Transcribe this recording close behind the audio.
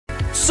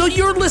So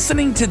you're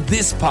listening to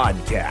this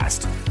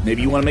podcast.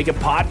 Maybe you want to make a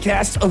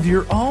podcast of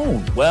your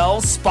own.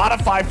 Well,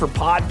 Spotify for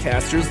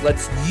Podcasters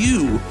lets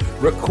you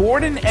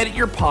record and edit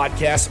your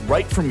podcast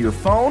right from your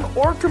phone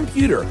or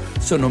computer.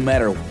 So no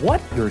matter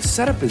what your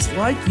setup is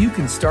like, you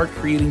can start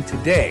creating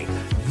today.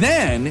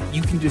 Then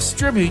you can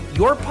distribute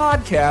your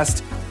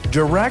podcast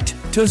direct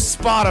to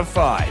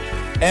Spotify.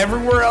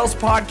 Everywhere else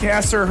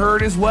podcasts are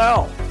heard as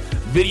well.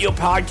 Video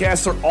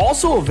podcasts are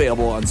also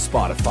available on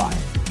Spotify.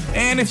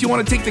 And if you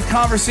want to take the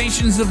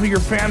conversations of your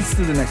fans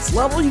to the next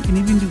level, you can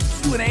even do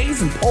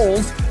Q&As and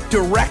polls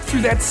direct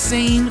through that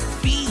same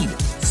feed.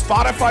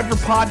 Spotify for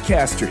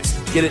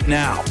Podcasters. Get it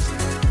now.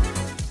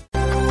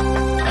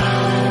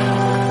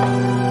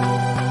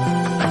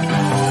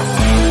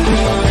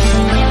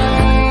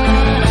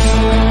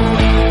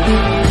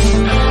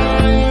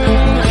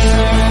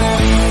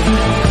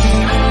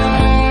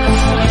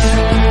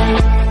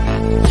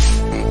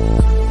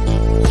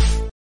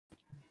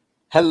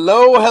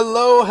 Hello.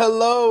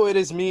 It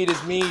is me,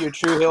 your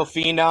True Hill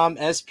Phenom,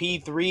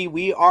 SP3.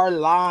 We are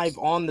live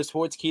on the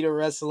Sportskeeda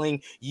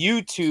Wrestling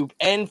YouTube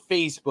and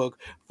Facebook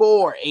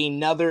for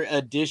another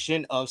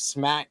edition of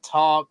Smack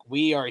Talk.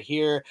 We are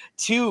here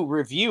to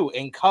review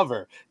and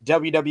cover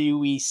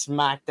WWE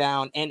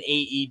Smackdown and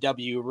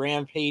AEW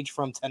Rampage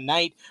from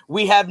tonight.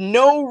 We have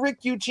no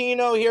Rick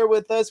Ucchino here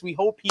with us. We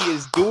hope he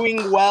is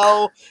doing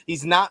well.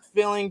 He's not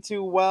feeling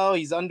too well.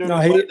 He's under the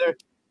weather.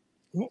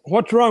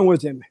 What's wrong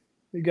with him?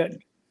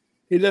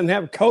 He doesn't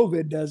have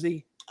COVID, does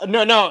he?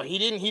 No, he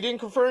didn't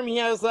confirm he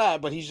has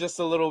that, but he's just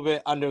a little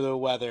bit under the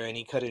weather and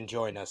he couldn't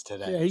join us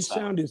today. Yeah, he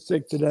sounded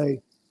sick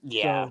today.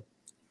 Yeah. So.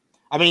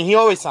 I mean, he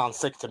always sounds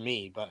sick to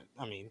me, but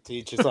I mean, to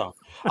each his own.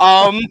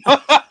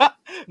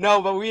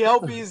 No, but we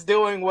hope he's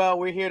doing well.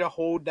 We're here to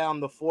hold down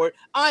the fort.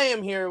 I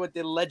am here with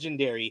the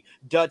legendary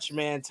Dutch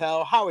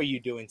Mantell. How are you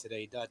doing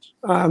today, Dutch?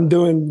 I'm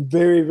doing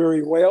very,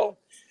 very well.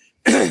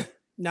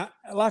 Now,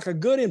 like a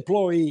good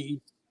employee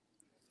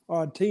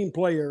or a team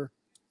player,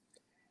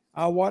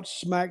 I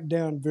watched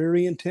SmackDown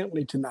very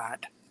intently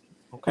tonight.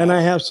 Okay. And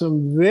I have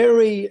some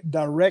very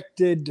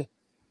directed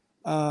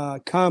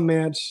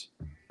comments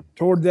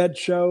toward that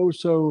show.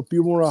 So if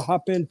you want to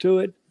hop into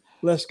it,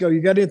 let's go. You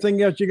got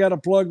anything else you got to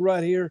plug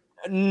right here?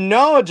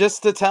 No,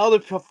 just to tell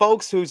the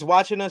folks who's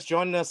watching us,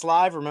 joining us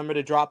live, remember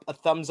to drop a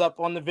thumbs up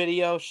on the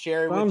video,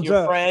 share it with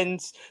your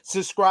friends,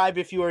 subscribe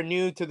if you are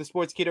new to the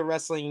Sportskeeda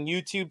Wrestling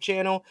YouTube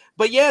channel.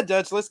 But yeah,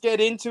 Dutch, let's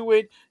get into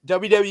it.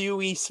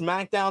 WWE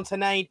Smackdown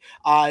tonight.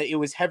 It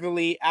was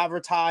heavily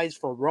advertised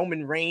for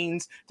Roman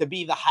Reigns to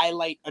be the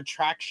highlight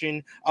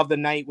attraction of the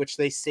night, which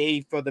they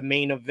saved for the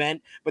main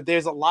event. But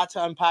there's a lot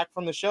to unpack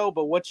from the show.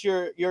 But what's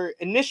your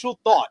initial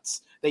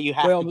thoughts that you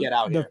have to get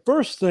out here? The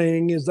first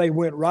thing is they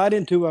went right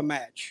into a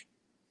match.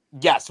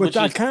 Yes. Which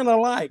I kind of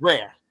like.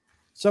 Rare.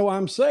 So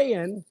I'm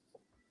saying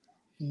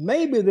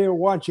maybe they're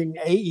watching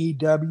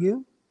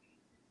AEW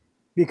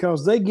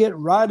because they get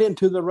right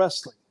into the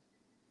wrestling.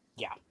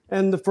 Yeah.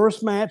 And the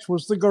first match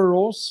was the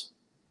girls,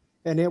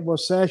 and it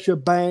was Sasha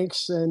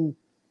Banks and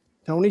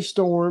Toni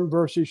Storm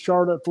versus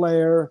Charlotte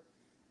Flair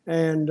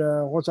and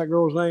what's that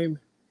girl's name?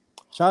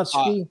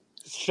 Shotzi?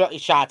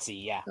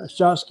 Shotzi, yeah.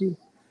 Shotzi.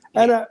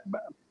 And a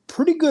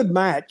pretty good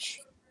match.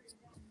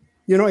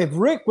 You know, if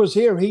Rick was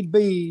here, he'd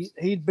be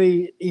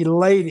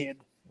elated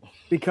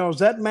because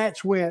that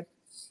match went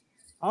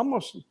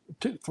almost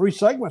 3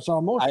 segments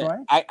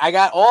right? I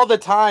got all the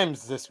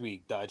times this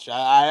week, Dutch.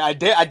 I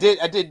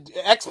did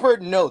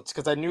expert notes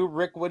because I knew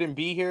Rick wouldn't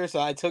be here, so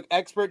I took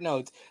expert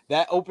notes.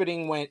 That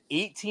opening went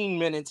 18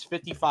 minutes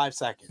 55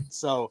 seconds,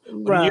 so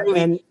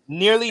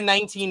nearly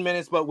 19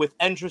 minutes, but with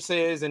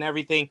entrances and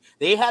everything,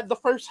 they had the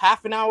first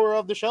half an hour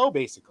of the show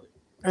basically.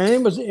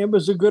 And it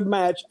was a good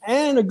match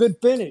and a good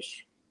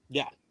finish.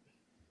 Yeah.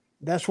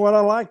 That's what I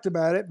liked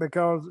about it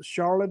because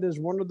Charlotte is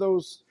one of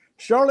those.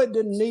 Charlotte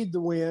didn't need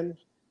the win.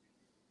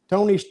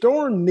 Toni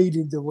Storm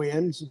needed the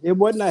wins. It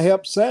wouldn't have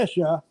helped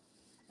Sasha.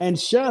 And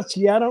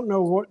Shotzi, I don't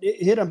know what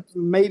it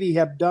maybe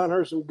have done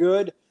her some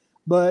good,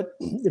 but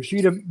if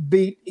she'd have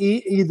beat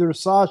either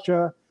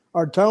Sasha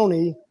or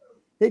Toni,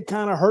 it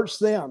kind of hurts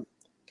them.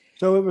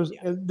 So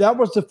that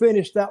was the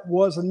finish that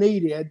was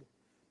needed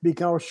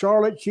because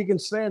Charlotte, she can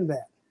stand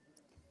that.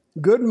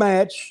 Good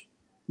match,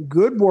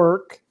 good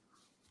work,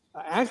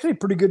 actually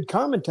pretty good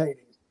commentating.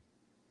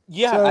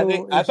 Yeah,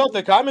 so I thought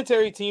the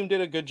commentary team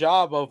did a good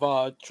job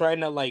of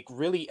trying to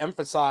really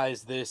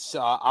emphasize this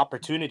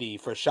opportunity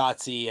for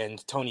Shotzi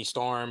and Toni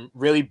Storm,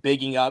 really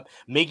bigging up,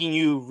 making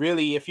you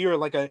really, if you're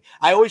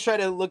I always try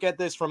to look at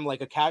this from a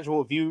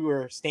casual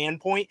viewer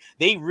standpoint.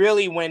 They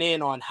really went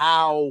in on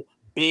how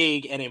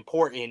big and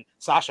important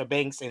Sasha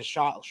Banks and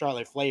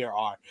Charlotte Flair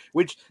are,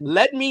 which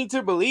led me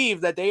to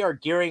believe that they are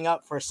gearing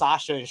up for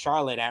Sasha and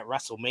Charlotte at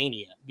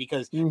WrestleMania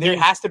because there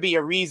has to be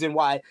a reason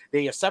why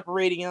they are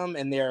separating them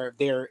and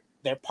they're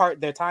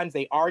their times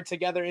they are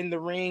together in the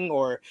ring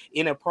or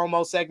in a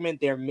promo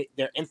segment,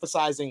 they're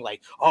emphasizing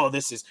like, oh,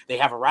 they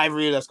have a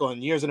rivalry that's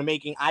going years in the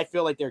making. I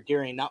feel like they're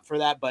gearing up for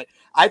that, but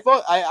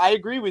I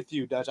agree with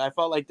you, Dutch. I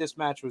felt like this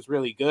match was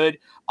really good.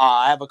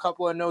 I have a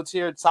couple of notes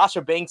here.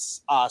 Sasha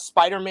Banks'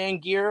 Spider-Man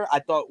gear I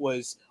thought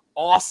was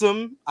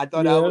awesome. I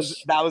thought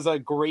that was a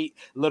great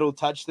little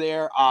touch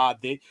there.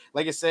 They,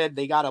 like I said,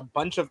 they got a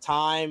bunch of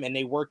time and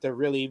they worked a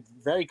really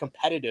very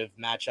competitive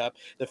matchup.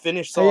 The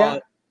finish saw.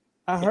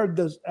 I heard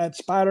that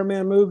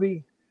Spider-Man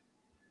movie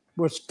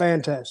was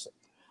fantastic.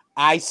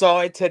 I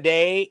saw it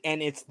today,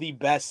 and it's the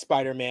best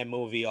Spider-Man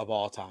movie of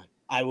all time.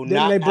 I will Didn't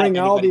not. Didn't they bring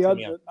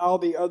all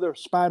the other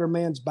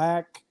Spider-Mans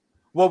back?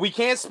 Well, we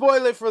can't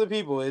spoil it for the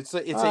people.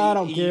 I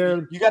don't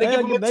care. You got to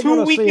give them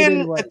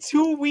a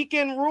 2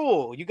 weekend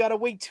rule. You got to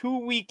wait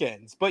 2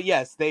 weekends. But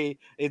yes, I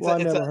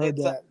never heard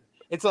that.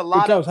 It's a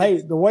lot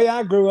because the way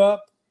I grew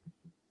up,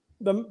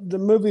 the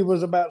movie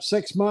was about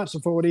 6 months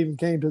before it even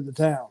came to the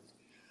town.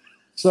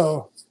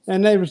 So,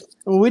 and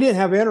we didn't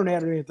have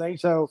internet or anything,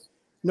 so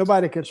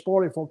nobody could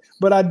spoil it for me.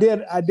 But I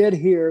did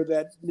hear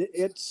that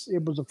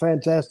it was a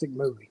fantastic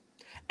movie.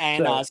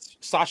 And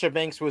Sasha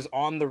Banks was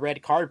on the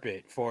red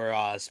carpet for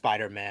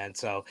Spider-Man,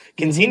 so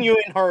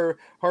continuing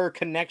her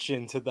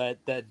connection to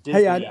that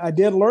Disney. Hey, I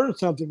did learn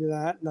something of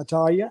that.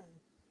 Natalya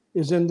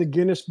is in the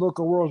Guinness Book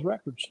of World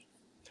Records.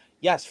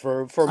 Yes,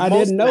 for I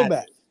didn't know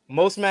that.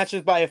 Most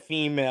matches by a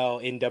female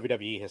in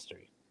WWE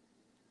history.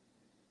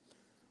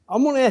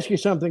 I'm going to ask you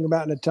something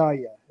about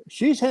Natalya.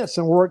 She's had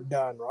some work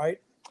done, right?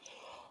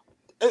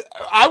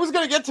 I was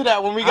going to get to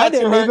that when we got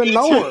to her. I didn't even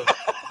know her.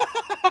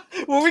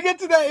 When we get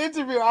to that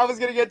interview, I was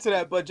going to get to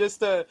that. But just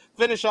to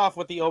finish off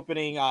with the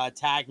opening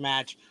tag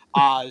match,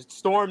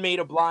 Storm made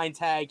a blind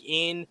tag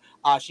in.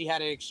 She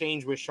had an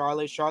exchange with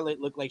Charlotte. Charlotte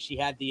looked like she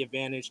had the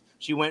advantage.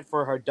 She went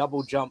for her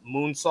double jump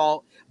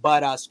moonsault,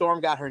 but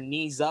Storm got her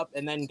knees up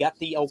and then got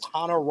the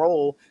O'Connor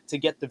roll to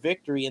get the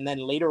victory. And then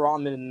later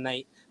on in the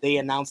night, they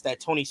announced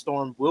that Toni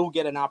Storm will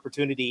get an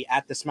opportunity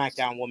at the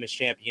SmackDown Women's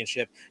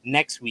Championship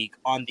next week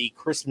on the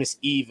Christmas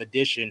Eve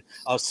edition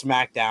of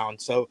SmackDown.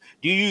 So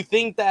do you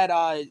think that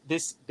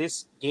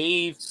this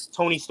gave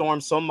Toni Storm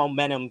some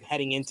momentum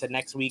heading into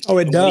next week? Oh,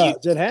 it does.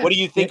 What do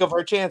you think of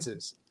her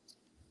chances?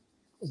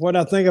 What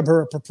I think of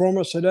her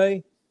performance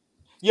today?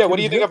 Yeah, what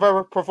do you think of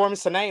her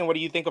performance tonight, and what do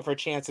you think of her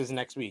chances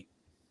next week?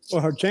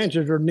 Well, her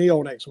chances are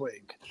nil next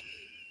week.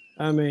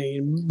 I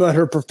mean, but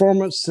her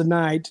performance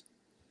tonight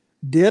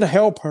did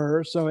help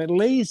her, so at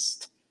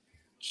least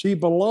she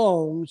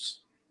belongs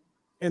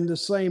in the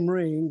same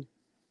ring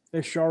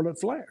as Charlotte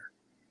Flair.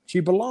 She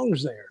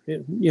belongs there,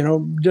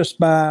 just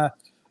by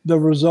the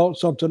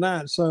results of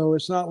tonight. So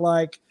it's not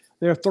like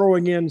they're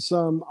throwing in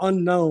some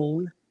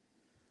unknown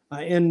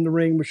in the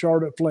ring with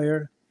Charlotte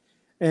Flair.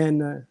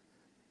 And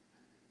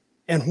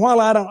while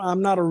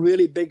I'm not a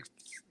really big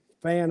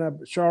fan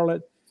of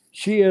Charlotte,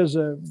 she's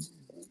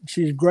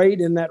great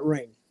in that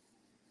ring.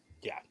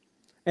 Yeah.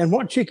 And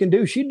what she can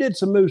do, she did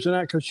some moves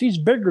tonight because she's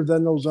bigger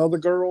than those other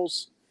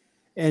girls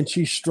and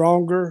she's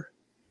stronger.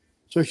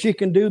 So she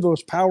can do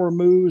those power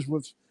moves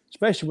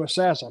especially with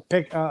Sasha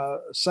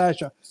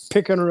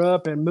picking her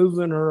up and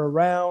moving her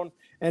around.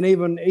 And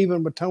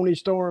even with Toni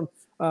Storm,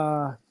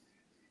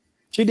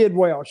 she did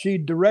well. She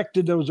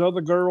directed those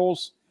other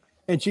girls,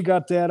 and she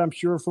got that, I'm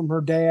sure, from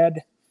her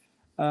dad.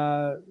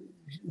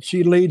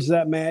 She leads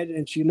that match,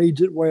 and she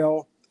leads it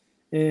well.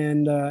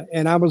 And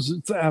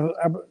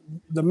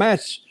the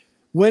match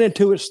went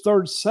into its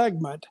third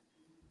segment,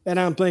 and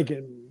I'm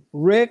thinking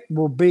Rick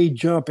will be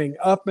jumping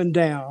up and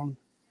down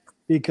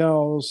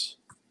because,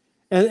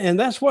 and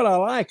that's what I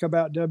like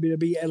about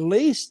WWE. At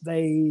least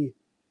they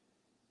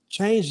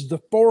changed the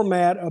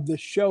format of the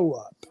show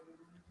up.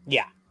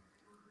 Yeah.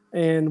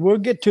 And we'll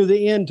get to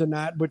the end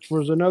tonight, which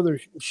was another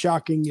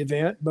shocking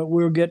event, but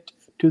we'll get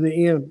to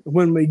the end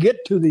when we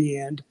get to the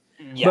end.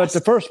 Yes. But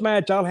the first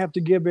match, I'll have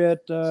to give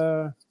it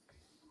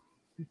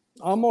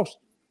almost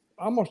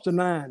a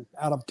 9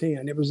 out of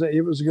 10. It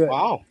was good.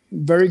 Wow.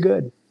 Very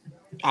good.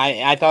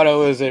 I thought it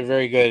was a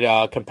very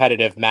good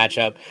competitive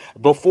matchup.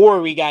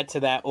 Before we got to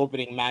that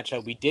opening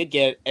matchup, we did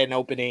get an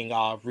opening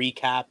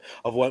recap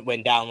of what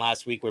went down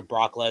last week with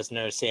Brock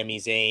Lesnar, Sami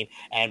Zayn,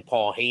 and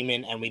Paul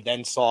Heyman. And we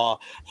then saw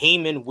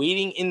Heyman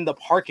waiting in the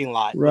parking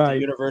lot with the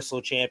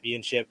Universal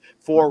Championship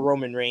for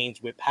Roman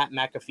Reigns, with Pat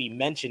McAfee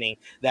mentioning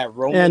that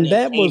Roman and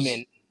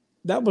Heyman...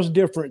 That was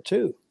different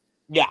too.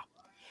 Yeah.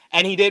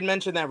 And he did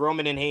mention that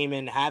Roman and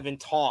Heyman haven't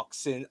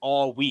talked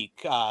all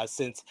week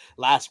since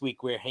last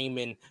week, where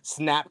Heyman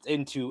snapped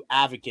into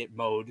advocate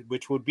mode,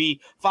 which would be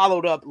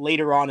followed up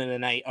later on in the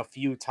night a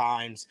few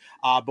times.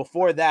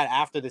 Before that,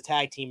 after the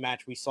tag team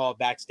match, we saw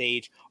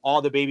backstage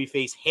all the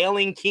babyface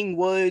hailing King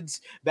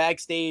Woods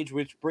backstage,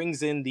 which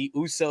brings in the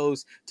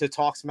Usos to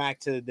talk smack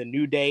to the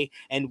New Day.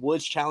 And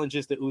Woods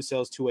challenges the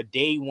Usos to a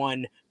day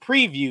one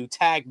preview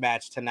tag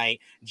match tonight.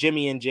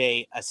 Jimmy and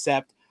Jay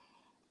accept.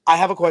 I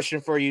have a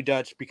question for you,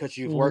 Dutch, because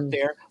you've worked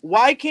there.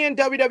 Why can't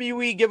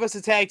WWE give us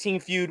a tag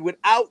team feud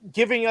without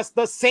giving us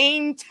the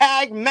same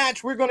tag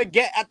match we're going to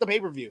get at the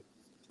pay-per-view?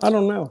 I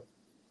don't know.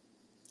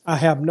 I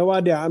have no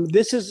idea. I mean,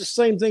 this is the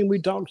same thing we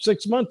talked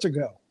 6 months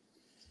ago.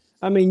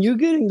 I mean, you're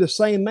getting the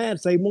same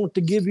match they want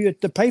to give you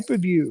at the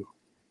pay-per-view.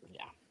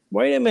 Yeah.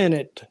 Wait a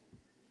minute.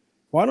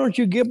 Why don't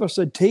you give us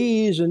a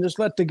tease and just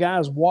let the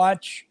guys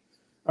watch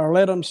or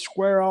let them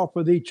square off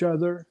with each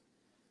other?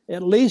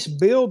 At least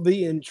build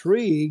the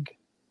intrigue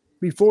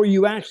before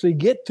you actually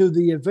get to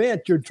the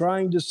event you're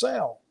trying to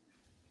sell.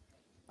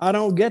 I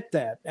don't get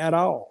that at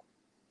all.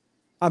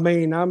 I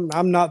mean, I'm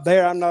not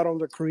there. I'm not on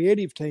the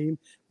creative team.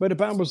 But if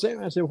I was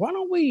there, I said, why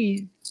don't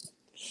we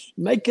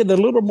make it a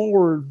little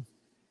more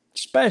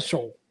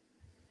special?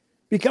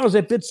 Because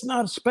if it's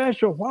not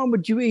special, why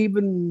would you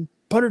even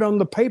put it on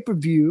the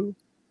pay-per-view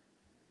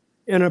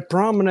in a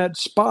prominent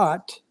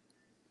spot,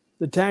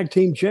 the tag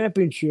team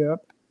championship,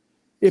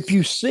 if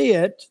you see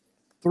it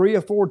 3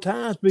 or 4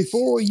 times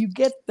before you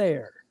get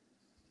there?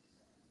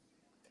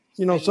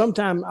 You know,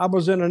 sometime I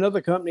was in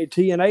another company,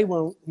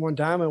 TNA, one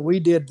time, and we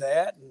did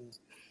that. And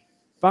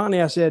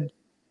finally I said,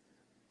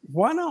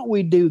 why don't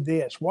we do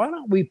this? Why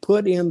don't we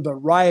put in the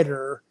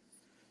writer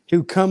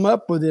who come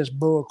up with this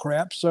bull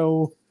crap,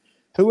 so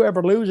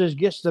whoever loses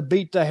gets to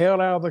beat the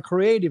hell out of the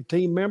creative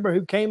team member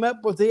who came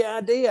up with the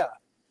idea?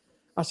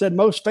 I said,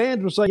 most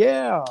fans would say,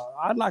 yeah,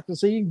 I'd like to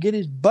see him get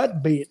his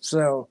butt beat.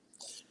 So,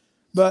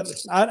 but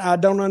I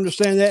don't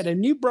understand that.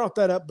 And you brought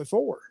that up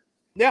before.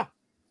 Yeah.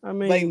 I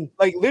mean,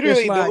 like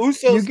literally, like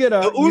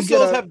the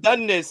Usos have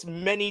done this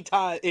many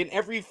times in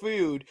every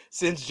feud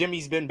since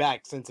Jimmy's been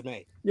back since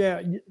May.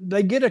 Yeah,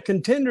 they get a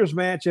contenders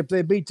match if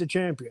they beat the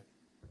champion.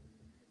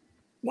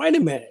 Wait a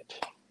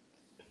minute.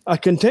 A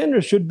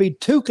contender should be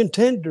 2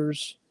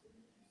 contenders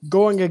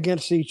going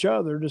against each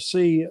other to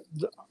see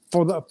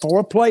for a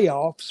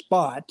playoff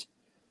spot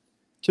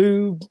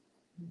to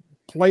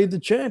play the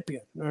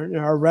champion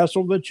or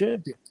wrestle the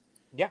champion.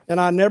 Yeah,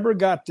 and I never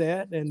got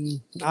that, and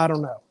I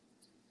don't know.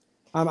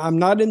 I'm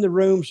not in the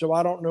room, so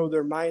I don't know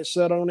their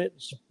mindset on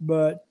it.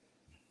 But,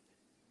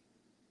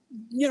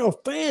 you know,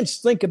 fans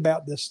think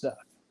about this stuff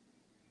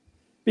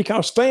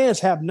because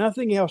fans have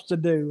nothing else to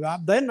do.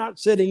 They're not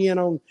sitting in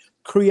on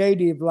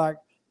creative like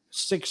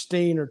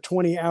 16 or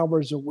 20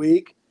 hours a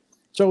week.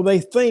 So they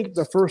think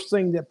the first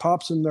thing that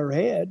pops in their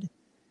head,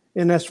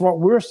 and that's what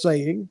we're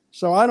saying.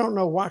 So I don't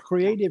know why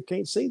creative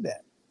can't see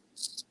that.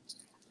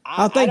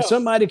 I think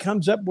somebody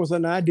comes up with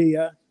an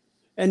idea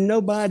and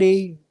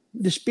nobody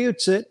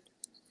disputes it.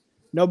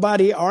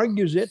 Nobody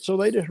argues it, so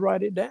they just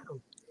write it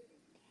down.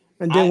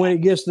 And then when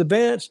it gets to the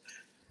bench,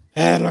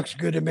 that looks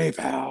good to me,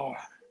 pal.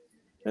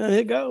 And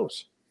it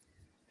goes.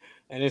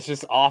 And it's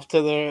just on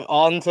to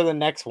the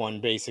next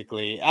one,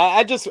 basically.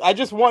 I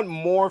just want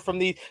more from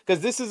these,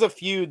 because this is a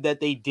feud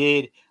that they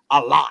did a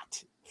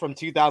lot from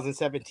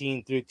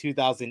 2017 through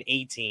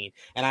 2018.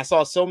 And I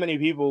saw so many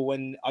people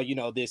when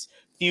this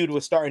feud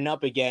was starting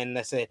up again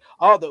that said,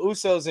 oh, the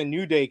Usos and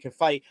New Day can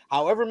fight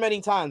however many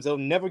times, they'll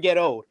never get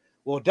old.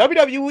 Well,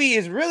 WWE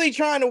is really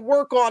trying to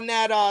work on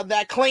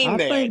that claim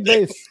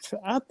there.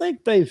 I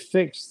think they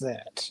fixed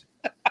that.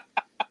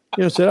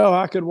 Said, oh,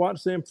 I could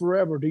watch them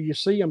forever. Do you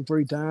see them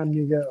 3 times?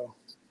 You go.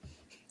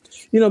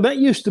 That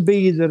used to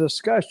be the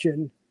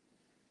discussion.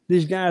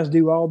 These guys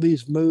do all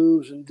these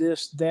moves and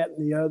this, that,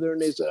 and the other.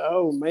 And they say,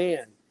 oh,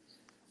 man.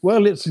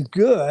 Well, it's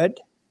good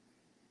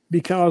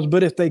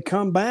but if they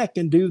come back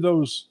and do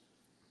those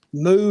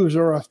moves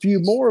or a few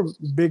more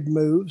big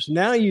moves,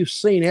 now you've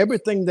seen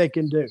everything they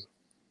can do.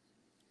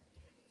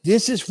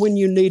 This is when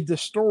you need the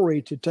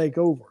story to take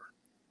over.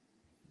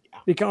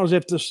 Because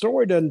if the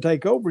story doesn't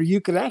take over, you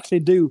could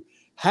actually do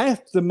half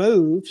the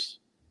moves,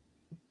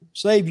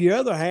 save your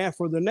other half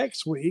for the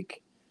next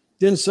week,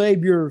 then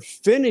save your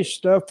finished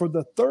stuff for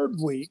the 3rd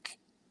week.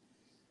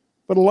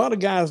 But a lot of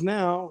guys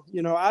now,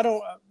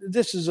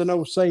 this is an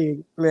old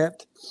saying,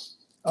 that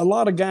a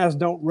lot of guys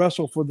don't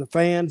wrestle for the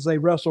fans. They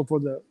wrestle for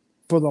the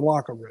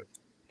locker room.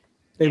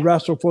 They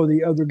wrestle for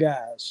the other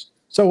guys.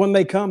 So when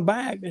they come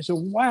back, they say,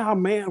 wow,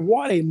 man,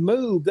 what a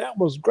move. That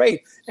was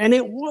great. And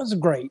it was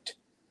great.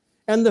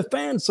 And the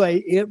fans say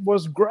it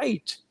was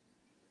great.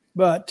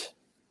 But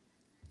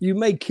you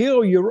may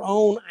kill your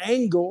own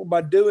angle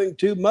by doing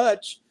too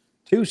much,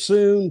 too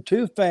soon,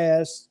 too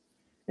fast,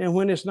 and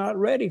when it's not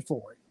ready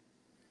for it.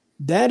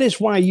 That is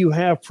why you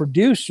have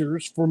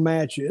producers for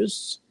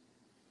matches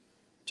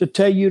to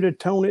tell you to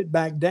tone it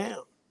back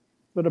down.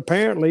 But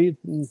apparently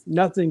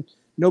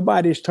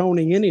nobody's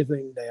toning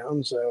anything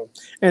down. So,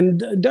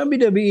 and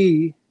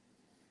WWE,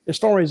 as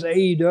far as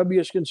AEW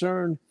is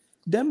concerned,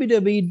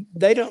 WWE,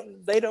 they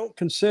don't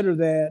consider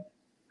that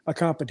a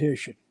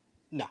competition.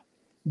 No.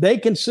 They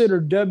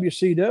consider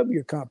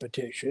WCW a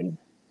competition.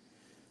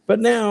 But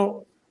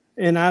now,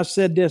 and I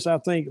said this, I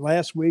think,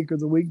 last week or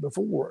the week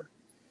before,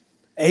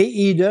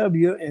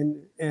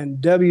 AEW and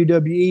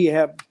WWE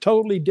have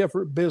totally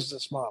different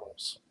business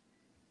models.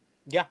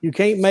 Yeah. You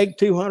can't make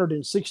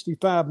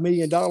 $265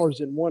 million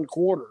in 1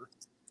 quarter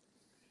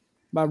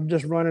by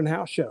just running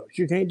house shows.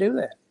 You can't do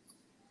that.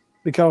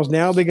 Because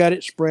now they got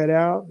it spread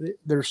out.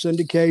 Their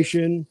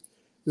syndication,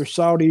 their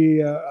Saudi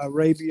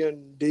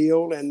Arabian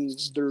deal, and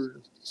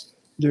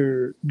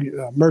their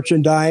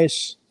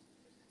merchandise.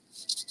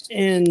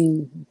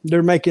 and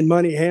they're making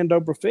money hand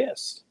over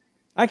fist.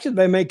 Actually,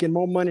 they're making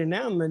more money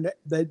now than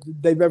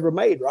they've ever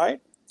made, right?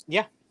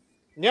 Yeah.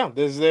 Yeah,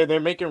 they're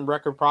making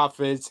record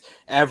profits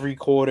every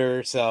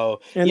quarter.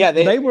 So and yeah,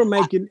 they were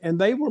making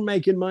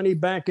money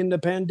back in the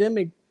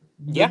pandemic.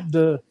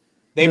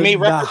 They made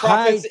record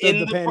profits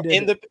in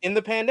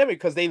the pandemic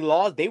because they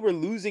were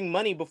losing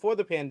money before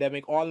the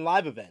pandemic on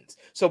live events.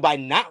 So by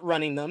not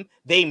running them,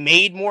 they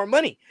made more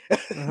money.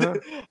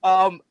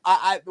 One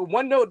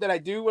note that I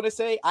do want to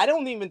say, I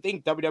don't even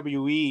think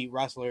WWE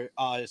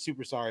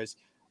superstars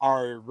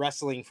are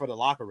wrestling for the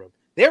locker room.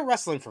 They're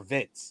wrestling for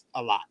Vince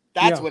a lot.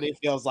 That's what it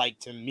feels like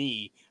to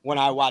me when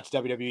I watch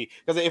WWE.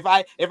 Because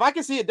if I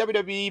can see a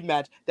WWE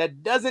match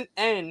that doesn't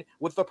end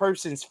with the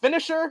person's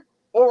finisher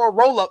or a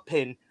roll-up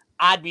pin,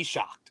 I'd be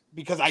shocked,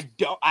 because I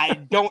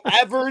don't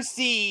ever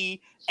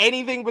see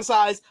anything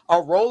besides a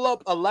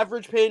roll-up, a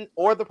leverage pin,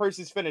 or the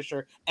person's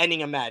finisher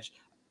ending a match.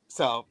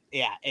 So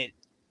yeah, I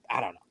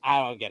don't know.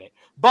 I don't get it.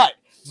 But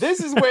this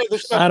is where the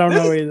show. I don't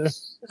know either.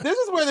 This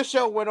is where the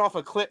show went off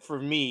a cliff for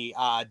me,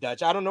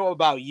 Dutch. I don't know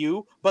about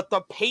you, but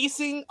the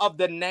pacing of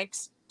the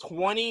next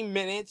 20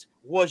 minutes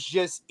was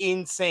just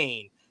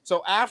insane.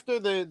 So after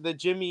the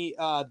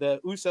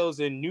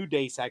Usos and New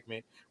Day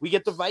segment, we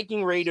get the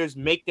Viking Raiders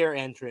make their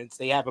entrance.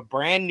 They have a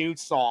brand new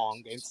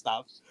song and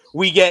stuff.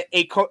 We get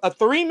a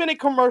 3-minute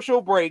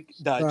commercial break,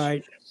 Dutch.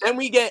 Right. Then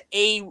we get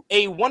a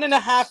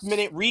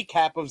 1.5-minute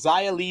recap of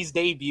Xia Li's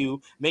debut,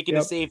 making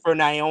a save for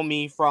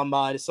Naomi from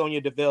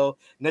Sonya Deville,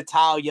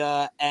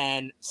 Natalya,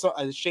 and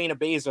Shayna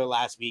Baszler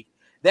last week.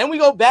 Then we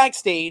go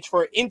backstage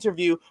for an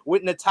interview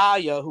with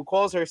Natalya, who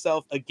calls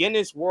herself a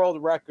Guinness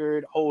World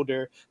Record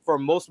holder for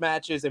most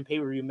matches and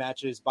pay-per-view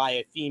matches by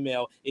a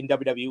female in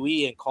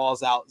WWE, and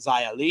calls out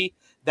Xia Li.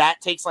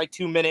 That takes like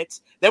 2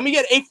 minutes. Then we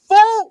get a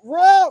full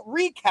Raw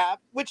recap,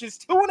 which is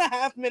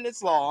 2.5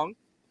 minutes long.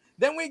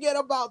 Then we get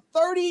about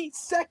 30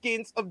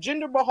 seconds of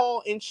Jinder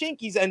Mahal and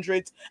Shinky's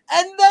entrance.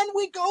 And then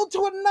we go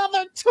to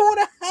another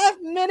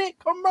 2.5-minute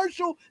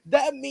commercial.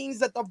 That means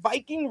that the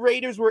Viking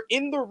Raiders were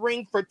in the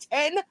ring for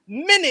 10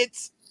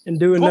 minutes and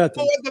doing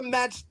nothing before the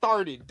match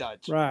started,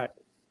 Dutch. Right.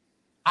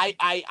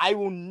 I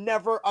will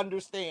never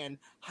understand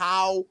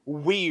how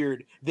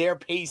weird their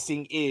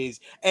pacing is.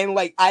 And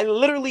like, I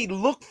literally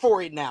look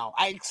for it now.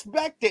 I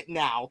expect it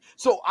now.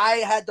 So I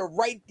had to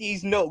write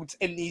these notes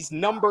and these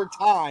number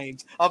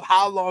times of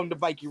how long the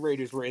Viking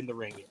Raiders were in the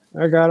ring.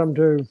 I got them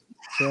too.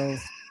 So,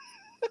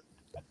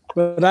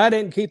 but I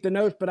didn't keep the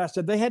notes, but I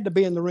said they had to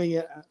be in the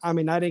ring. I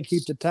mean, I didn't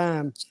keep the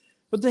time,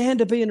 but they had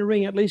to be in the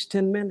ring at least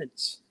 10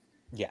 minutes.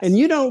 Yes. And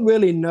you don't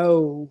really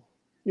know,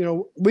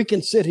 we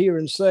can sit here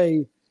and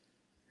say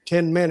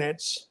 10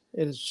 minutes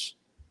is,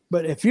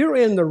 but if you're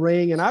in the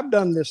ring, and I've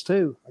done this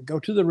too, I go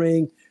to the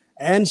ring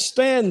and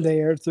stand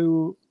there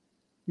through,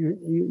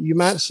 you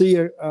might see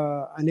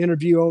an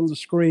interview on the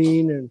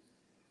screen,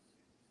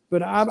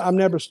 but I've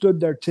never stood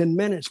there 10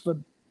 minutes, but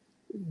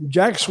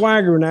Jack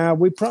Swagger and I,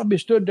 we probably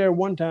stood there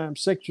one time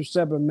 6 or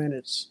 7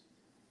 minutes.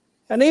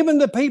 And even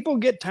the people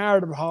get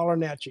tired of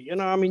hollering at you.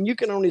 I mean, you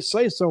can only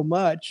say so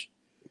much.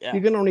 Yeah.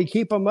 You can only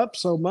keep them up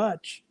so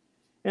much.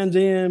 And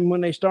then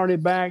when they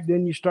started back,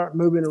 then you start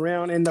moving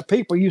around. And the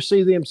people, you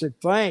see them say,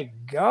 thank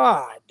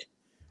God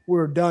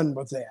we're done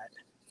with that.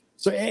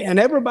 So, and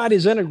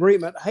everybody's in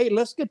agreement. Hey,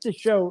 let's get this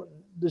show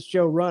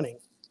running.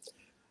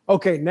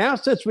 Okay, now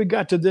since we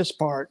got to this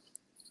part,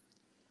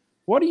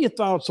 what are your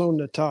thoughts on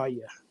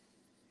Natalya?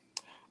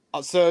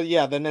 So,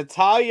 yeah, the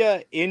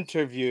Natalya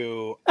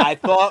interview, I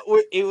thought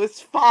it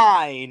was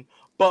fine.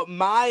 But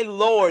my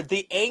Lord,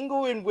 the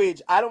angle in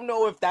which, I don't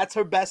know if that's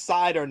her best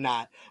side or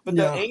not, but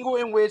the angle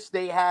in which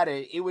they had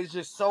it was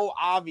just so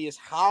obvious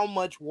how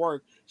much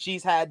work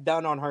she's had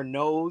done on her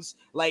nose.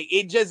 Like,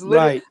 it just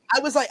literally,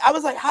 I was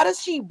like, how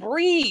does she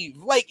breathe?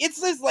 Like,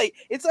 it's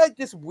like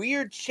this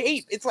weird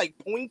shape. It's like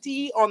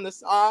pointy on the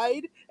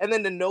side, and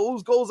then the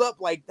nose goes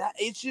up like that.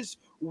 It's just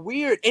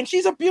weird. And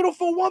she's a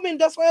beautiful woman.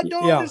 That's why I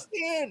don't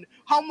understand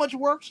how much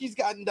work she's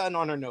gotten done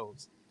on her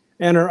nose.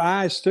 And her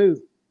eyes,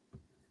 too.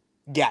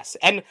 Yes,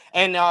 and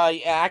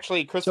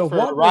actually,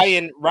 Christopher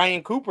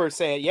Ryan Cooper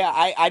said,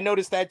 I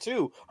noticed that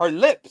too. Her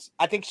lips,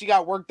 I think she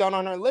got work done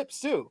on her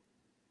lips too.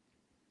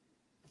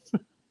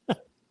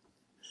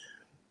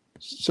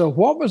 So,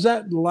 what was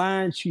that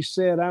line she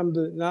said? I'm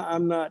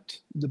not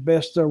the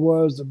best there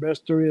was, the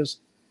best there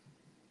is,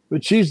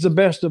 but she's the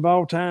best of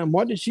all time.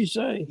 What did she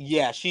say?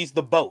 Yeah, she's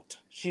the boat.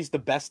 She's the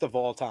best of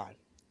all time.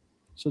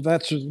 So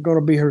that's going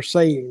to be her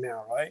saying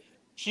now, right?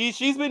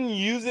 She's been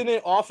using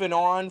it off and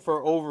on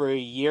for over a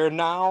year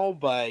now,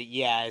 but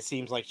yeah, it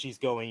seems like she's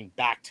going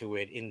back to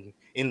it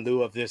in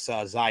lieu of this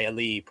Xia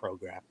Li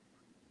program.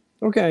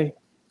 Okay.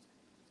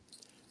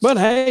 But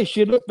hey,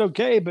 she looked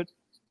okay, but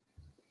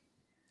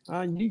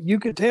you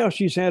could tell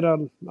she's had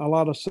a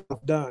lot of stuff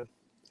done.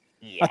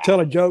 Yeah. I tell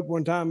a joke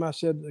one time. I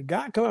said, the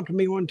guy come up to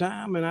me one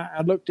time, and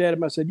I looked at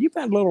him. I said, you've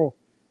had a little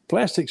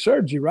plastic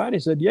surgery, right? He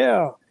said,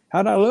 yeah.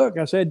 How'd I look?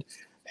 I said,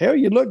 hell,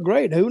 you look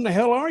great. Who in the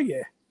hell are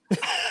you?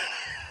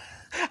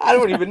 I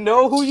don't even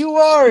know who you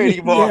are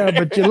anymore. Yeah,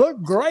 but you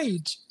look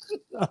great.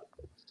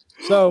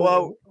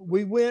 So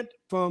we went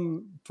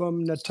from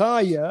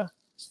Natalya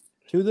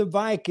to the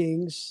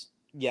Vikings.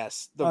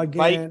 Yes,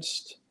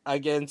 against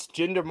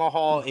Jinder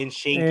Mahal and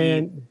Shanky.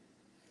 And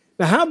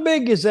now, how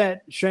big is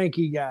that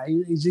Shanky guy?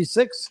 Is he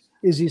 6?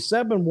 Is he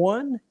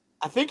 7'1"?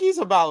 I think he's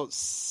about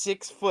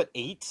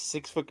 6'8",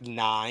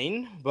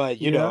 6'9", but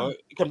you know,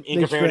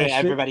 compared to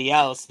everybody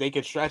else, they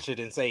could stretch it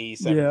and say he's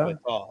 7 foot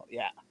tall.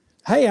 Yeah.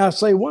 Hey, I'll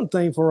say one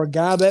thing: for a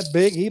guy that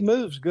big, he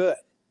moves good.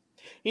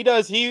 He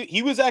does.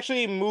 He was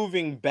actually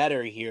moving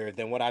better here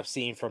than what I've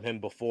seen from him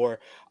before.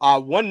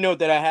 One note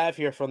that I have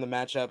here from the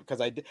matchup,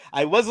 because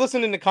I was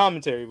listening to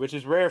commentary, which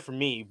is rare for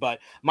me, but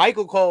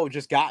Michael Cole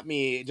just had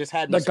me.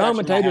 The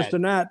commentators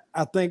tonight,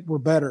 I think, were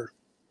better.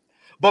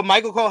 But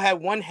Michael Cole had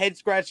one head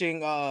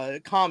scratching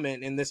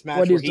comment in this match.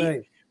 What did he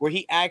say? Where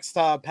he asked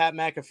Pat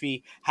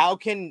McAfee, how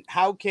can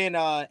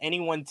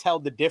anyone tell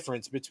the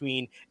difference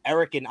between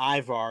Eric and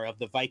Ivar of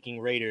the Viking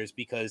Raiders,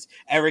 because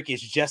Eric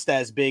is just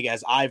as big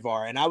as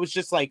Ivar? And I was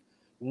just like,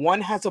 one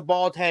has a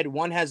bald head,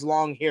 one has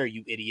long hair,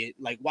 you idiot.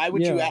 Like, why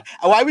would you ask?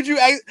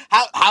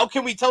 How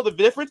can we tell the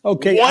difference?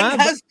 Okay,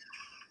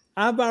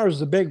 Ivar is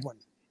the big one.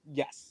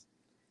 Yes.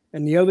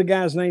 And the other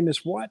guy's name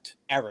is what?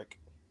 Eric.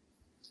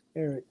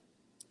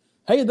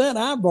 Hey, that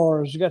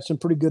Ivar's got some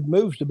pretty good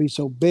moves to be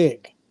so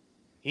big.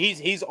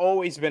 He's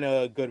always been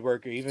a good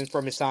worker, even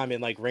from his time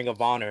in like Ring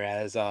of Honor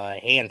as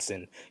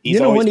Hanson.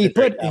 When he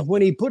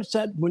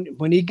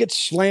gets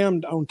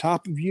slammed on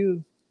top of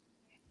you,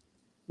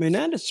 I mean,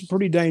 that is a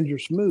pretty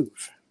dangerous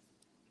move.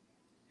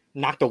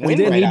 Knocked the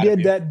wind and then right out of you. He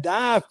did that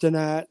dive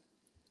tonight,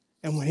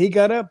 and when he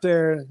got up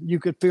there, you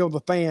could feel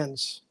the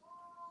fans.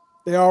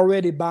 They're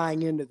already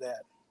buying into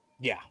that.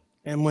 Yeah.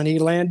 And when he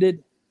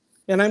landed,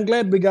 and I'm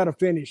glad we got a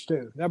finish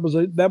too. That was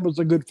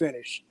a good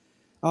finish.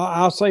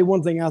 I'll say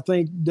one thing. I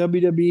think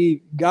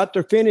WWE got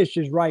their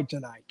finishes right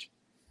tonight.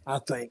 I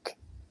think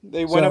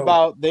they went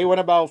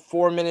about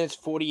 4 minutes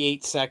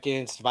 48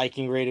 seconds.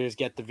 Viking Raiders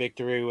get the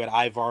victory with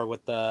Ivar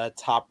with the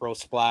top row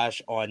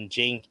splash on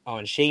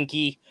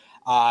Shanky.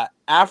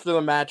 After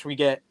the match, we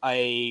get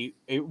I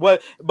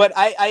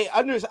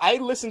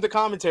listened to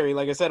commentary,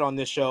 like I said, on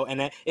this show,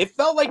 and it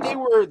felt like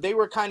they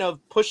were kind of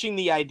pushing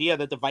the idea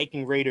that the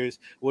Viking Raiders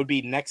would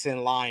be next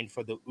in line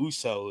for the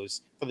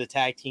Usos for the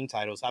tag team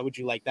titles. How would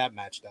you like that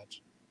match,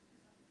 Dutch?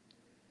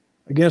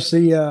 Against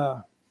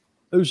the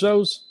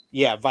Usos?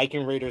 Yeah,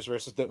 Viking Raiders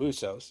versus the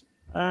Usos.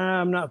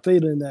 I'm not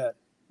feeling that.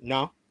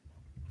 No?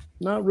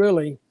 Not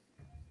really.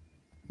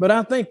 But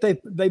I think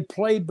they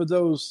played with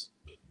those.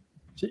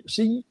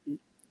 See,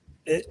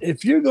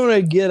 if you're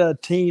going to get a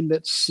team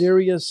that's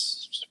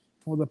serious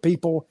for the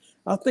people,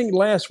 I think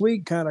last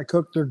week kind of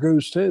cooked their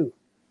goose too,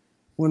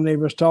 when they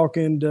was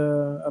talking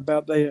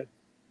about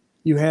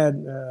you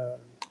had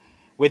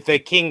with the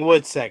King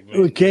Wood segment.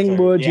 With King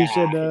Wood, he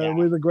said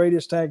we're the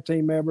greatest tag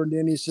team ever. And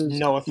then he says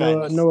no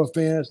offense, no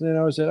offense. And then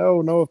I said,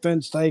 oh, no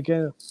offense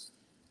taken.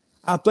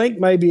 I think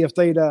maybe if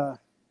they'd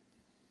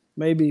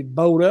maybe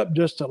bowed up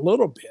just a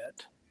little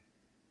bit,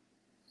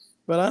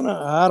 but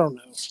I don't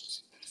know.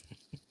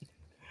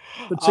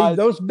 But see,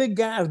 those big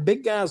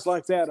guys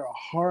like that are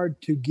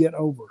hard to get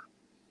over.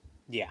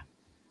 Yeah.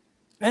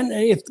 And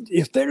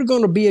if they're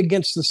going to be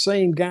against the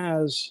same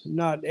guys,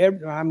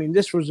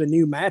 this was a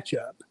new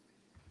matchup.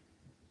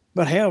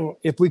 But hell,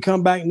 if we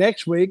come back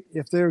next week,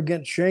 if they're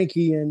against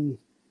Shanky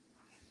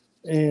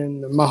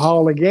and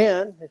Mahal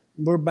again,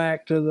 we're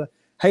back to the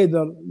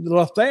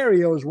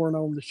Lotharios weren't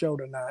on the show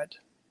tonight.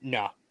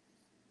 No.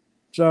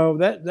 So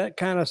that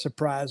kind of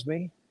surprised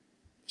me.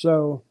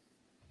 So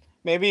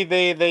maybe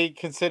they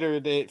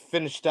considered it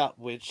finished up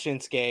with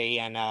Shinsuke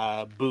and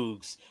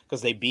Boogs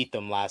because they beat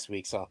them last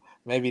week. So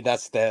maybe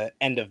that's the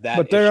end of that.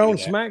 But they're on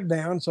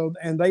SmackDown,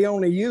 and they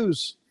only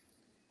use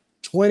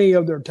 20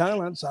 of their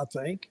talents, I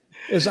think,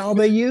 is all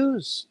they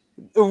use.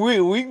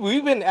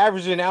 We've been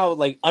averaging out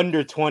like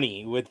under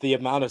 20 with the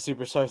amount of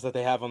superstars that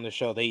they have on the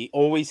show. They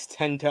always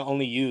tend to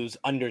only use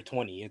under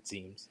 20, it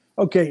seems.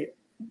 Okay,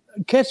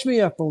 catch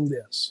me up on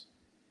this.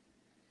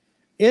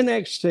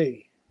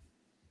 NXT.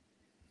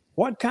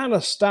 What kind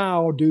of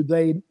style are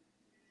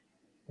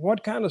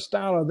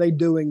they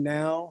doing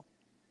now?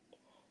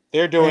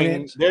 They're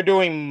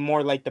doing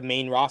more like the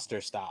main roster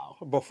style.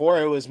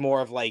 Before it was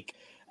more of like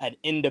an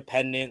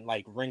independent,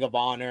 like Ring of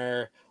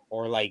Honor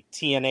or like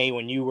TNA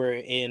when you were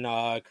in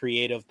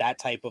creative, that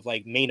type of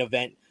like main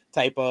event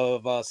type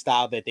of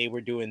style that they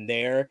were doing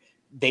there.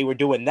 They were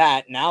doing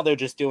that. Now they're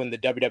just doing the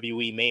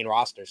WWE main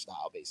roster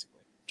style,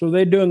 basically. So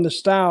they're doing the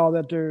style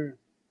that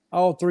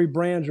all three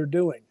brands are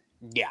doing.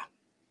 Yeah.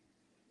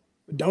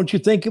 Don't you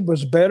think it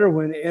was better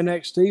when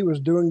NXT was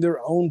doing their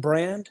own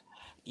brand?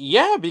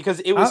 Yeah, because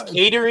it was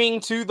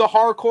catering to the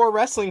hardcore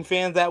wrestling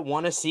fans that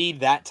want to see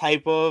that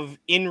type of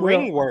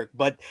in-ring work.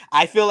 But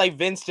I feel like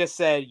Vince just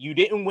said, you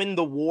didn't win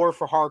the war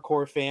for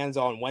hardcore fans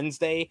on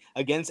Wednesday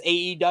against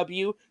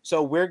AEW,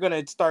 so we're going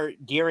to start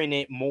gearing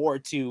it more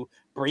to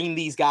bring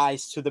these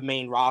guys to the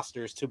main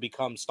rosters to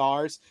become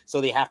stars, so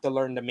they have to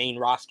learn the main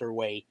roster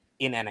way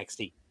in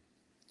NXT.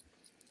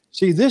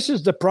 See, this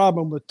is the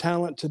problem with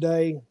talent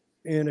today.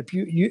 And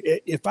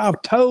if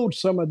I've told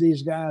some of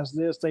these guys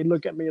this, they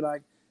look at me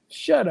like,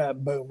 "Shut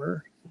up,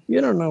 boomer.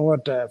 You don't know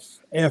what the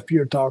F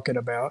you're talking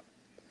about."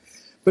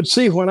 But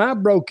see, when I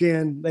broke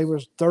in, there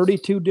was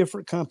 32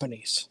 different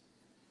companies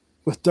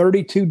with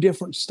 32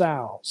 different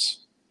styles.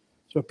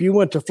 So if you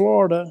went to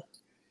Florida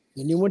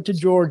and you went to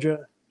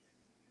Georgia,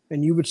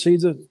 and you would see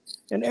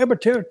and every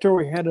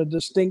territory had a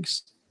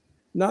distinct,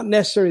 not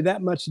necessarily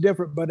that much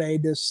different, but a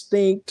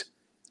distinct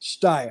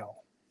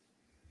style.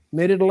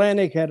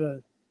 Mid-Atlantic had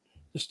a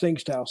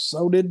distinct style.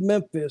 So did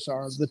Memphis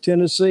or the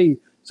Tennessee.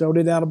 So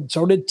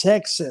did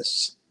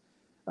Texas,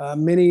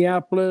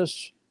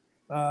 Minneapolis,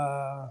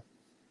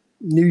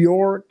 New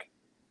York.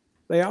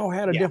 They all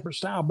had a different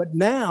style. But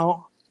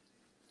now,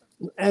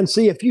 and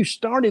see, if you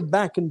started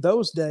back in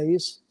those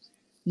days,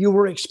 you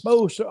were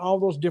exposed to all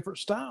those different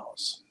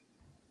styles.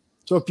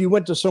 So if you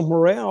went to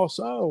somewhere else,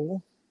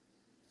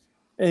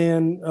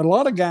 and a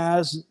lot of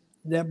guys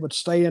that would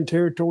stay in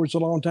territories a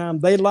long time,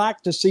 they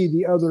like to see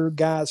the other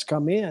guys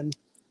come in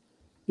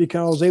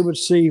because they would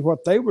see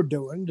what they were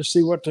doing, to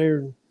see what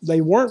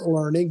they weren't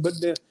learning. But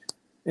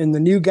and the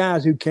new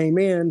guys who came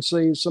in,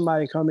 see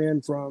somebody come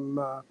in from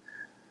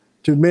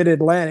to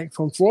Mid-Atlantic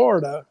from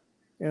Florida,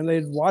 and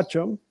they'd watch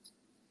them,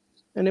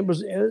 and it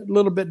was a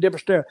little bit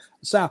different style.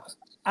 So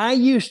I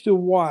used to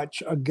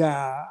watch a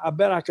guy, I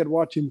bet I could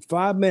watch him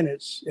 5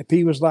 minutes if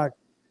he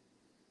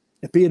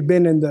had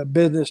been in the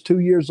business 2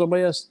 years or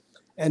less,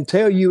 and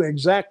tell you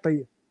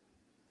exactly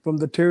from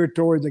the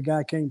territory the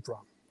guy came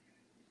from.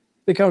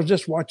 Because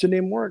just watching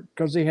him work,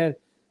 because he had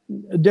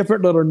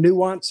different little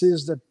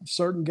nuances that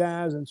certain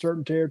guys in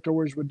certain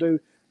territories would do.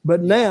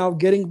 But now,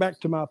 getting back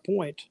to my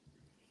point,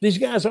 these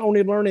guys are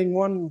only learning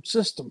one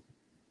system.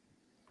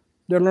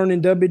 They're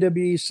learning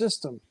WWE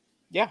system.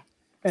 Yeah.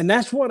 And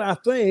that's what I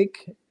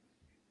think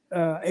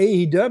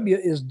AEW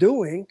is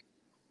doing.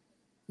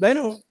 They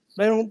don't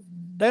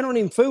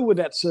even fool with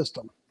that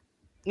system.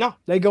 No.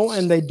 They go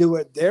and they do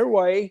it their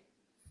way.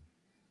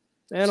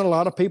 And a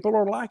lot of people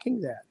are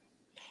liking that.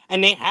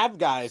 And they have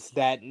guys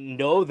that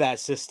know that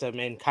system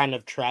and kind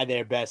of try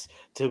their best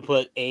to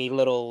put a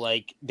little,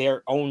 like,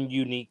 their own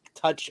unique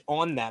touch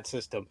on that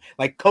system.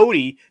 Like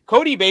Cody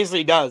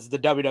basically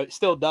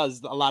still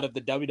does a lot of the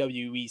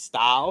WWE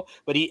style,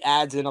 but he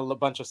adds in a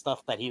bunch of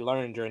stuff that he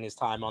learned during his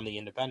time on the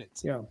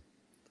independents. Yeah.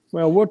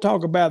 Well, we'll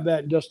talk about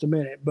that in just a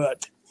minute,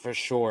 but for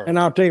sure. And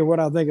I'll tell you what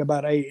I think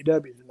about AEW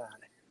tonight.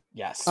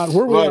 Yes.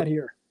 Where we at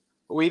here?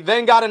 We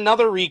then got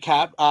another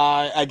recap.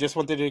 I just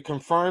wanted to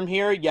confirm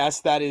here.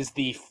 Yes, that is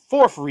the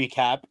fourth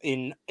recap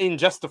in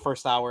just the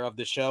first hour of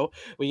the show.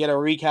 We get a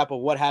recap of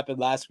what happened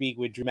last week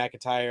with Drew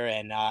McIntyre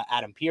and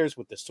Adam Pearce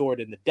with the sword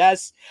and the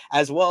desk,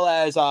 as well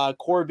as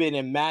Corbin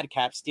and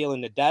Madcap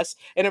stealing the desk.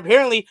 And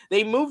apparently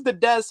they moved the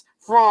desk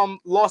from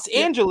Los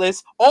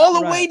Angeles all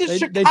the way to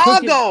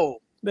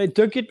Chicago. They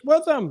took it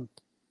with them.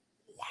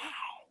 Wow.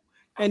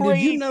 And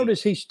Crazy. Did you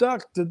notice he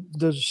stuck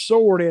the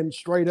sword in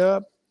straight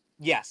up?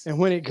 Yes. And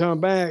when it come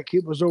back,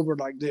 it was over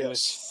like this. It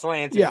was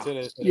slanted to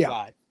the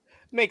side.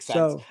 Makes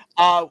sense.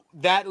 So,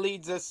 that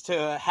leads us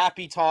to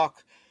Happy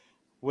Talk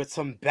with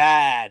some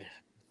bad.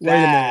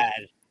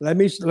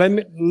 Let's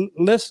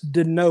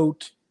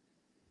denote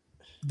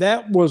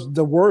that was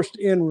the worst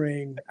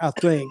in-ring, I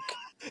think.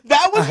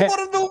 That was one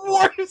of the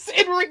worst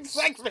in-ring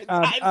segments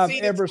I've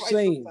ever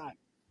seen.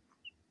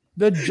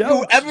 The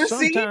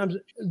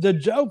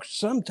jokes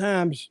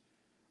sometimes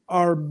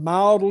are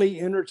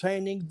mildly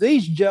entertaining.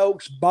 These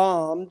jokes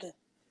bombed.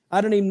 I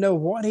don't even know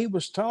what he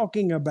was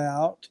talking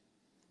about.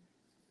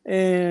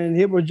 And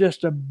it was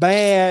just a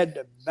bad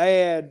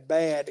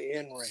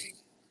in-ring.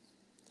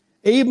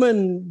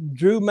 Even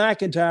Drew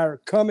McIntyre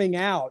coming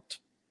out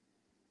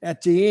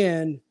at the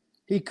end,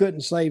 he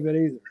couldn't save it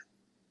either.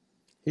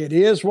 It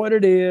is what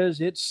it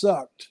is. It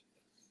sucked.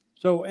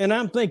 So, and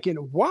I'm thinking,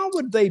 why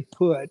would they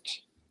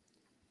put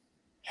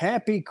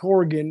Happy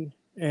Corgan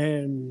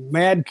and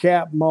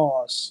Madcap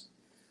Moss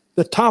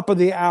the top of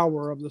the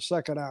hour of the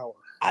second hour?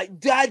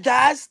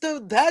 That's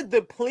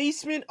the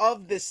placement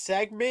of the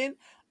segment.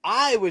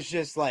 I was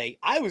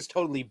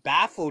totally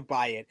baffled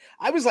by it.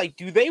 I was like,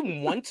 do they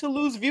want to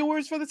lose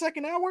viewers for the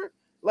second hour?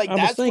 Like,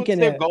 that's what's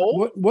their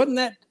goal? Wouldn't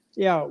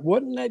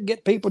that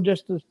get people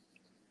just to,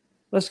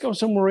 let's go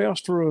somewhere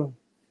else the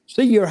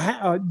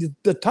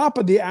top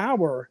of the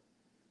hour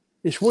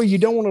is where you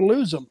don't want to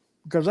lose them,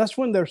 because that's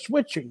when they're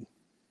switching.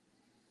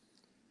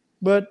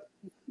 But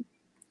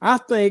I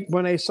think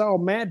when they saw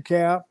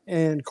Madcap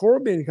and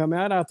Corbin come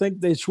out, I think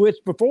they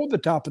switched before the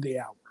top of the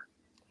hour.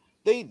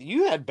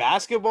 You had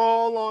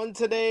basketball on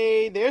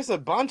today. There's a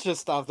bunch of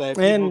stuff that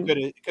people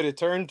could have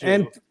turned to.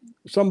 And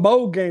some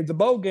bowl games. The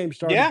bowl game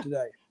started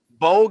today.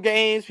 Bowl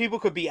games. People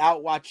could be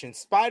out watching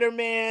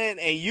Spider-Man,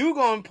 and you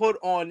gonna put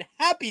on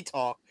Happy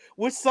Talk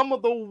with some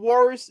of the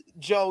worst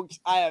jokes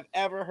I have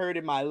ever heard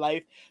in my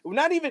life.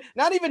 Not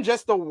even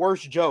just the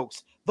worst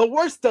jokes, the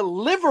worst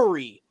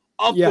delivery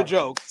of the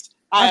jokes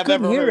I have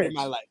ever heard in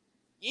my life.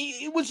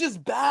 It was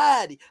just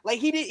bad. Like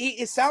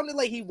it sounded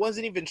like he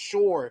wasn't even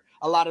sure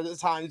a lot of the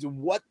times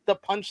what the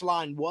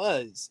punchline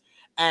was.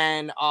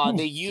 and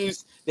they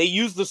use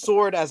the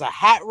sword as a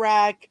hat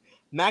rack.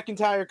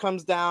 McIntyre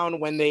comes down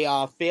when they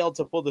fail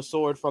to pull the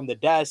sword from the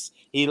desk.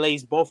 He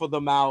lays both of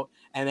them out,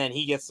 and then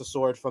he gets the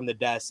sword from the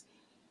desk.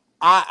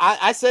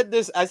 I said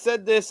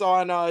this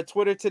on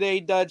Twitter today,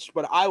 Dutch,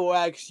 but I will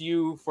ask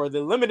you, for the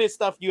limited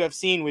stuff you have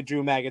seen with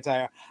Drew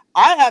McIntyre,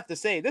 I have to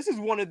say this is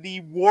one of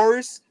the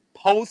worst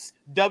post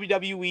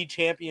WWE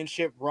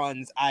Championship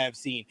runs I have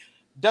seen.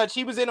 Dutch,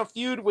 he was in a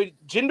feud with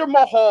Jinder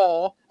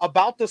Mahal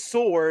about the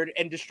sword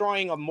and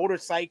destroying a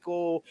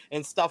motorcycle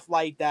and stuff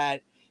like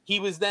that. He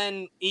was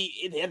then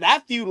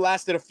that feud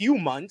lasted a few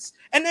months,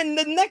 and then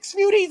the next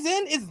feud he's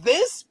in is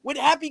this with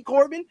Happy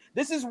Corbin.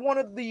 This is one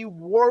of the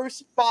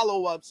worst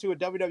follow-ups to a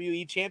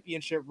WWE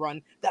Championship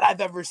run that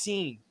I've ever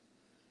seen.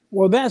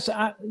 Well,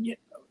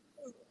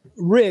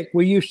 Rick.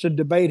 We used to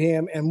debate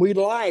him, and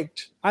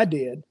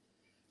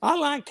I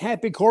liked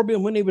Happy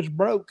Corbin when he was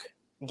broke.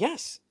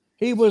 Yes,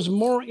 he was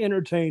more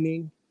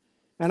entertaining,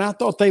 and I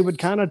thought they would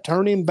kind of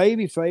turn him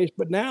babyface,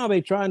 but now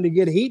they're trying to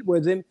get heat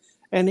with him.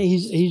 And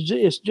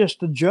it's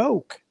just a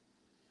joke.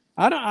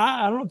 I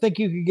don't think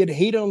you could get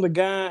heat on the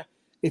guy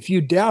if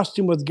you doused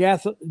him with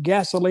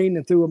gasoline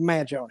and threw a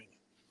match on him.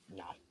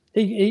 No,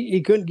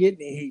 he couldn't get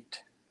any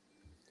heat.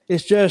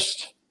 It's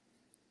just,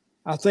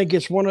 I think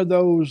it's one of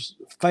those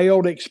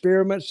failed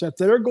experiments that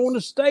they're going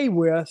to stay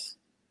with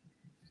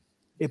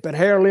if it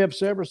hair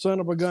lips every son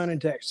of a gun in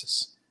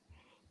Texas,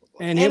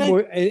 and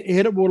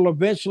it will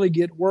eventually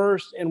get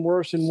worse and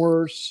worse and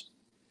worse.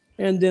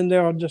 And then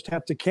they'll just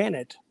have to can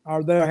it,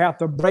 or they'll have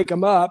to break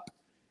them up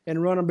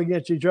and run them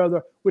against each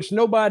other, which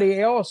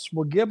nobody else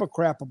will give a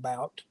crap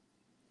about.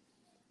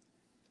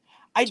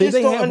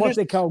 They have what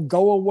they call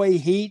go-away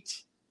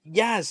heat.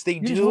 Yes, they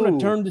do. You just want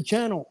to turn the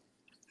channel.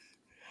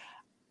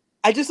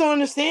 I just don't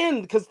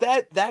understand, because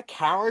that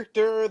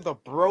character, the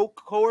broke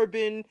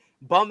Corbin,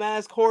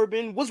 bum-ass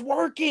Corbin, was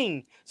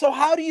working. So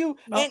how do you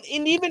and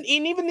even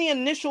the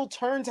initial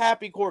turns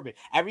Happy Corbin,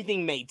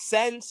 everything made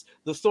sense.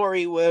 The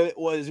story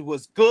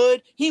was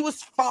good. He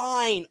was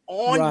fine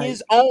on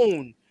his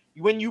own.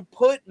 When you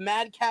put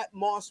Madcap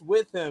Moss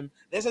with him,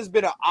 this has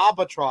been an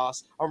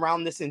albatross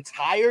around this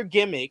entire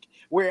gimmick,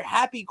 where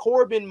Happy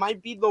Corbin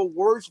might be the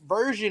worst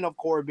version of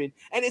Corbin,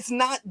 and it's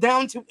not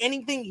down to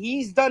anything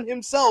he's done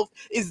himself.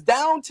 It's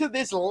down to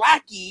this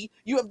lackey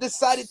you have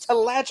decided to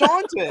latch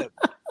onto him.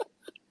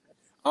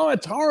 Oh,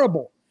 it's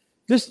horrible.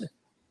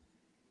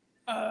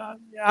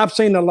 I've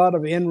seen a lot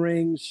of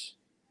in-rings,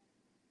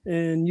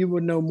 and you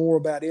would know more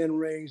about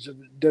in-rings of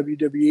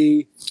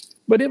WWE,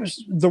 but it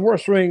was the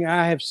worst ring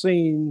I have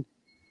seen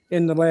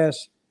in the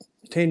last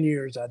 10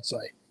 years, I'd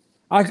say.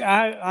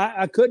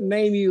 I couldn't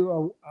name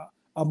you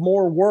a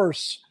more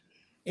worse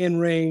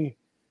in-ring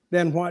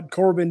than what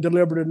Corbin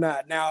delivered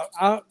tonight. Now,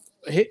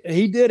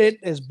 he did it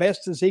as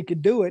best as he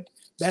could do it.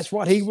 That's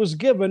what he was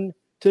given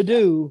to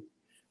do.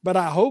 But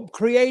I hope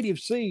Creative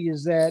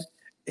sees that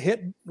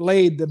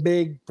laid the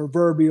big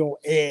proverbial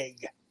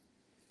egg,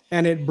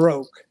 and it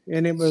broke,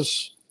 and it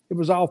was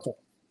awful.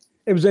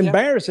 It was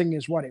embarrassing,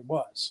 is what it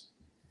was.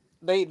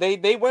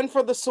 They went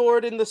for the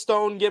sword in the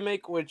stone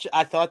gimmick, which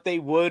I thought they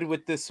would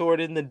with the sword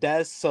in the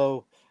desk.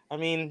 So I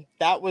mean,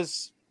 that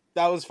was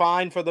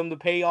fine for them to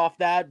pay off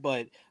that,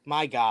 but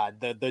my God,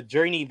 the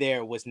journey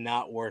there was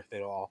not worth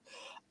it all.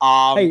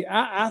 Hey,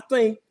 I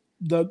think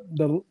the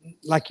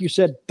like you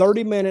said,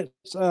 30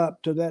 minutes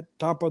up to that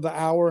top of the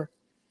hour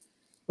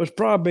was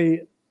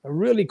probably a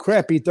really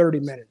crappy 30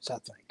 minutes, I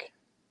think.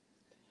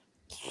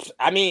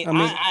 I mean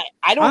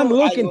I don't. I'm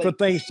looking for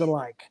things to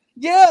like.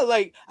 Yeah,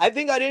 like I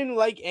think I didn't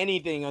like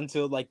anything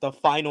until like the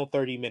final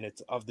 30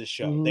 minutes of the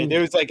show. Mm-hmm.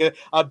 There was like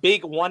a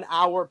big 1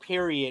 hour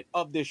period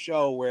of the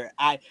show where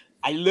I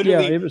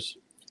literally it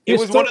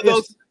was one of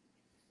those.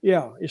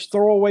 It's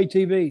throwaway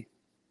TV.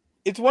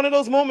 It's one of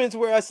those moments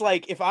where it's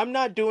like, if I'm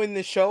not doing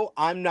this show,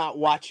 I'm not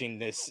watching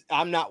this.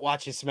 I'm not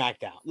watching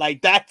SmackDown.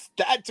 Like that's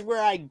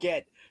where I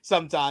get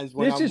sometimes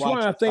when this is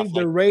why I think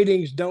the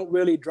ratings don't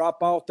really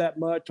drop off that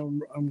much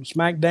on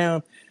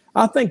SmackDown.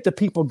 I think the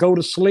people go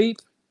to sleep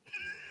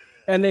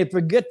and they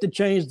forget to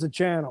change the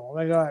channel.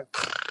 They're like,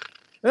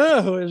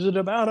 oh, is it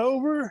about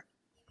over?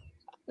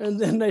 And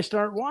then they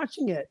start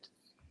watching it.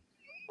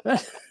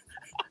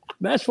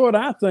 That's what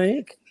I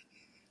think.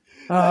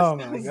 Oh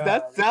my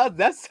God.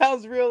 That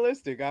sounds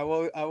realistic. I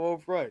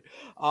won't front.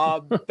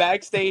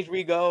 Backstage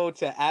we go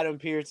to Adam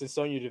Pearce and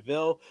Sonya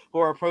Deville, who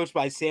are approached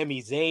by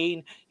Sami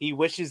Zayn. He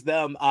wishes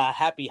them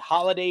happy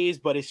holidays,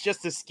 but it's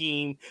just a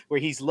scheme where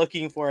he's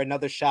looking for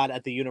another shot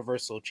at the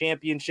Universal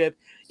Championship.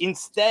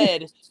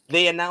 Instead,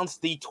 they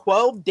announced the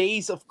 12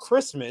 Days of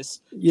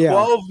Christmas.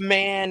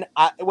 12-man.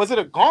 Was it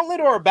a gauntlet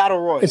or a battle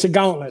royal? It's a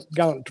gauntlet.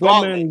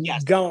 12-man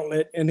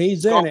gauntlet, and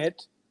he's in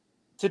it.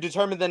 To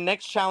determine the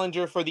next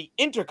challenger for the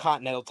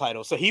Intercontinental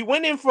title. So he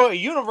went in for a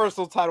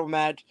Universal title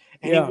match,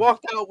 and he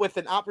walked out with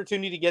an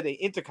opportunity to get an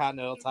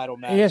Intercontinental title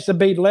match. He has to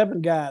beat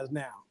 11 guys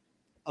now.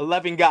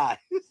 11 guys.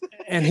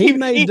 And he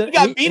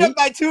got beat up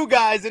by 2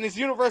 guys in his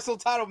Universal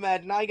title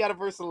match. Now he got to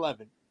verse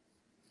 11.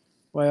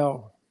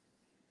 Well,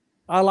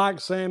 I like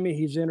Sammy.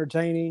 He's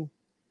entertaining.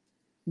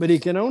 but he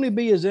can only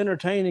be as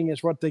entertaining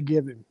as what they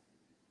give him.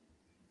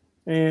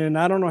 And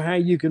I don't know how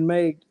you can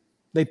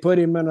they put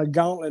him in a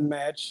gauntlet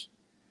match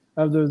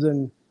other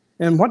than,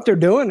 and what they're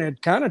doing, it's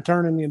kind of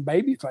turning him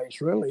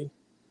babyface, really,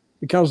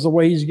 because of the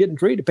way he's getting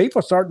treated. People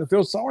are starting to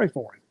feel sorry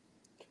for him.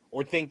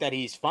 Or think that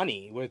he's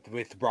funny with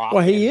Brock.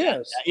 Well, he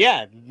is.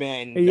 Yeah,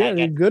 man. He's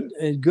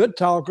a good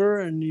talker,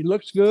 and he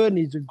looks good, and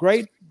he's a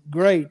great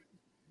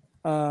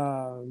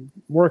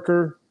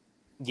worker.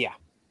 Yeah.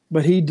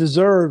 But he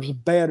deserves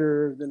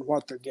better than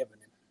what they're giving him.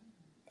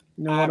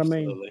 You know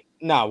Absolutely. what I mean?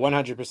 No,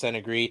 100%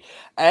 agree.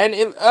 And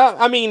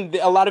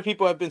a lot of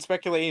people have been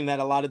speculating that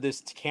a lot of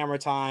this camera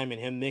time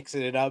and him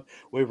mixing it up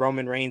with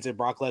Roman Reigns and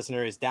Brock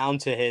Lesnar is down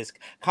to his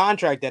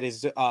contract that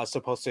is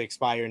supposed to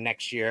expire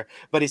next year.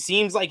 But it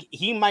seems like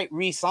he might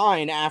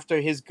re-sign after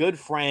his good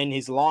friend,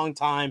 his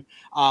longtime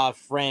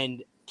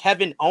friend,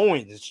 Kevin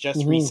Owens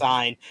just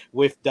re-signed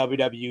with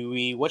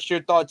WWE. What's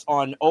your thoughts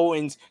on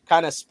Owens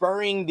kind of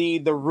spurring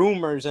the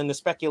rumors and the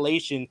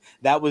speculation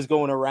that was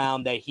going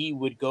around that he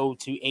would go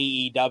to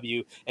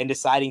AEW and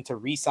deciding to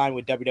re-sign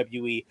with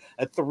WWE?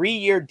 A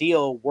 3-year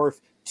deal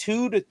worth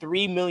 $2 to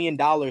 $3 million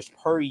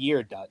per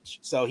year, Dutch.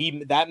 So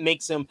that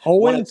makes him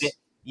Owens.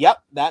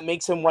 That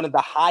makes him one of the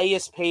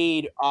highest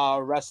paid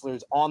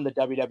wrestlers on the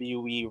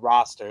WWE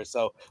roster.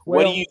 So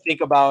what do you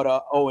think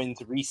about Owens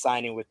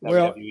re-signing with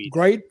WWE?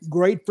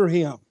 Great for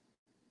him.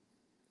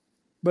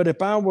 But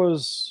if I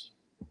was,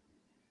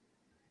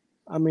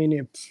 I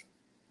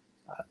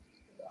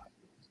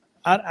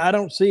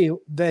don't see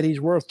that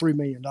he's worth $3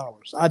 million.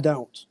 I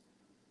don't.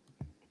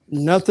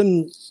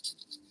 Nothing.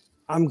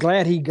 I'm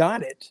glad he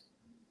got it.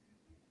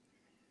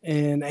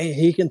 And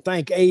he can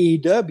thank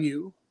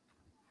AEW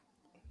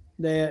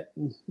that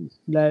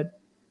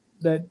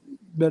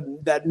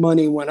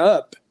money went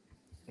up.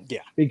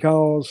 Yeah.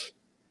 Because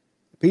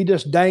if he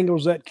just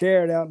dangles that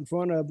carrot out in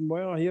front of him,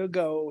 well, he'll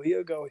go.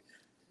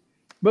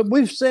 But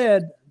we've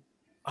said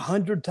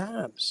 100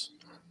 times,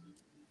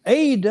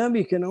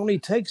 AEW can only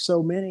take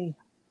so many.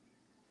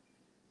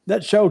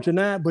 That show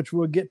tonight, which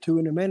we'll get to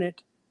in a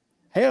minute,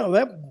 hell,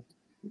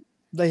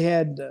 they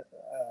had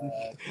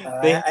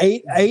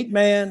eight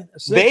man.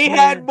 They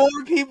had more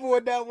people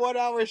in that 1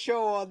 hour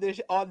show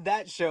on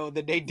that show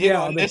than they did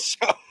on this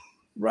show.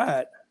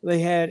 Right. They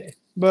had,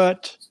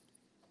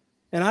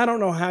 and I don't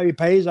know how he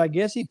pays. I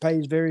guess he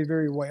pays very,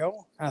 very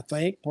well, I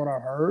think, what I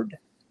heard.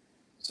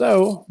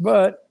 So,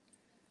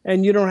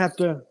 and you don't have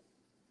to,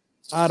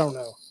 I don't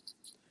know.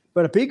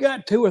 But if he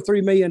got $2 or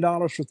 $3 million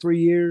for 3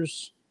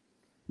 years,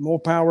 more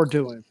power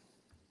to him.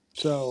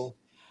 So,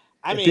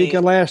 if he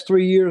can last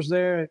 3 years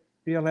there,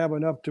 he'll have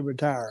enough to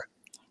retire.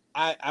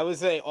 I would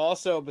say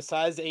also,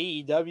 besides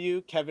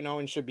AEW, Kevin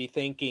Owens should be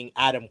thanking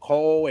Adam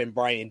Cole and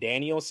Bryan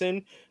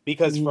Danielson,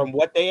 because from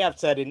what they have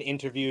said in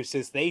interviews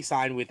since they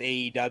signed with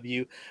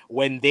AEW,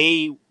 when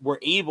they were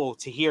able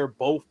to hear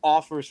both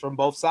offers from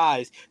both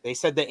sides, they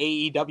said the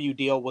AEW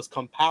deal was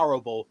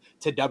comparable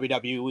to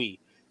WWE.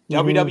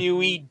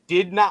 WWE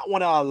did not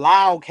want to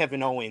allow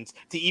Kevin Owens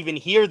to even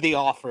hear the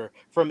offer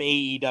from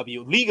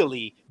AEW,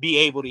 legally be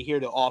able to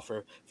hear the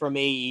offer from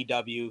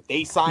AEW.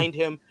 They signed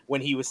him when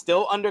he was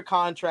still under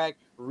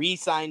contract,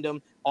 re-signed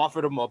him,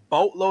 offered him a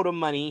boatload of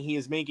money. He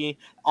is making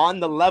on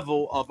the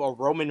level of a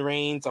Roman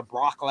Reigns, a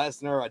Brock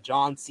Lesnar, a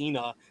John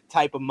Cena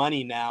type of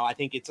money now. I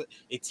think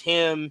it's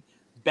him,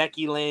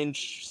 Becky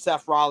Lynch,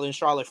 Seth Rollins,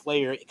 Charlotte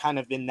Flair, kind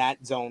of in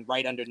that zone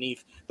right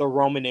underneath the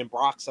Roman and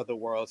Brocks of the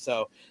world.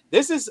 So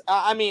this is,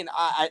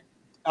 I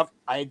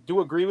do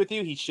agree with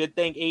you. He should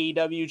thank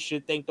AEW,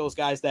 should thank those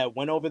guys that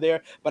went over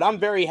there. But I'm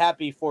very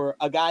happy for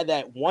a guy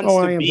that wants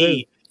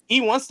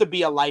he wants to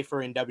be a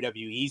lifer in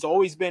WWE. He's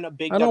always been a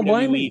big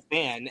WWE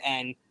fan,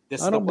 and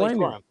this is the place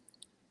for him.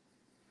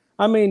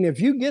 I mean, if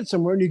you get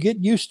somewhere and you get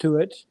used to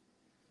it,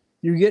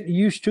 you get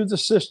used to the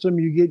system,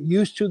 you get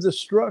used to the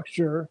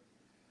structure,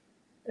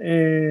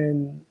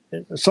 and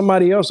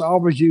somebody else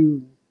offers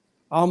you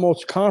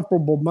almost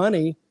comparable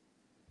money,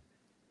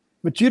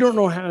 but you don't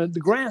know how the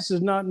grass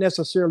is not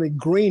necessarily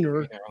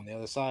greener on the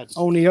other side.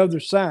 On the other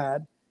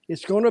side,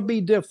 it's going to be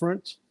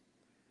different.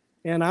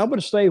 And I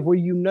would say where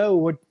you know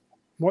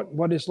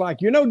what it's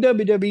like. You know,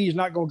 WWE is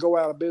not going to go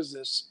out of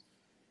business,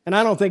 and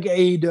I don't think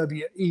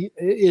AEW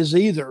is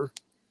either.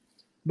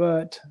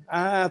 But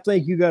I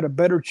think you got a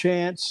better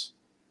chance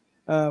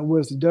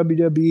with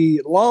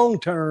WWE long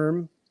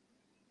term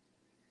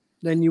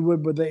than you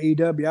would with the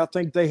AEW. I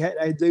think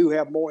they do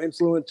have more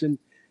influence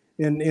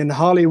in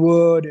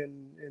Hollywood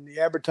and in the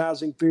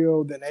advertising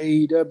field than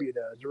AEW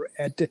does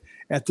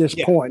at this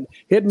point.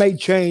 It may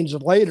change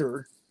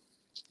later.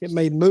 It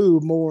may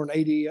move more in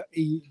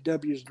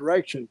AEW's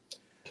direction,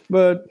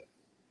 but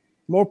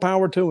more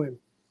power to him.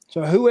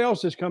 So who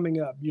else is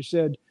coming up? You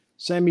said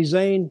Sami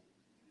Zayn.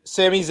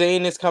 Sami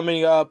Zayn is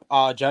coming up.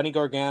 Johnny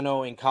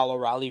Gargano and Kyle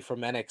O'Reilly from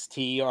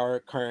NXT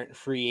are current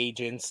free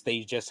agents.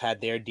 They just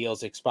had their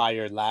deals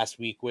expired last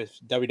week with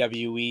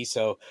WWE,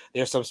 so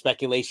there's some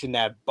speculation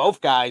that both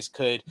guys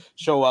could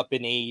show up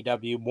in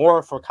AEW.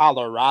 More for Kyle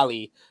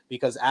O'Reilly,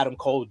 because Adam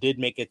Cole did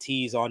make a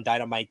tease on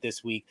Dynamite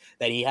this week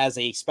that he has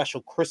a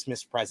special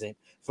Christmas present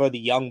for the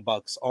Young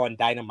Bucks on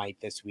Dynamite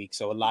this week.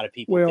 So a lot of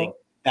people think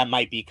that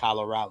might be Kyle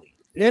O'Reilly.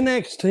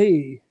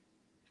 NXT,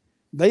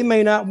 they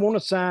may not want to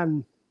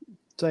sign,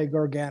 say,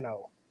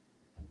 Gargano,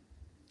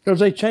 because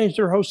they changed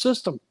their whole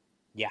system.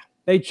 Yeah.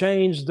 They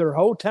changed their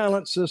whole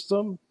talent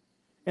system,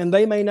 and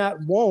they may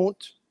not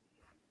want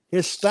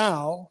his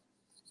style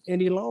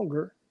any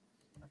longer,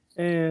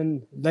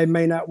 and they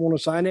may not want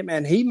to sign him,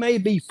 and he may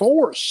be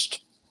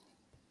forced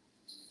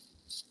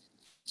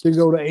to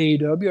go to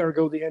AEW or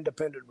go the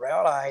independent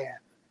route.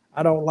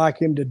 I don't like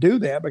him to do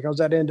that, because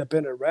that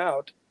independent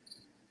route,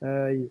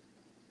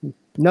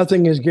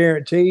 nothing is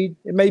guaranteed.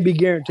 It may be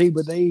guaranteed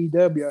with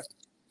AEW,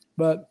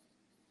 but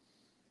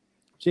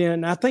see,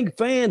 and I think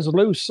fans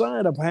lose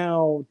sight of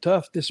how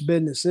tough this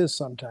business is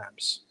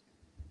sometimes.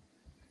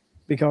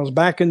 Because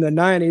back in the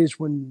 90s,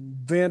 when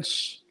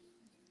Vince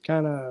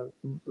kind of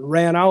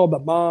ran all the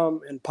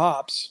mom and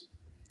pops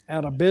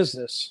out of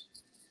business,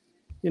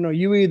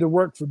 you either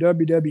worked for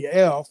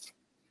WWF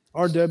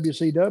or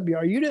WCW,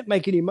 or you didn't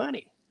make any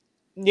money.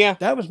 Yeah.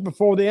 That was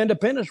before the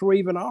independents were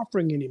even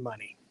offering any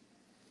money,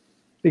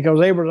 because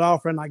they were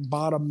offering like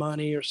bottom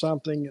money or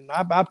something. And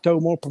I've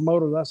told more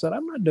promoters, I said,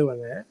 I'm not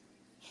doing that.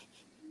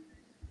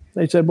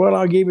 They said, well,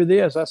 I'll give you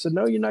this. I said,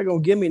 no, you're not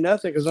going to give me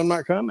nothing, because I'm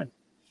not coming.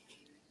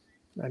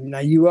 I mean, now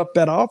you up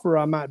that offer,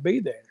 I might be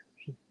there.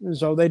 And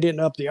so they didn't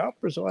up the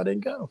offer, so I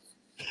didn't go.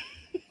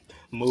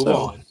 Move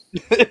on.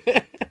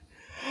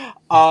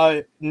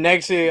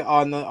 Next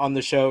on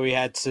the show, we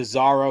had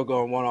Cesaro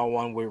going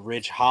one-on-one with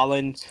Ridge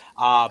Holland.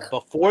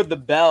 Before the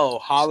bell,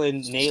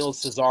 Holland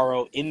nails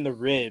Cesaro in the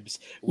ribs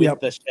with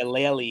the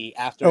shillelagh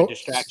after a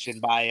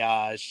distraction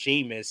by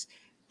Sheamus.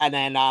 And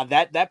then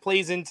that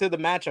plays into the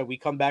matchup. We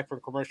come back from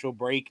commercial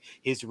break.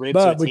 His ribs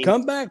But we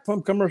come back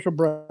from commercial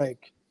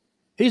break.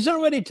 He's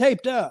already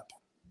taped up.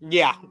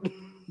 Yeah.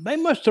 They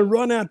must have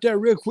run out there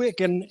real quick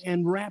and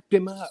wrapped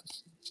him up.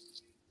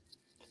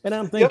 And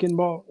I'm thinking,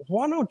 well,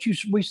 why don't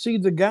we see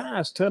the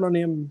guys telling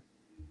him,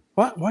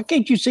 why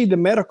can't you see the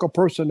medical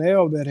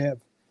personnel that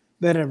have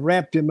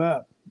wrapped him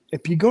up?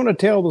 If you're going to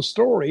tell the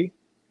story,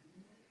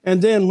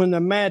 and then when the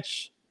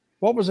match,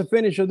 what was the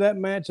finish of that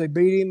match? They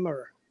beat him,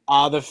 or?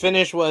 The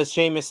finish was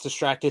Sheamus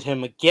distracted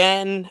him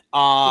again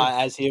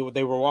as they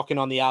were walking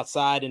on the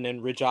outside, and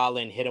then Ridge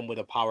Holland hit him with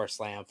a power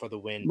slam for the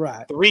win.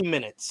 Right. 3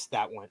 minutes,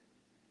 that one.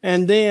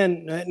 And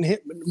then,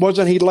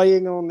 wasn't he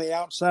laying on the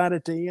outside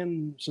at the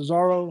end,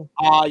 Cesaro?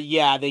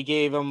 Yeah, they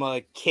gave him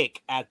a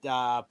kick at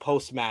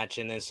post-match,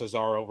 and then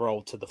Cesaro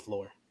rolled to the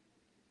floor.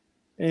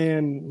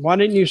 And why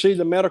didn't you see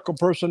the medical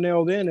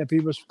personnel then if he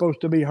was supposed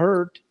to be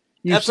hurt?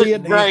 That's a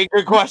very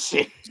good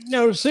question.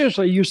 No,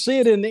 seriously, you see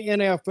it in the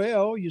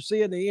NFL, you see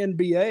it in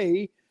the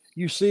NBA,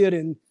 you see it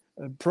in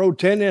pro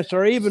tennis,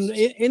 or even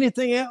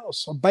anything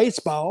else,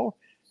 baseball.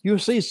 You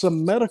see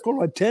some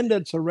medical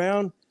attendants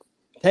around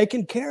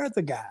taking care of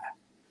the guy.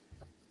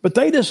 But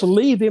they just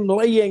leave him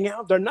laying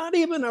out there. Not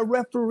even a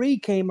referee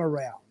came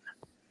around.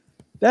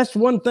 That's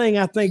one thing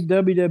I think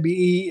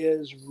WWE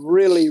is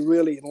really,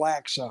 really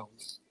lax on.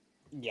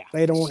 Yeah.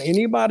 They don't want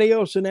anybody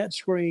else in that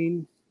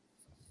screen.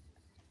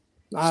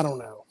 I don't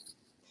know.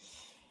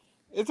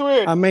 It's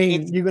weird. I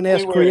mean, you can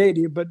ask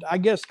creative, but I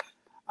guess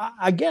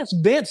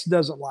Vince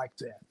doesn't like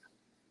that.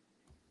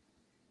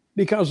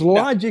 Because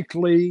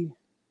logically,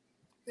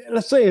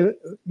 let's say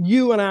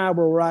you and I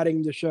were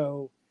writing the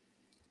show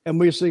and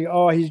we see,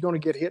 he's going to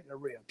get hit in the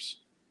ribs.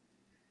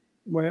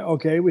 Well,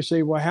 okay, we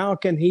say, well, how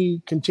can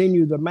he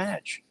continue the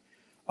match?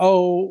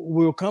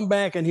 We'll come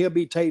back and he'll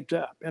be taped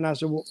up. And I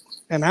said, well,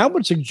 and I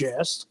would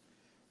suggest,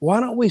 why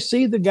don't we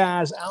see the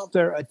guys out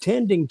there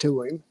attending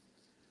to him,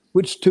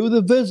 which to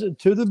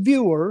the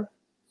viewer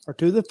or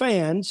to the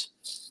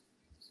fans,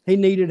 he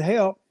needed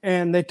help,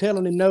 and they're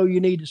telling him, no, you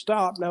need to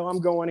stop. No, I'm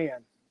going in.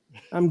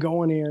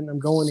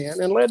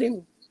 And let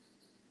him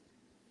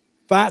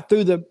fight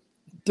through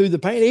the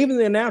pain. Even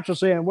the announcer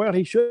saying, well,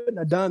 he shouldn't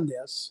have done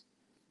this,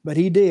 but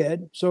he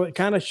did. So it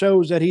kind of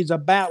shows that he's a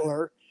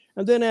battler.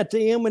 And then at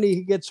the end, when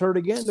he gets hurt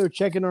again, they're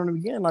checking on him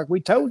again. Like,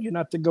 we told you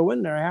not to go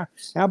in there.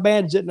 How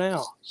bad is it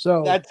now?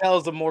 So that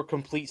tells a more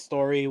complete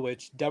story,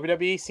 which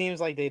WWE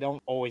seems like they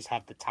don't always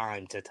have the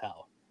time to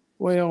tell.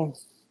 Well,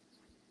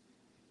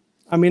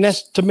 I mean,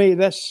 to me,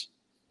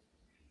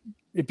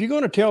 if you're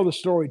going to tell the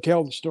story,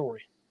 tell the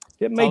story.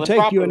 It may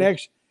take you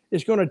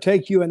it's going to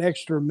take you an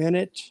extra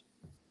minute,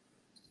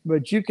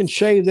 but you can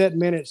shave that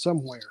minute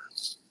somewhere.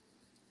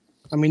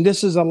 I mean,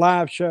 this is a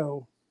live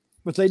show,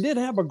 but they did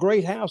have a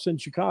great house in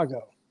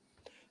Chicago.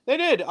 They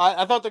did.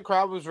 I thought the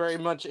crowd was very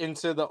much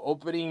into the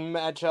opening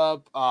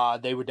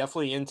matchup. They were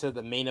definitely into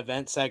the main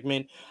event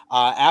segment.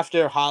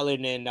 After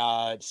Holland and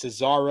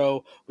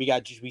Cesaro,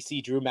 we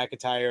see Drew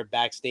McIntyre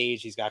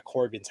backstage. He's got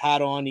Corbin's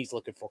hat on. He's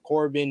looking for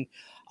Corbin.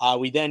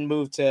 We then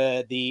move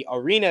to the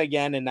arena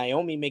again, and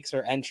Naomi makes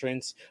her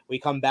entrance. We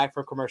come back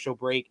for commercial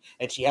break,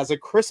 and she has a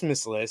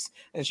Christmas list,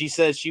 and she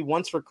says she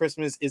wants for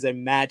Christmas is a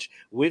match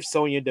with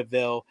Sonya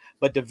Deville,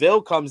 but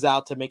Deville comes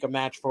out to make a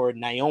match for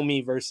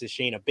Naomi versus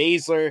Shayna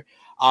Baszler.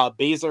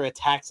 Baszler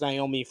attacks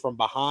Naomi from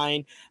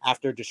behind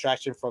after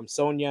distraction from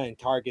Sonya and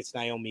targets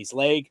Naomi's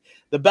leg.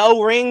 The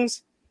bell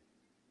rings.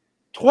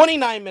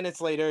 29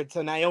 minutes later,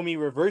 Naomi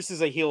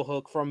reverses a heel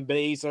hook from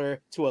Baszler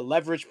to a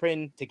leverage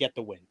pin to get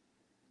the win.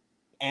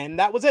 And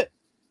that was it.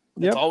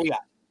 That's all we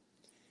got.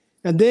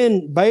 And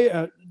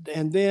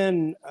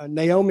then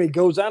Naomi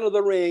goes out of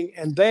the ring,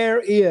 and there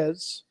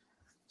is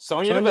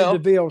Sonya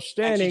Deville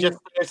standing. And she just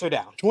stares her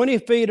down 20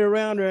 feet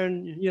around her,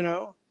 and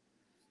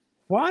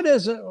why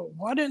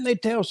didn't they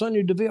tell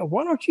Sonya Deville,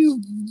 why don't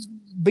you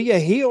be a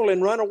heel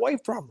and run away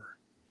from her?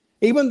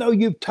 Even though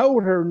you've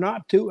told her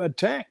not to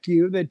attack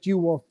you, that you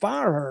will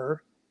fire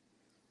her.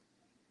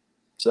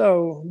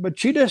 So, but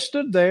she just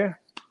stood there.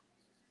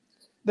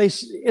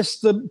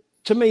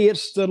 To me,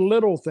 it's the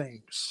little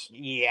things.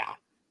 Yeah.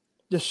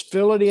 Just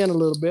fill it in a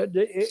little bit.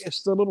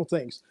 It's the little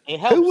things. It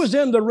helps. Who was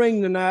in the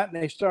ring tonight and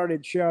they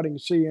started shouting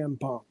CM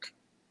Punk?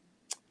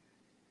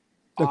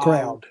 The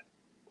crowd.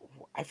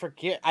 I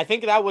forget. I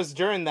think that was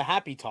during the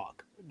Happy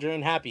Talk.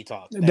 They started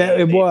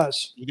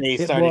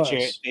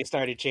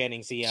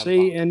chanting CM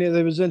Punk. And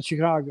it was in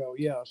Chicago.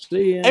 Yeah.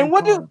 CM and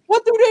what Punk.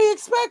 do they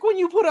expect when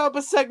you put up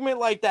a segment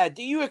like that?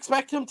 Do you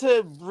expect him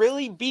to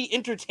really be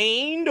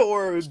entertained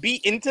or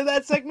be into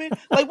that segment?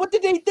 Like, what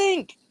did they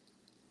think?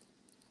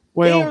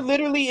 Well, they are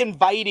literally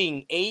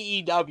inviting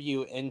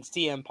AEW and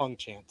CM Punk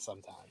chants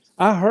sometimes.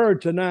 I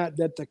heard tonight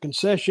that the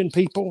concession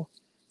people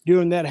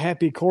doing that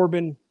Happy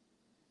Corbin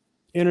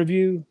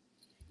interview,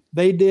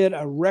 they did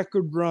a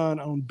record run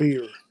on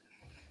beer.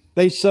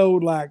 They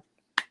sold like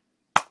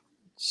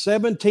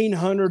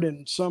 1,700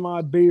 and some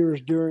odd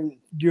beers during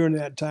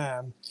that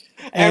time.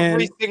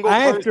 Every single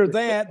person. After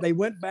that, they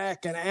went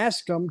back and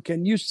asked them,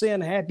 "Can you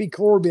send Happy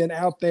Corbin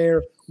out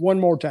there one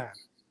more time?"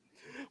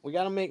 We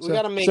gotta make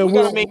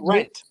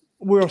rent.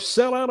 We'll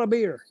sell out a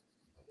beer.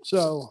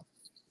 So.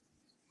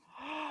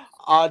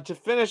 To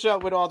finish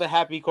up with all the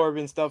Happy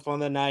Corbin stuff on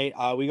the night,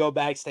 we go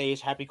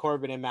backstage. Happy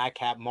Corbin and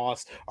Madcap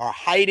Moss are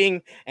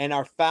hiding and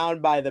are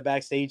found by the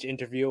backstage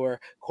interviewer.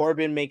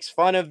 Corbin makes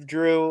fun of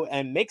Drew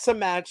and makes a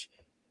match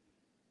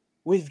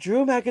with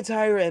Drew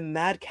McIntyre and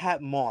Madcap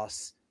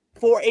Moss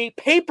for a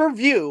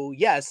pay-per-view.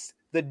 Yes,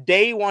 the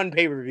day one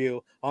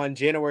pay-per-view on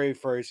January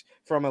 1st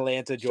from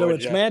Atlanta, Georgia. So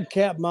it's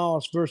Madcap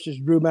Moss versus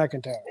Drew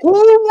McIntyre. Who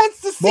wants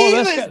to see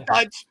this,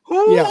 Dutch?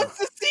 Who wants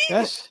to see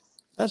this?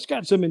 That's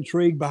got some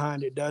intrigue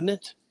behind it, doesn't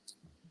it?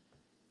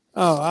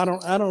 Oh,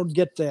 I don't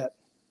get that.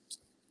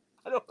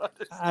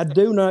 I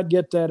do not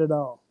get that at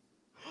all.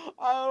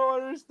 I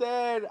don't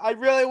understand. I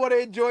really want to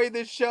enjoy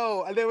this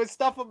show. And there was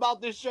stuff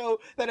about this show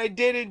that I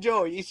did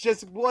enjoy. It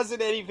just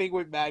wasn't anything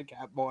with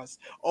Madcap Moss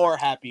or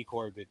Happy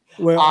Corbin.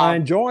 Well, I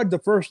enjoyed the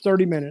first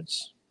 30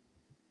 minutes.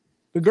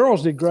 The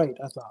girls did great,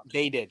 I thought.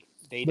 They did.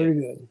 Very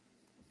good.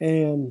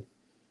 And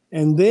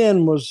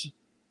then was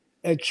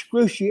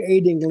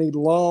excruciatingly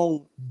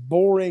long,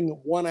 boring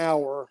 1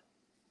 hour.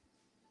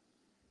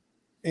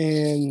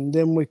 And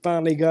then we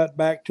finally got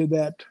back to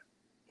that.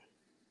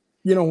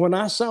 When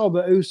I saw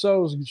the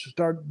Usos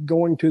start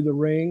going to the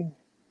ring,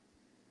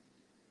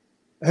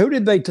 who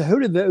did the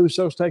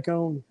Usos take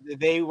on?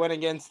 They went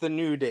against the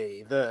New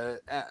Day.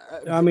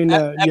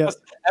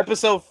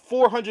 Episode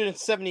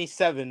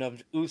 477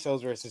 of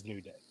Usos versus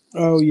New Day.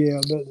 Oh yeah,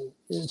 but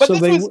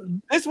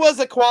this was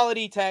a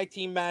quality tag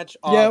team match.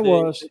 It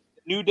was.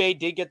 New Day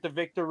did get the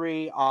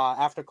victory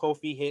after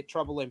Kofi hit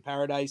Trouble in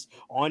Paradise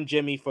on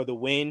Jimmy for the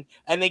win,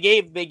 and they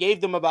gave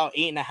them about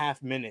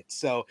 8.5 minutes.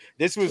 So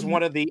this was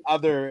one of the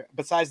other,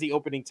 besides the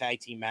opening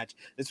tag team match,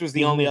 this was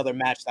the only other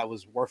match that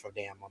was worth a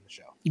damn on the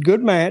show.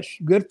 Good match,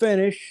 good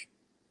finish.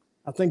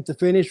 I think the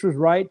finish was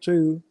right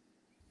too.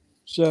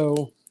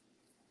 So,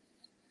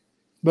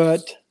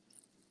 but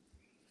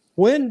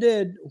when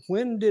did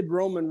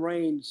Roman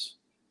Reigns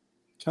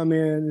come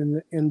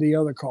in the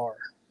other car?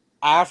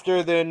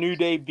 After the New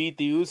Day beat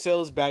the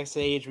Usos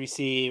backstage, we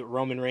see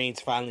Roman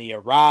Reigns finally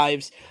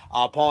arrives.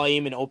 Paul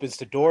Heyman opens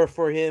the door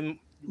for him.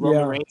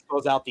 Roman Reigns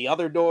goes out the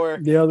other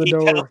door. He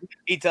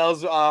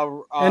tells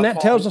and that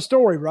Paul tells the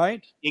story,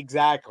 right?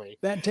 Exactly.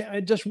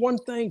 That just one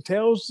thing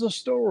tells the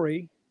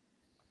story,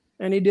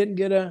 and he didn't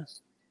get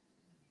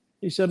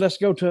he said, "Let's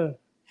go to."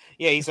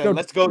 Yeah, he said,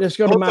 "Let's go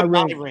to my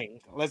ring.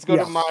 Let's go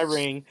to my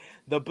ring."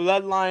 The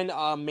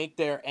Bloodline make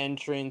their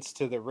entrance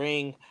to the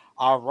ring.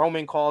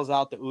 Roman calls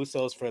out the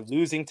Usos for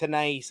losing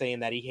tonight,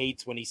 saying that he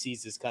hates when he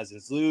sees his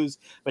cousins lose,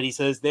 but he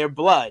says they're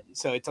blood,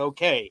 so it's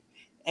okay.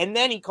 And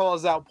then he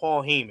calls out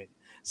Paul Heyman,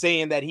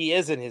 saying that he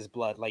isn't his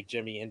blood like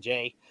Jimmy and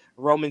Jay.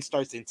 Roman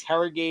starts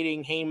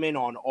interrogating Heyman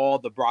on all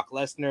the Brock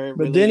Lesnar.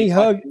 But then he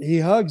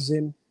hugs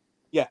him.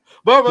 Yeah,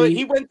 but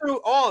he went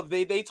through all.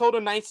 They told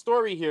a nice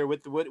story here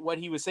with what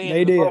he was saying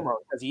in the promo,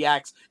 because he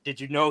asked,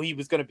 "Did you know he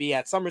was going to be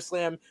at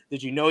SummerSlam?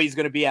 Did you know he's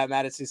going to be at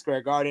Madison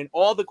Square Garden?"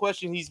 All the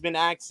questions he's been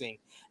asking,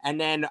 and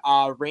then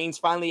Reigns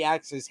finally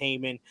asks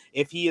Heyman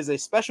if he is a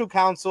special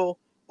counsel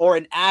or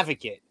an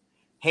advocate.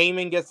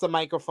 Heyman gets the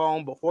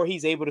microphone. Before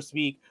he's able to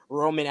speak,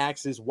 Roman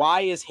asks,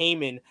 "Why is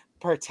Heyman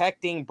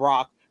protecting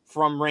Brock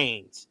from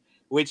Reigns?"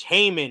 Which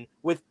Heyman,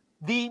 with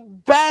the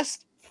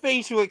best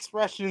facial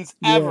expressions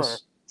ever,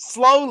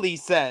 slowly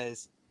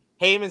says,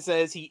 Heyman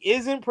says he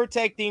isn't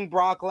protecting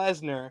Brock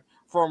Lesnar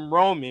from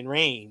Roman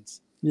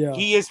Reigns. Yeah.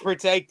 He is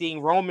protecting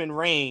Roman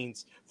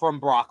Reigns from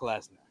Brock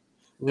Lesnar.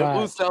 The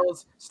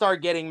Usos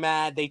start getting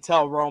mad. They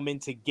tell Roman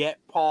to get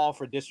Paul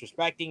for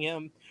disrespecting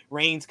him.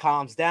 Reigns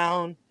calms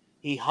down.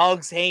 He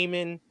hugs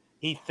Heyman.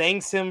 He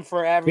thanks him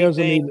for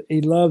everything.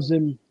 He loves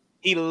him.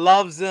 He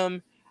loves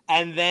him.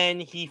 And then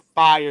he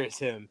fires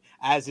him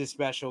as his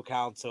special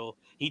counsel.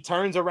 He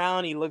turns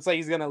around. He looks like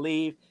he's going to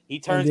leave. He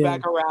turns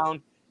back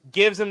around,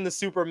 gives him the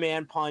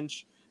Superman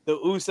punch. The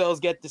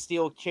Usos get the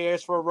steel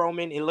chairs for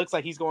Roman. It looks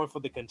like he's going for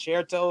the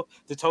concerto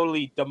to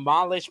totally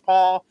demolish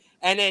Paul.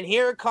 And then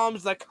here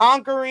comes the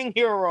conquering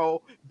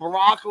hero,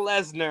 Brock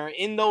Lesnar,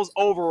 in those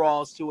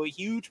overalls to a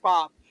huge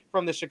pop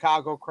from the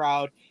Chicago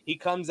crowd. He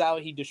comes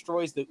out. He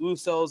destroys the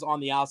Usos on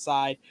the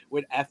outside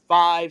with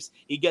F5s.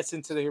 He gets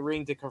into the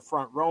ring to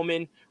confront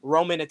Roman.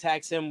 Roman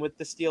attacks him with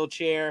the steel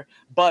chair,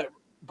 but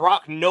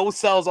Brock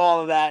no-sells all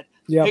of that,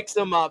 picks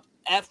him up,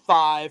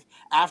 F5.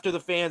 After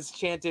the fans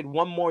chanted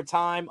one more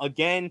time,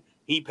 again,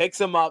 he picks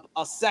him up,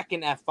 a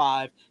second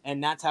F5,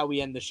 and that's how we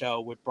end the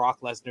show with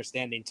Brock Lesnar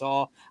standing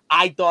tall.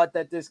 I thought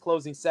that this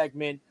closing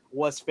segment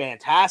was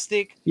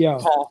fantastic. Yeah.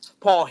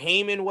 Paul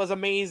Heyman was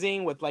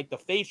amazing with like the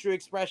facial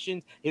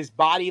expressions, his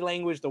body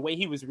language, the way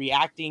he was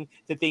reacting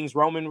to things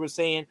Roman was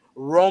saying.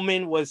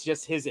 Roman was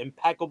just his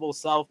impeccable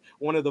self,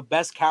 one of the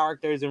best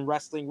characters in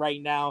wrestling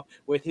right now,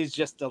 with his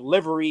just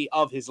delivery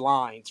of his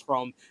lines,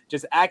 from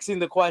just asking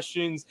the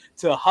questions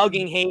to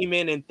hugging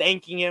Heyman and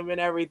thanking him and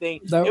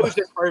everything. It was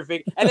just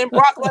perfect. And then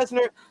Brock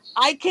Lesnar,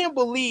 I can't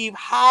believe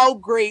how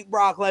great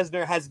Brock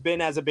Lesnar has been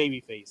as a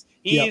babyface.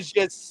 He is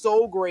just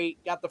so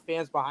great. Got the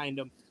fans behind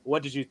him.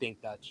 What did you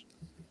think, Dutch?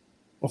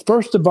 Well,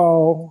 first of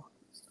all,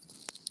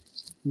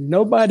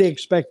 nobody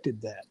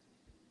expected that.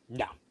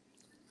 No.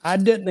 I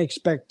didn't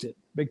expect it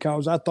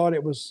because I thought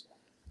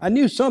I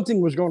knew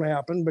something was going to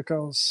happen but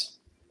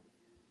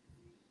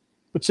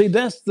see,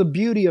 that's the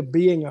beauty of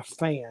being a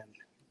fan.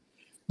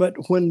 But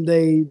when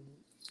they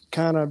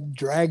kind of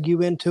drag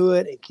you into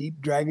it and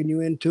keep dragging you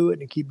into it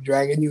and keep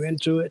dragging you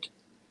into it,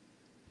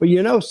 well,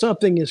 you know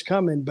something is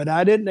coming, but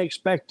I didn't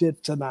expect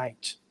it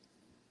tonight.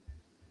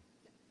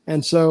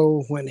 And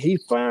so when he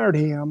fired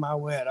him, I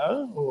went,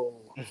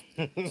 oh,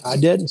 I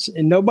didn't,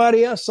 and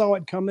nobody else saw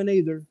it coming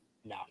either.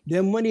 No.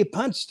 Then when he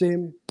punched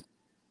him,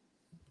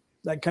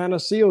 that kind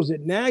of seals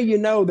it. Now you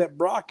know that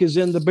Brock is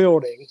in the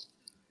building.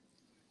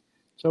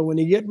 So when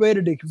you get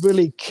ready to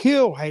really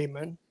kill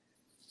Heyman,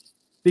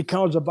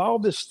 because of all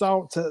this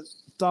thought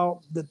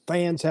that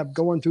fans have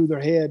going through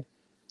their head,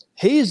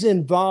 he's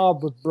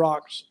involved with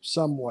Brock's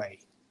some way.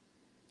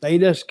 They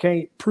just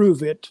can't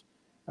prove it,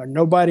 or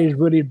nobody's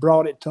really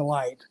brought it to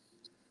light.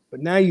 But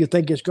now you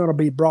think it's going to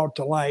be brought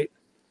to light.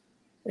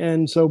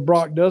 And so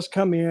Brock does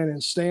come in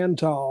and stand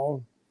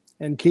tall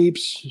and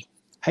keeps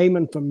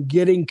Heyman from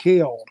getting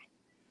killed.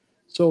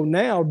 So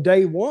now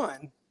day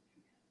one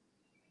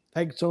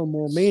takes on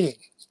more meaning.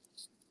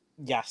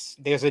 Yes,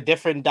 there's a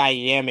different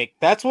dynamic.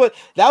 That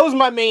was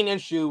my main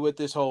issue with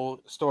this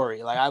whole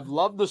story. Like, I've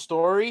loved the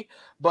story,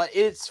 but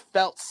it's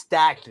felt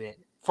stagnant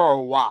for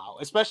a while,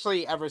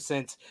 especially ever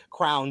since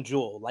Crown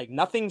Jewel. Like,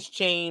 nothing's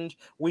changed.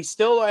 We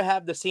still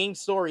have the same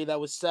story that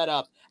was set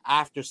up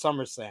after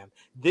SummerSlam.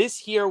 This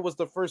here was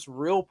the first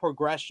real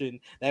progression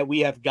that we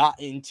have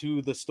gotten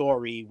to the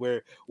story,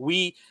 where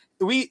we've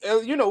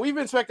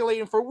been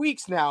speculating for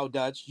weeks now,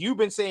 Dutch. You've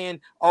been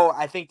saying, oh,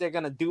 I think they're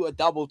going to do a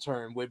double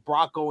turn with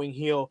Brock going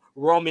heel,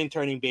 Roman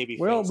turning babyface.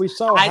 Well, we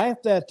saw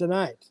half that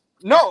tonight.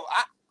 No,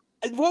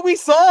 what we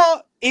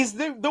saw is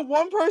the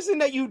one person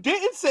that you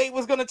didn't say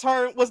was going to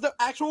turn was the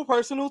actual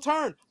person who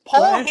turned.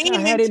 Paul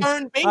Heyman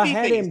turned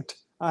babyface.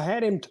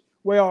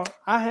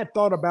 I had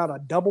thought about a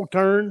double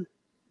turn.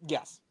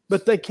 Yes.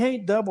 But they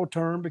can't double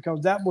turn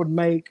because that would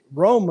make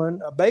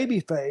Roman a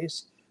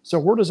babyface. So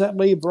where does that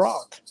leave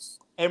Brock?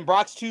 And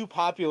Brock's too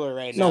popular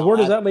right now. No, where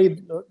does that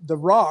leave The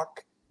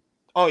Rock?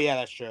 Oh, yeah,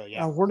 that's true.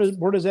 Yeah.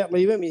 Where does that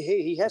leave him?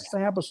 He has to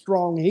have a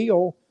strong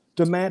heel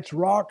to match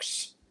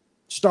Rock's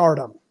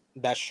stardom.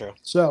 That's true.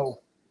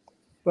 So,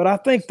 but I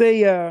think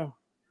they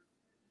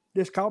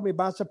this caught me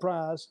by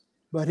surprise.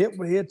 But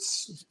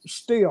it's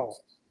still,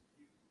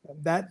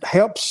 that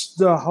helps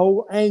the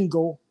whole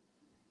angle,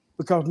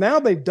 because now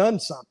they've done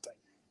something.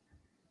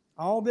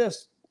 All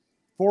this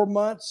 4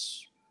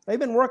 months, they've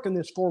been working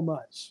this 4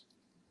 months.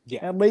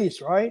 Yeah. At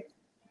least, right?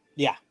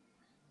 Yeah.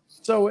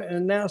 So,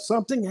 and now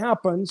something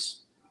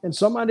happens, and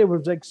somebody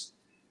was, the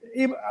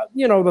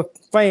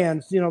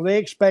fans, they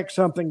expect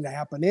something to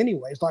happen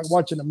anyway. It's like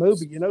watching a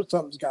movie,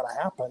 something's got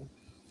to happen.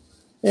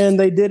 And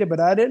they did it, but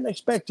I didn't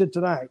expect it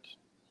tonight.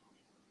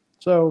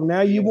 So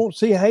now you won't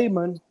see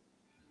Heyman.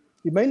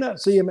 You may not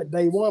see him at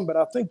day one, but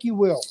I think you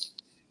will.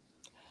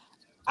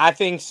 I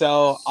think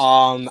so.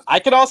 I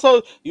could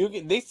also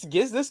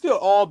this could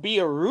all be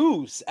a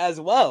ruse as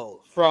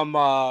well from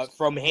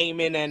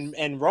Heyman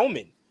and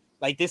Roman.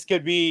 Like this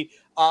could be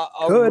a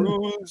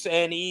ruse,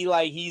 and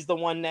he's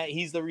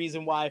the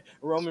reason why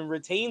Roman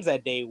retains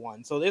at day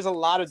one. So there's a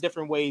lot of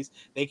different ways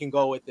they can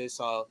go with this.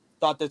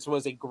 Thought this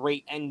was a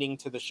great ending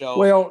to the show.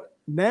 Well,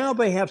 now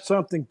they have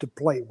something to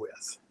play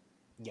with.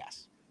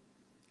 Yes.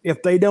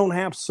 If they don't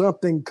have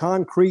something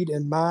concrete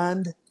in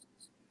mind,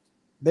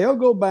 they'll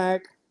go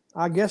back.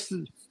 I guess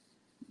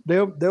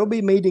they'll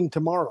be meeting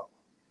tomorrow.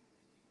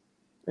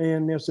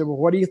 And they'll say, well,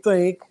 what do you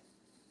think?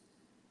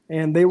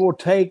 And they will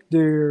take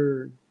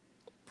their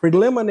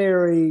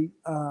preliminary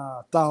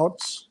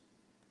thoughts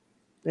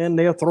and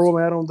they'll throw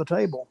them out on the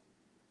table.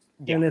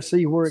 Yeah. And they'll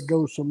see where it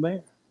goes from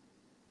there.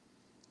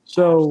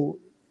 So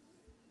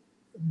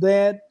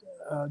that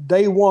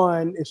day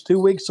one is 2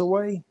 weeks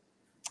away.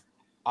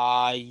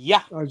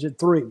 Yeah. Or is it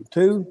 3?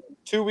 2?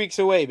 2 weeks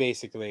away,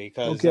 basically,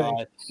 because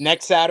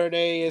next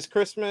Saturday is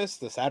Christmas.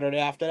 The Saturday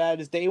after that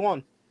is day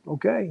one.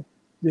 Okay.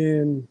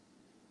 Then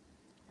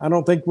I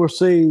don't think we'll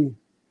see.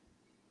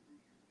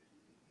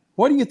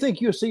 What do you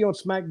think you'll see on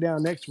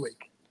SmackDown next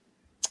week?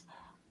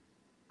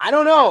 I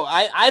don't know.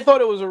 I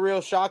thought it was a real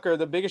shocker.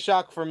 The biggest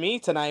shock for me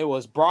tonight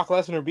was Brock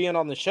Lesnar being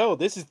on the show.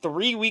 This is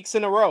 3 weeks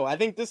in a row. I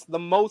think this is the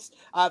most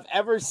I've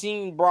ever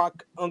seen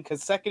Brock on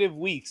consecutive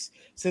weeks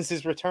since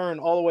his return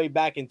all the way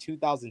back in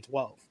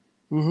 2012.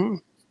 Mm-hmm.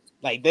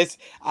 Like this.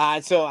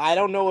 So I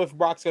don't know if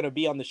Brock's going to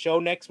be on the show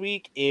next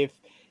week. If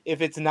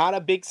it's not a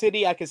big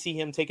city, I could see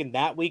him taking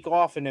that week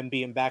off and then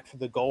being back for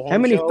the go home. How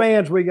many show.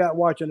 fans we got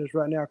watching us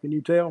right now? Can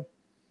you tell?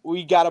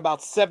 We got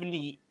about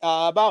 70,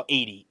 about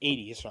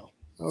 80 or so.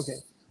 Okay.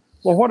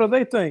 Well, what do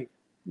they think?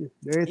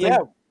 Yeah.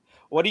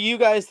 What do you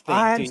guys think?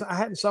 I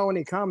hadn't saw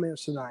any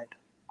comments tonight.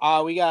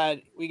 We got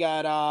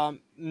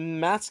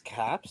Matt's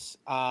Caps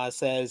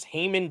says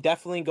Heyman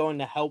definitely going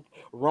to help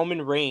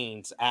Roman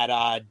Reigns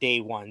at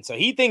day one. So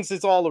he thinks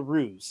it's all a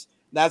ruse.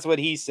 That's what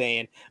he's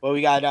saying. Well,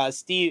 we got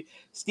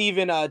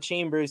Steven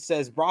Chambers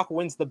says Brock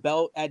wins the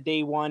belt at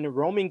day one.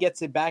 Roman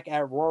gets it back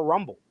at Royal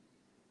Rumble.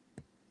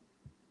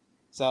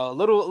 So a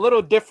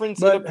little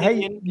difference in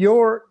opinion. Hey,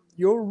 your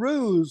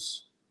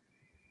ruse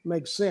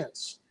makes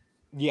sense.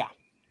 Yeah.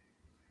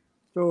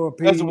 So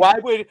because the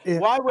part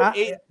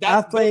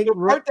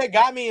that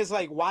got me is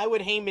like, why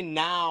would Heyman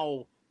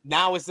now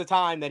is the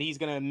time that he's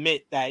gonna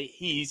admit that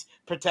he's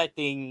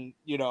protecting,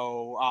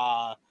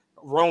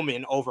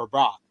 Roman over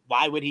Brock?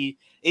 Why would he?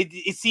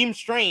 It seems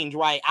strange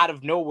why out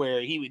of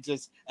nowhere he would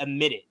just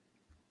admit it.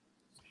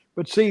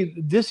 But see,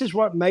 this is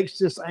what makes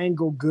this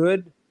angle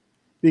good,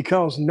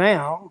 because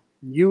now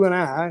you and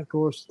I, of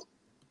course,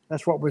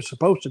 that's what we're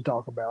supposed to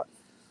talk about.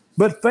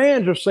 But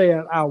fans are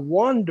saying, I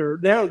wonder,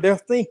 now they're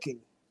thinking,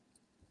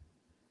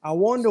 I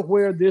wonder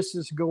where this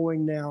is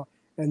going now.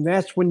 And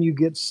that's when you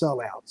get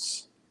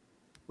sellouts.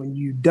 When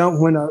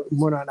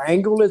an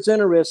angle is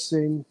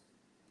interesting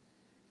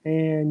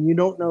and you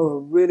don't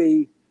know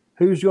really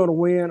who's going to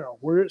win or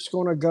where it's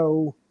going to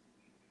go,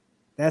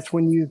 that's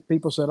when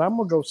people said, I'm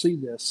going to go see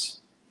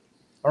this.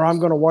 Or I'm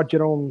going to watch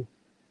it on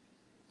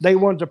day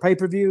one's a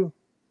pay-per-view.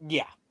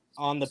 Yeah,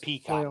 on the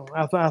Peacock.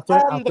 Well,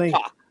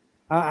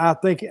 I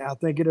think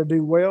it'll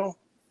do well,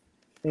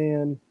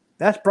 and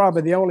that's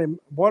probably the only.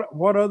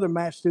 What other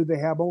match do they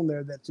have on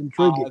there that's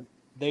intriguing?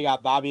 They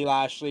got Bobby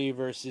Lashley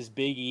versus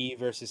Big E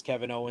versus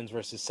Kevin Owens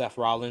versus Seth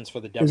Rollins for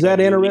the WWE. Is that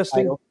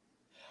interesting?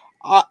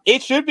 Title.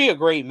 It should be a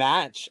great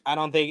match. I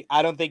don't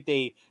think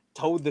they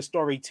told the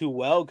story too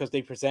well because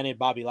they presented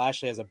Bobby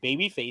Lashley as a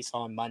babyface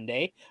on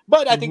Monday,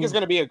 but I think it's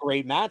going to be a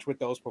great match with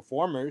those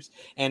performers.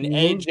 And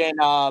Edge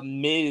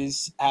and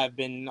Miz have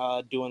been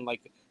doing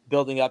like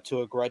building up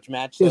to a grudge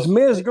match. So, is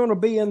Miz going to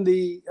be in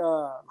the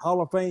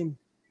Hall of Fame?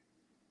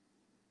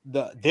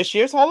 This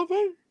year's Hall of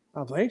Fame?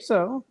 I think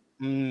so.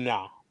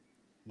 No.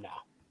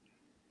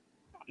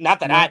 Not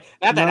that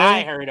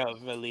I heard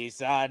of, at least.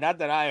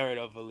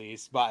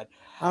 But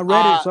I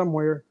read it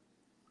somewhere.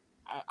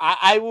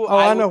 I will.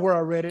 I know where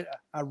I read it.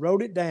 I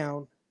wrote it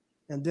down,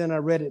 and then I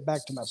read it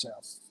back to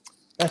myself.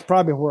 That's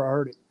probably where I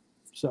heard it.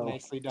 So,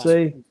 nicely done.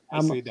 See,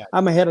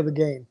 I'm ahead of the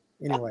game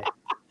anyway.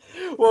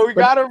 Well, we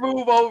got to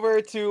move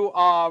over to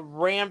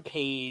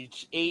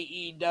Rampage,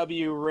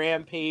 AEW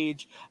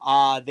Rampage.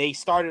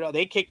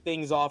 They kicked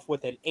things off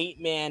with an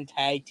 8-man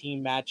tag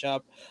team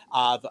matchup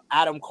of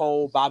Adam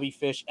Cole, Bobby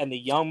Fish, and the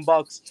Young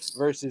Bucks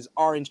versus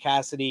Orange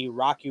Cassidy,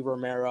 Rocky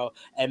Romero,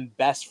 and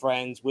Best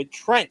Friends, with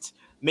Trent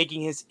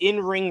making his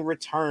in-ring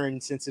return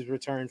since his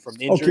return from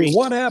injury. Okay,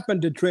 what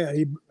happened to Trent?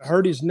 He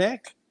hurt his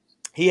neck?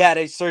 He had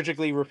a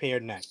surgically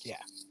repaired neck, yeah.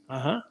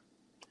 Uh-huh.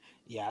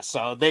 Yeah,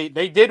 so they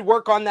did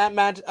work on that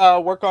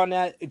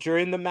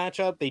during the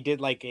matchup. They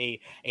did like a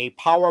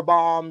power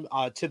bomb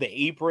to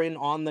the apron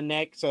on the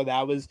neck, so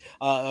that was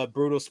a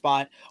brutal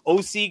spot.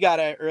 OC got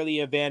an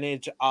early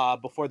advantage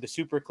before the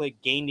super kick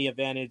gained the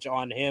advantage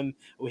on him,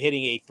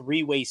 hitting a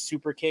 3-way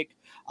super kick.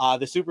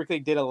 The Super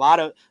Click did a lot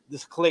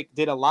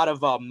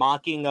of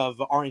mocking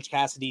of Orange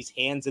Cassidy's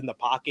hands in the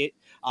pocket.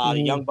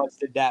 The Young Bucks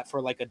did that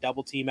for like a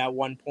double team at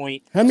one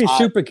point. How many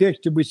super kicks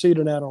did we see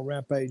tonight on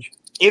Rampage?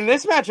 In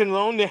this match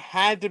alone, there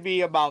had to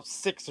be about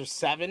 6 or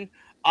 7.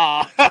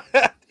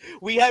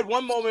 We had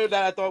one moment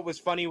that I thought was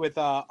funny with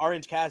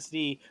Orange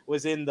Cassidy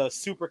was in the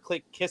Super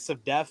Click Kiss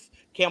of Death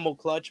camel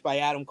clutch by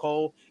Adam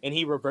Cole, and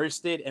he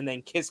reversed it and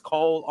then kissed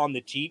Cole on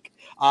the cheek,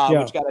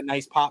 which got a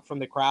nice pop from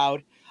the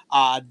crowd.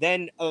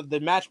 Then the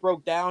match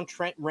broke down.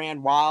 Trent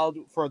ran wild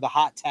for the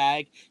hot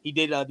tag. He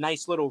did a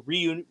nice little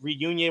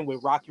reunion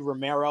with Rocky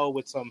Romero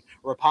with some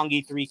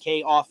Roppongi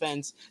 3K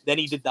offense. Then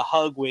he did the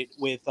hug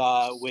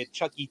with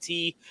Chucky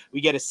T.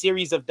 We get a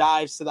series of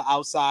dives to the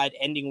outside,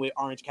 ending with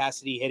Orange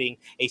Cassidy hitting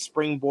a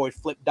springboard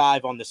flip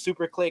dive on the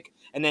Super Click.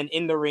 And then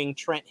in the ring,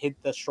 Trent hit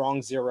the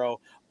Strong Zero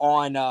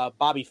on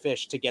Bobby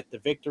Fish to get the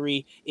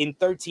victory in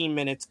 13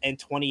 minutes and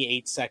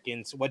 28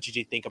 seconds. What did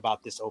you think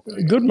about this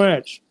opening? Good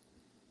match.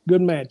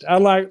 Good match. I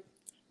like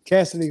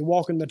Cassidy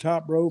walking the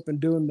top rope and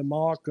doing the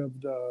mock of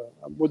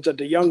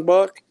the Young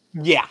Buck?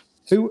 Yeah.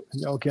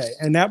 Okay.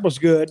 And that was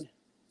good.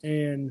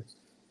 And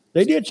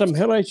they did some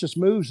hellacious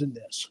moves in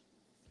this.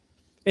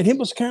 And it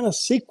was kind of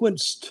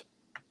sequenced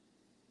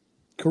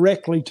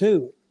correctly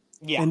too.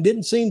 Yeah. And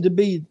didn't seem to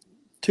be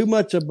too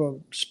much of a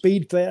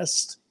speed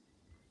fest.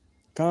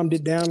 Calmed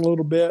it down a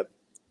little bit.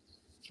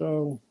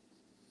 So,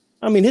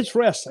 I mean, it's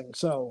wrestling,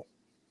 so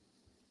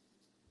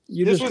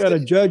you just got to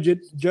judge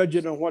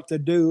it on what they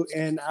do.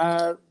 And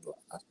I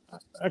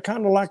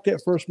kind of liked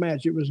that first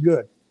match. It was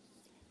good.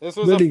 This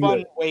was really a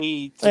fun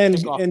way to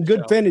and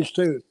good finish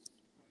too.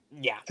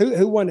 Yeah.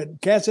 Who won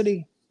it?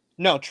 Cassidy?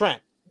 No,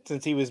 Trent.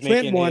 Since he was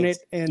Trent won it,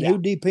 and who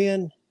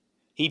pinned?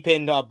 He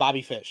pinned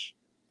Bobby Fish.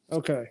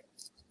 Okay.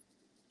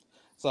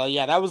 So,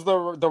 yeah, that was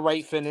the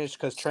right finish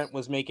because Trent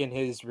was making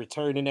his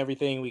return and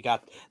everything. We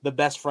got the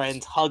best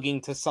friends hugging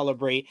to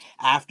celebrate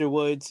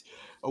afterwards.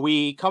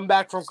 We come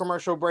back from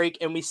commercial break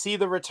and we see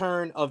the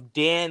return of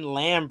Dan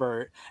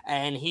Lambert,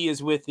 and he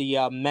is with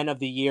the Men of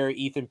the Year,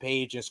 Ethan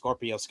Page and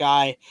Scorpio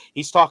Sky.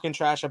 He's talking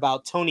trash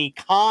about Tony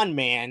Khan,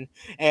 man,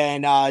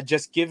 and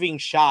just giving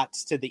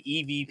shots to the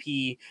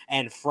EVP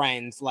and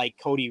friends like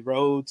Cody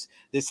Rhodes.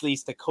 This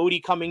leads to Cody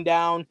coming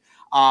down.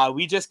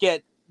 We just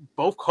get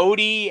both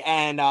Cody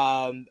and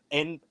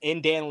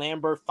Dan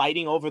Lambert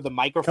fighting over the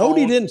microphone.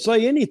 Cody didn't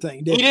say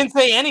anything. He didn't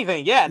say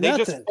anything. Yeah, Nothing. They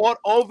just fought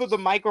over the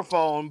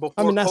microphone before.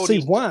 I mean, Cody, I see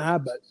why,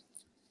 but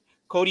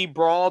Cody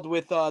brawled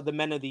with the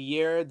Men of the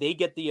Year. They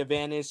get the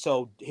advantage,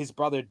 so his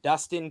brother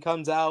Dustin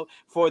comes out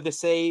for the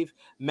save.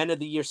 Men of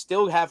the Year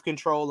still have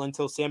control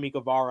until Sammy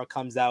Guevara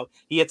comes out.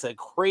 He hits a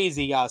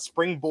crazy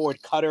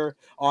springboard cutter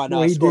on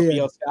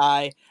Scorpio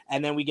Sky,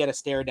 and then we get a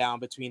stare down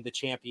between the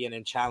champion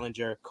and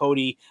challenger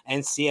Cody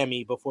and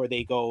Sammy before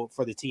they go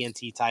for the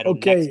TNT title.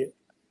 Okay,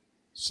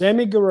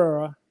 Sammy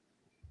Guevara.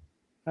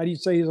 How do you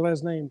say his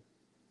last name?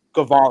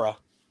 Guevara.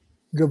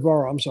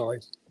 I'm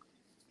sorry.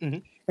 Mm-hmm.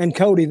 And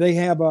Cody, they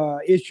have a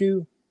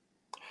issue.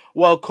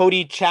 Well,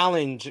 Cody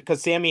challenged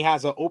because Sammy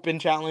has an open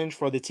challenge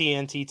for the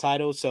TNT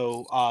title,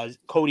 so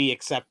Cody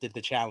accepted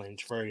the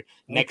challenge for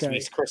next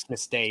week's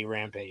Christmas Day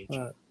Rampage.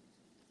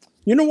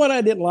 You know what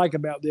I didn't like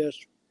about this?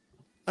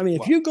 I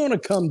mean, if you're going to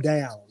come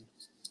down,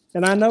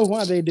 and I know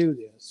why they do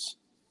this,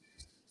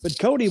 but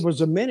Cody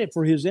was a minute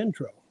for his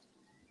intro.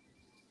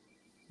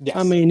 Yes.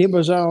 I mean, it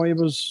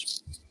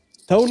was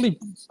totally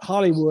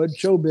Hollywood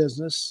show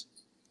business,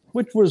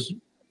 which was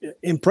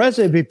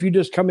impressive if you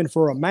just come in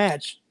for a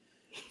match.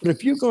 But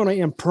if you're going to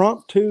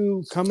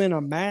impromptu come in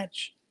a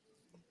match,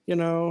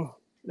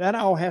 that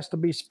all has to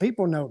be,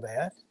 people know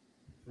that.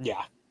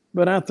 Yeah.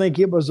 But I think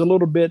it was a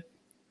little bit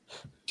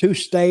too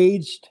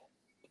staged.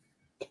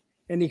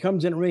 And he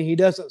comes in the ring, he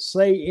doesn't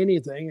say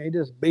anything. They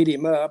just beat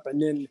him up.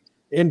 And then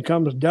in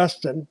comes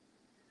Dustin.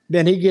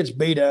 Then he gets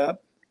beat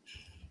up.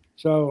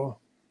 So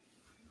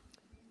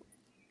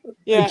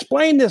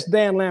explain this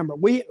Dan Lambert.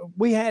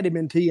 We had him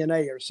in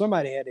TNA, or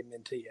somebody had him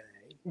in TNA.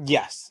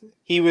 Yes,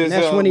 he was. And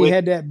that's when he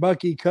had that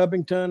Bucky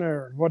Covington,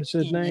 or what is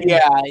his name?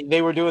 Yeah,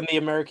 they were doing the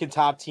American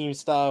Top Team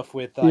stuff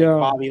with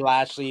Bobby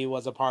Lashley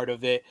was a part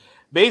of it.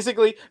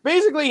 Basically,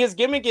 his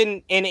gimmick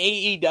in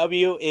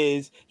AEW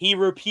is he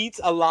repeats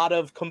a lot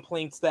of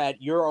complaints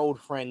that your old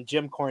friend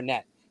Jim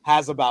Cornette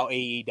has about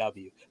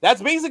AEW.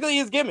 That's basically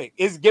his gimmick.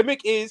 His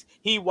gimmick is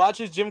he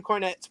watches Jim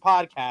Cornette's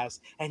podcast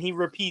and he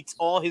repeats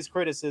all his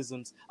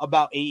criticisms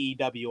about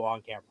AEW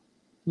on camera.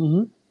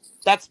 Mm-hmm.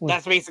 That's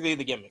basically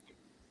the gimmick.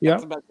 Yeah,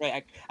 that's the best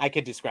way I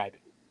could describe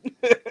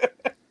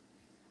it.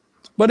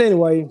 But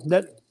anyway,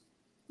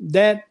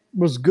 that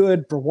was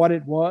good for what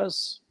it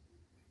was.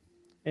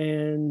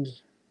 And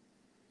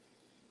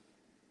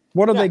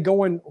what are they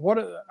going?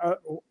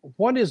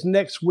 What is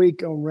next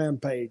week on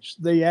Rampage?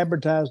 They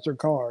advertised their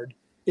card.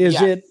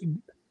 Is it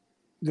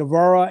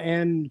Guevara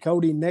and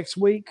Cody next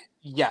week?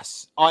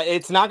 Yes,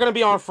 it's not going to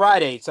be on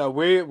Friday. So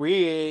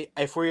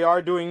if we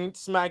are doing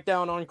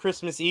SmackDown on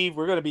Christmas Eve,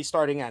 we're going to be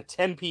starting at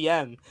 10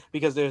 p.m.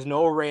 because there's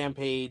no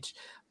Rampage.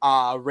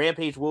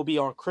 Rampage will be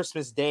on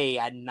Christmas Day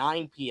at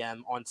 9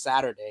 p.m. on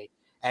Saturday,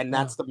 and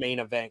that's the main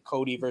event,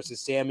 Cody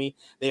versus Sammy.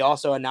 They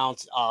also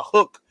announced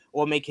Hook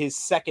will make his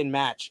second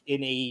match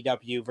in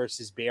AEW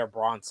versus Bear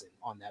Bronson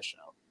on that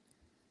show.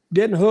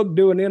 Didn't Hook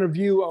do an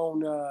interview on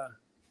the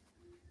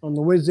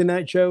Wednesday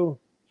night show?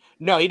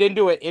 No, he didn't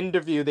do an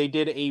interview. They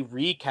did a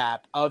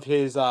recap of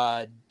his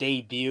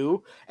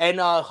debut. And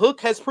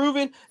Hook has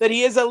proven that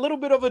he is a little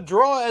bit of a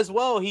draw as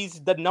well. He's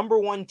the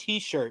 #1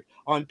 t-shirt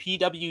on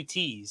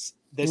PWTs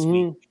this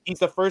week. He's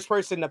the first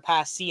person to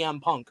pass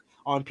CM Punk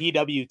on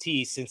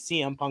PWT since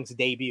CM Punk's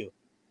debut.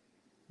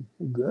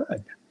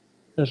 Good.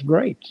 That's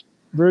great.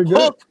 Very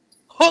good.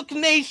 Hook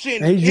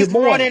Nation is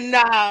running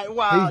now.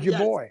 Wow. He's your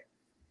boy.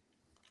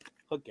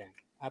 Hook Gang.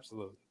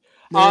 Absolutely.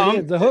 There it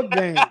is, the Hook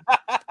Gang.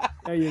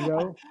 There you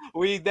go.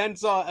 We then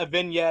saw a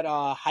vignette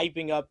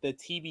hyping up the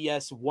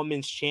TBS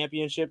Women's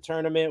Championship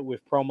Tournament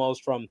with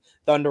promos from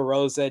Thunder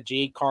Rosa,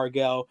 Jade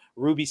Cargill,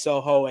 Ruby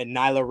Soho, and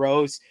Nyla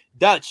Rose.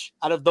 Dutch,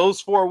 out of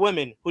those 4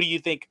 women, who do you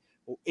think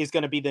is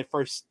going to be the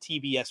first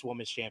TBS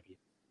Women's Champion?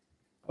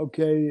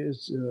 Okay,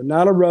 it's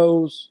Nyla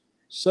Rose,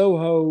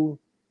 Soho.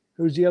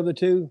 Who's the other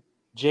 2?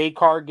 Jade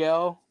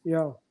Cargill.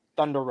 Yeah.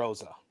 Thunder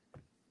Rosa.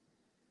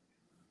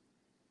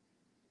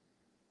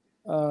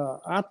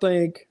 I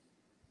think,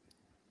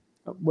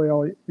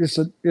 well, it's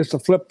a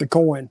flip the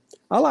coin.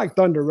 I like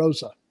Thunder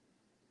Rosa.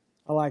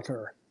 I like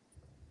her.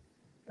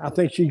 I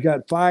think she's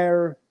got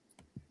fire.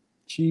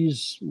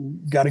 She's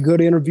got a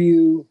good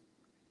interview,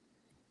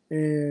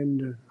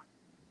 and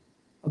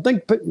I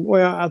think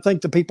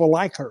the people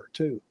like her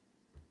too,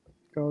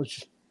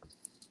 because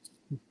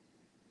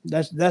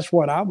that's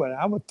what I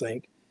would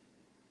think.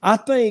 I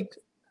think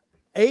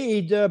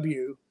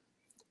AEW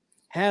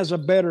has a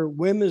better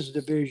women's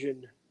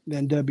division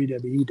than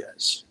WWE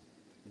does.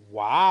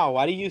 Wow.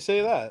 Why do you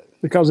say that?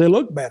 Because they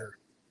look better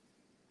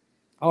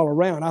all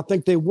around. I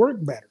think they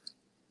work better.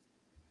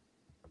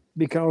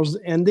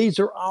 And these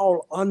are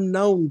all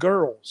unknown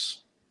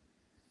girls,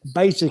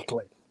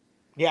 basically.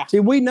 Yeah.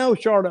 See, we know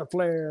Charlotte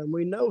Flair, and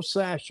we know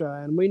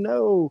Sasha, and we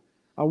know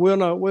we'll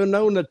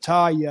know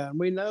Natalya, and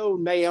we know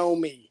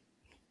Naomi.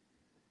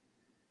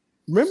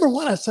 Remember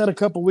what I said a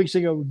couple weeks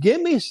ago?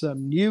 Give me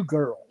some new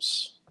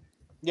girls.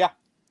 Yeah.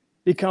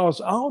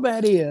 Because all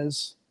that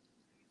is,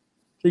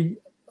 see,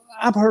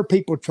 I've heard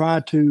people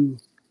try to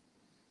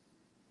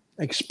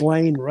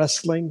explain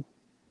wrestling.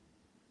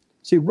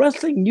 See,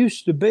 wrestling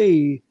used to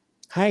be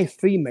half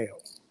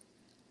female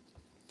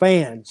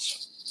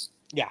fans.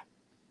 Yeah.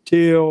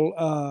 Till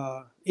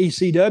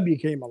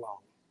ECW came along.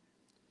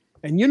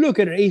 And you look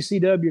at an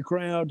ECW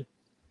crowd,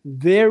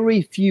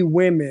 very few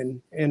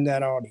women in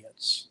that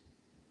audience.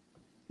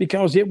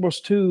 Because it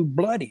was too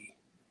bloody.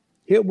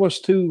 It was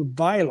too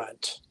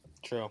violent.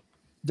 True.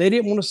 They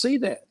didn't want to see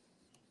that.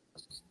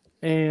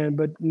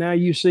 But now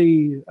you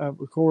see, of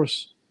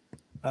course,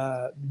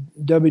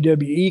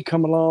 WWE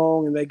come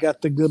along, and they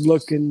got the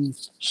good-looking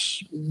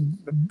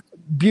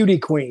beauty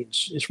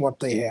queens is what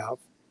they have.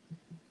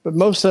 But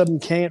most of them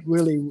can't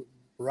really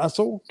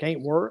wrestle,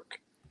 can't work.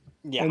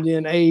 Yeah. And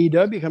then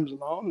AEW comes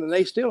along, and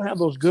they still have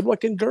those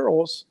good-looking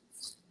girls,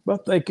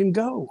 but they can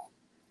go.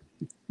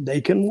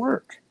 They can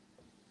work.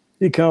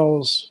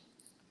 Because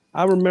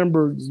I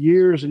remember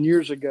years and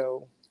years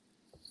ago,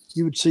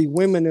 you would see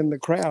women in the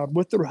crowd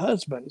with their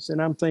husbands, and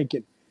I'm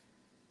thinking,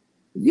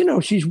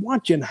 she's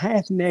watching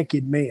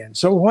half-naked men.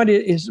 So what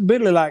it's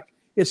really like,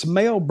 it's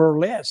male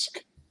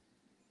burlesque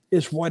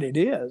is what it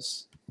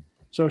is.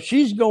 So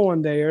she's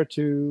going there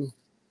to,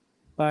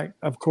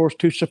 of course,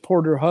 to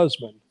support her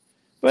husband.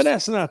 But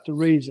that's not the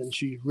reason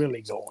she's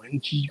really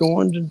going. She's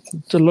going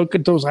to look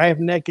at those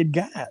half-naked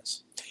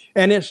guys.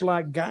 And it's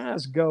like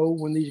guys go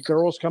when these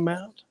girls come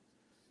out.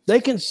 They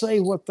can say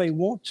what they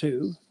want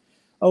to.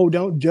 Oh,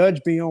 don't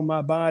judge me on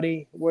my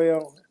body.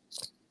 Well,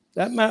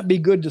 that might be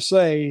good to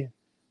say,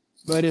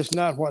 but it's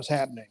not what's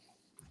happening.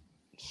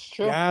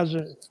 Sure. Guys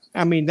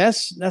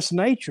that's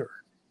nature.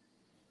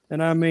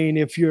 And I mean,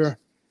 if you're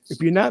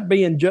not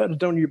being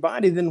judged on your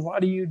body, then why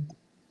do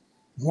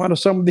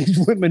some of these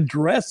women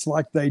dress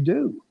like they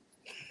do?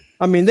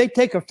 I mean, they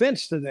take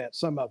offense to that,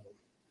 some of them.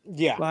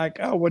 Yeah. Like,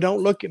 oh, well,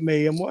 don't look at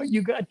me. And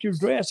you got your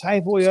dress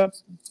halfway up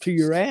to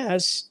your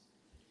ass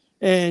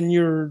and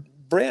your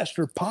breasts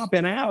are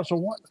popping out. So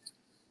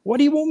what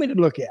do you want me to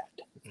look at?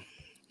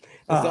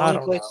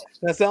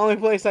 That's the only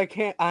place I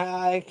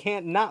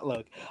can't not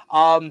look.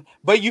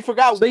 But you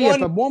forgot See,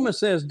 if a woman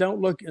says don't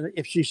look,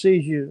 if she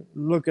sees you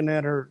looking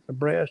at her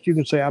breast, you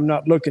can say, I'm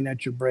not looking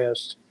at your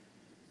breast.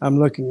 I'm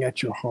looking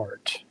at your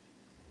heart.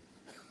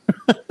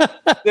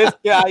 This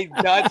guy,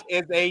 Dutch,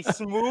 is a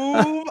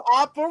smooth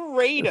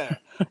operator.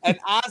 And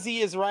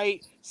Ozzy is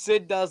right.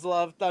 Sid does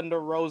love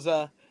Thunder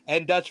Rosa.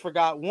 And Dutch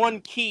forgot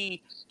one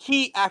key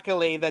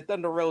accolade that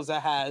Thunder Rosa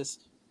has.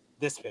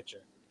 This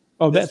picture.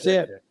 Oh, that's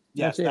it.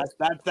 Yes, that's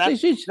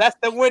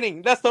the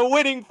winning. That's the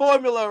winning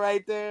formula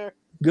right there.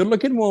 Good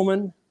looking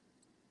woman,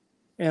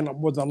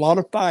 and with a lot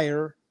of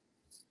fire.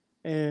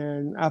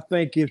 And I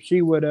think if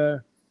she would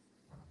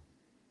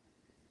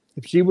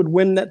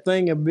win that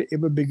thing, it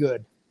would be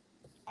good.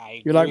 I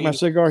agree. You like my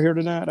cigar here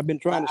tonight? I've been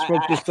trying to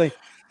smoke this thing.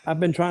 I've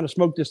been trying to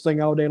smoke this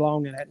thing all day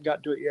long and hadn't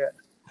got to it yet.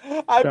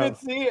 I've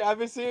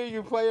been seeing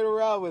you playing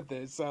around with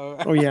it. So.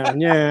 Oh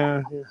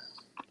yeah.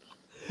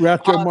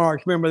 Groucho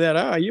Marx, remember that?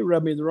 Oh, you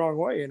rubbed me the wrong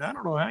way, and I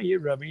don't know how you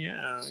rubbed me.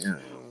 Yeah.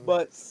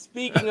 But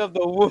speaking of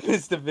the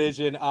women's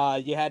division,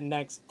 you had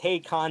next Tay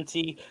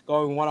Conti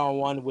going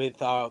one-on-one with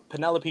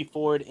Penelope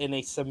Ford in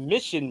a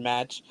submission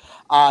match.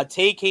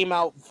 Tay came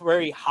out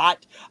very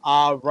hot,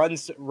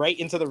 runs right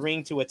into the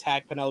ring to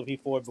attack Penelope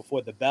Ford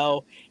before the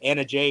bell.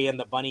 Anna Jay and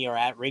the Bunny are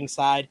at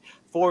ringside.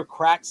 Ford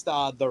cracks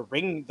the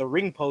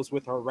ring post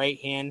with her right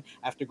hand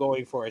after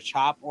going for a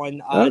chop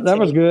on that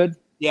was good.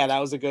 Yeah, that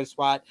was a good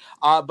spot.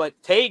 But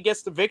Tay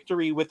gets the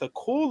victory with a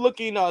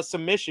cool-looking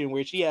submission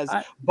where she has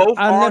both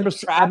arms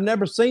trapped. I've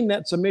never seen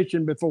that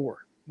submission before.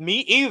 Me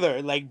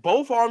either. Like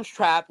both arms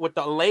trapped with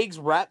the legs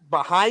wrapped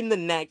behind the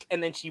neck,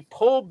 and then she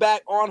pulled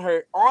back on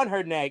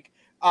her neck,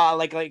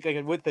 like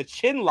with the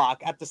chin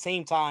lock at the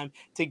same time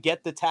to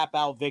get the tap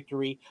out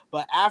victory.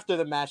 But after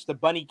the match, the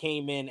Bunny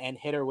came in and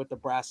hit her with the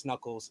brass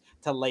knuckles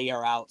to lay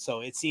her out.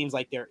 So it seems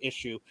like their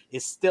issue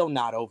is still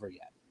not over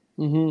yet.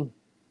 Mm-hmm.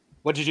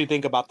 What did you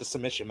think about the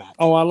submission match?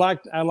 Oh, I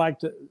liked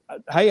it.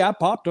 Hey, I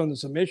popped on the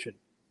submission.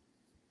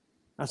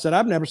 I said,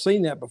 I've never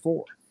seen that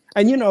before.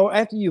 And,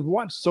 after you've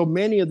watched so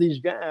many of these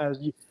guys,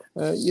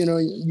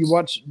 you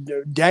watch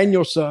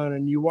Danielson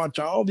and you watch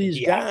all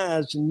these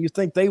guys and you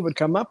think they would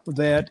come up with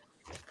that.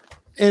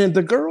 And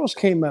the girls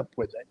came up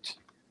with it.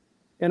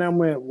 And I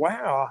went,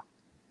 wow.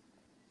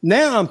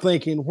 Now I'm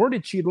thinking, where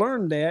did she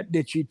learn that?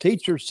 Did she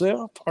teach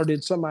herself or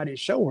did somebody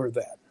show her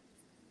that?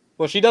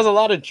 Well, she does a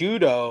lot of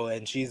judo,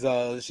 and she's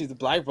a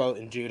black belt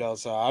in judo.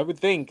 So I would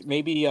think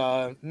maybe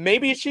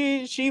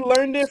she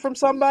learned it from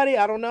somebody.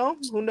 I don't know.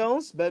 Who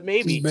knows? But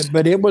maybe.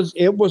 But it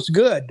was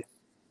good.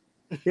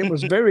 It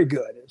was very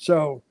good.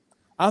 So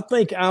I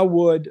think I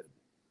would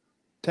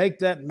take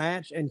that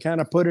match and kind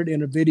of put it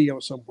in a video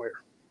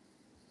somewhere.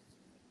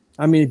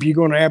 I mean, if you're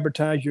going to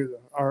advertise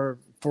or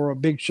for a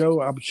big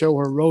show, I would show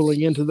her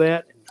rolling into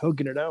that and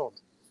hooking it on.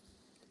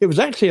 It was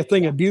actually a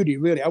thing of beauty,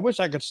 really. I wish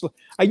I could.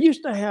 I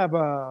used to have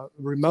a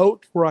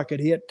remote where I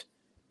could hit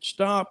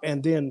stop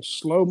and then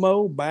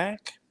slow-mo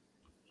back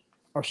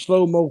or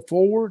slow-mo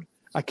forward.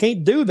 I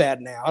can't do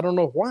that now. I don't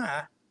know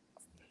why.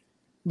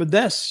 But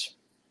that's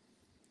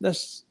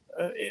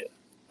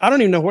I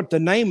don't even know what the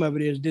name of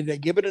it is. Did they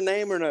give it a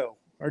name or no?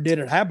 Or did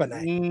it have a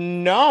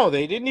name? No,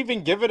 they didn't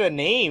even give it a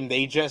name.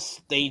 They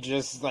just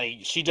like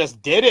she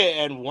just did it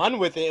and won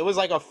with it. It was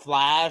like a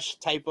flash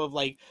type of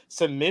like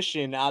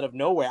submission out of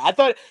nowhere. I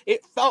thought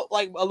it felt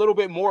like a little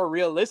bit more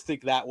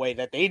realistic that way,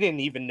 that they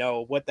didn't even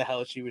know what the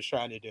hell she was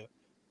trying to do.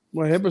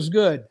 Well, it was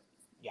good.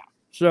 Yeah.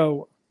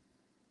 So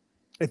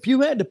if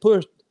you had to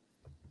push,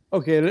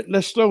 okay,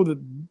 let's throw the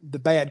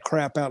bad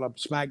crap out of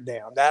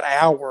SmackDown. That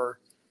hour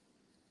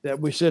that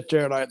we sit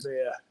there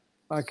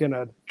like in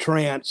a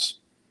trance.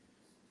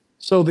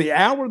 So the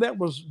hour that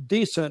was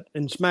decent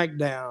in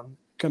SmackDown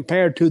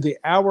compared to the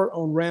hour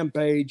on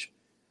Rampage,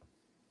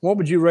 what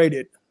would you rate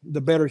it?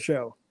 The better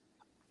show?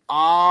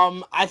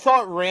 I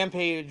thought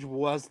Rampage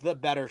was the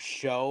better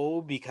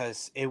show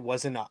because it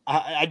wasn't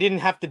I didn't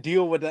have to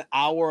deal with an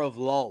hour of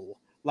lull.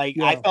 Like,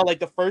 I felt like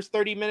the first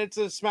 30 minutes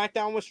of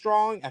SmackDown was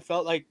strong. I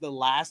felt like the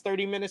last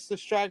 30 minutes of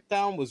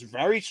SmackDown was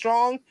very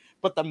strong,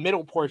 but the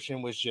middle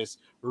portion was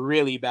just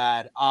really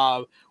bad.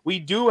 We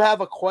do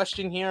have a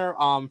question here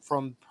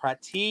from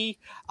Prati,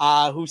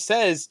 who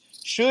says,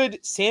 should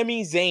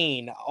Sami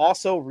Zayn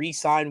also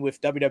re-sign with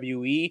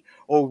WWE,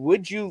 or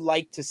would you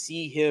like to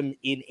see him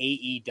in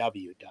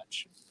AEW,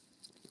 Dutch?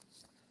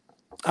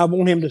 I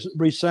want him to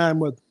re-sign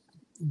with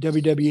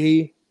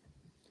WWE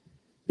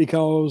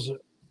because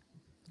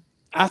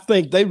I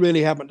think they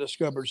really haven't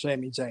discovered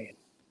Sami Zayn.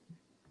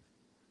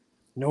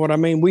 You know what I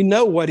mean? We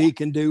know what he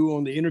can do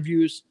on the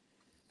interviews.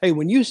 Hey,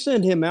 when you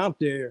send him out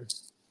there,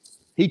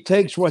 he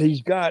takes what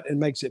he's got and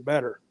makes it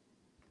better.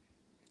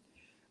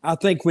 I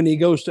think when he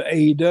goes to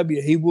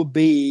AEW, he will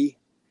be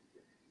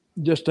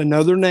just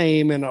another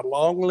name in a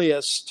long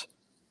list.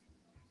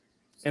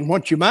 And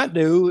what you might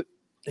do,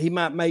 he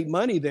might make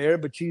money there,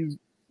 but he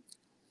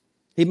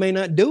may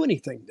not do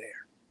anything there.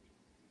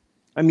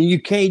 I mean,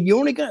 you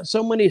only got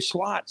so many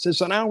slots.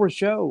 It's an hour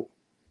show.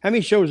 How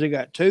many shows they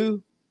got?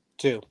 Two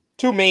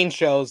main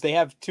shows. They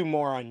have 2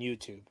 more on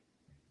YouTube.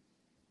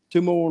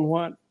 2 more on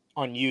what?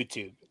 On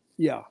YouTube.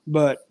 Yeah,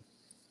 but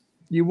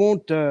you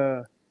want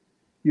your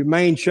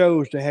main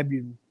shows to have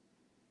your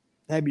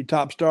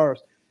top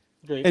stars.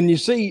 Great. And you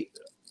see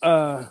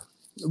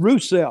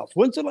Rusev.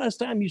 When's the last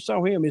time you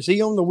saw him? Is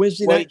he on the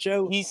Wednesday night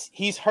show?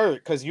 He's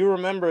hurt because you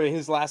remember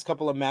his last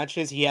couple of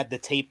matches. He had the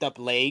taped up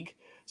leg.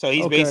 So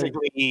he's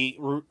basically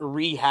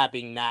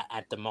rehabbing that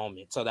at the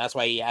moment. So that's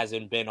why he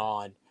hasn't been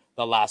on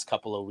the last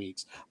couple of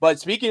weeks.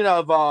 But speaking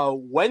of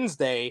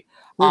Wednesday,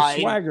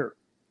 Swagger.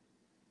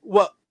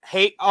 Well,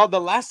 the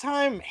last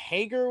time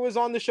Hager was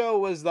on the show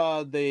was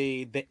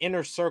the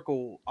Inner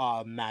Circle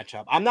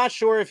matchup. I'm not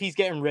sure if he's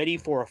getting ready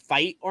for a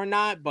fight or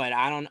not, but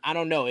I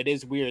don't know. It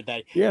is weird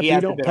that if you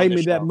don't pay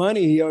me that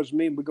money he owes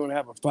me, we're going to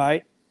have a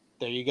fight.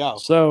 There you go.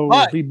 So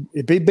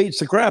if he beats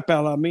the crap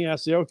out of me, I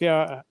say, okay,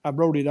 I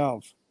wrote it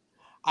off.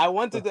 I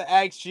wanted to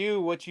ask you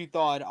what you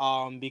thought,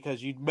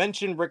 because you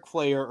mentioned Ric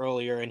Flair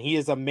earlier, and he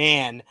is a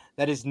man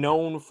that is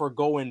known for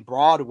going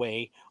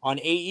Broadway. On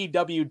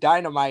AEW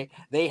Dynamite,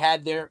 they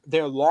had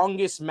their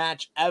longest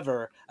match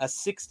ever, a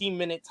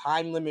 60-minute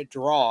time limit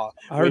draw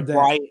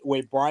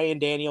with Bryan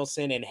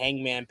Danielson and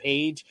Hangman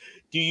Page.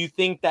 Do you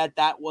think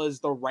that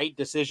was the right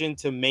decision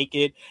to make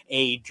it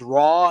a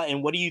draw?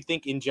 And what do you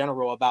think in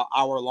general about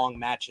hour-long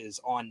matches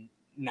on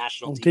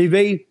national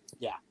TV?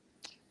 Yeah.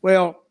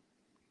 Well,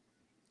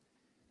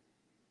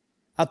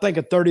 I think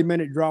a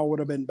 30-minute draw would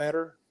have been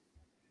better.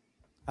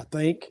 I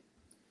think,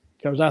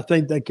 because I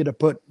think they could have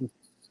put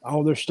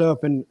all their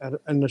stuff in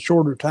a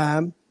shorter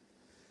time.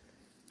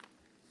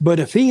 But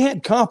if he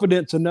had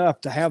confidence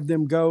enough to have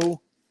them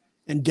go,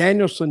 and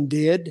Danielson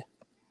did,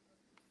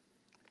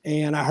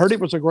 and I heard it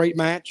was a great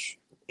match.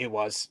 It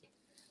was.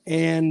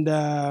 And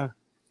I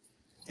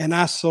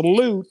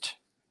salute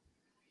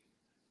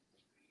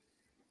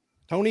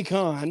Tony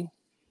Khan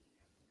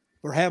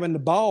for having the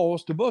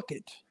balls to book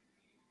it.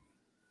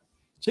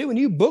 See, when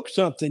you book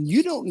something,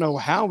 you don't know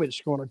how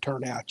it's going to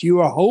turn out. You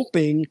are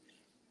hoping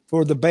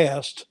for the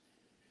best.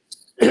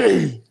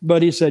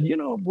 But he said,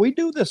 we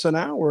do this an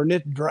hour and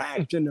it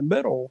drags in the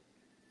middle.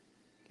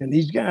 And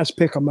these guys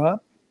pick them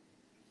up.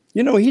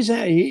 He's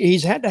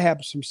had to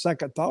have some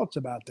second thoughts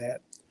about that.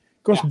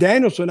 Of course,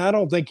 Danielson, I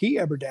don't think he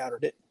ever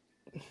doubted it.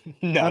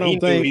 No, he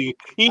knew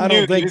he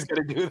was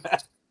going to do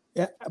that.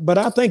 Yeah, but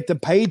I think the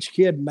Page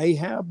kid may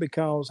have,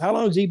 because how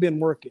long has he been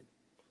working?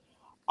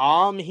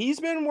 He's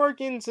been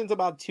working since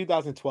about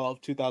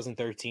 2012,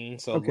 2013,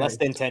 so less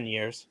than 10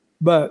 years.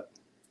 But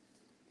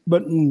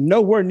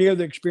nowhere near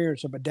the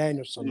experience of a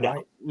Danielson,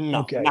 right?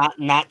 No,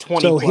 not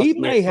 20. So he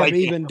may have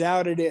even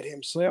doubted it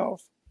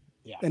himself.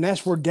 Yeah. And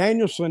that's where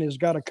Danielson has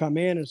got to come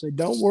in and say,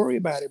 "Don't worry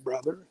about it,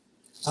 brother.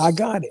 I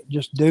got it.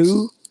 Just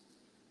do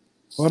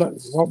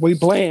what we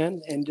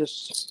planned." And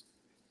just,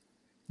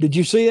 did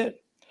you see it?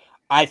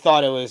 I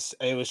thought it was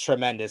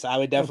tremendous. I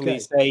would definitely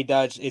say,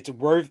 Dutch, it's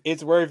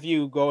worth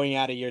you going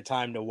out of your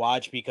time to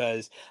watch,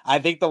 because I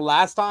think the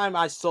last time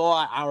I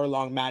saw an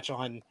hour-long match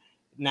on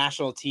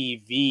national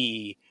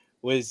TV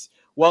was,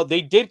 they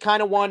did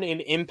kind of one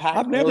in Impact.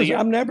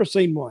 I've never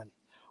seen one.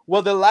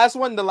 Well, the last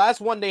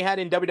one they had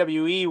in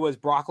WWE was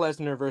Brock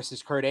Lesnar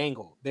versus Kurt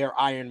Angle, their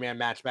Iron Man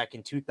match back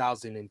in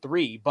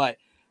 2003. But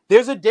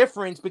there's a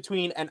difference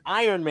between an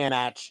Iron Man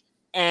match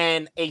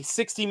and a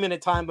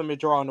 60-minute time limit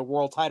draw on the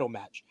world title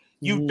match.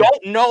 You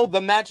don't know the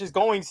match is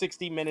going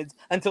 60 minutes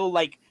until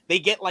they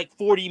get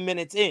 40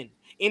 minutes in.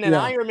 In an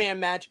Iron Man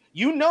match,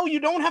 you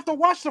don't have to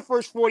watch the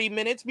first 40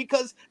 minutes,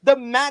 because the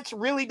match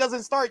really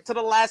doesn't start to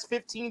the last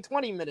 15,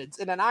 20 minutes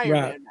in an Iron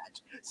Man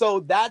match. So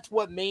that's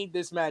what made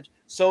this match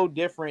so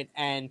different.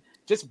 And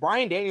just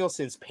Bryan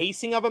Danielson's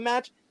pacing of a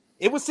match,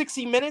 it was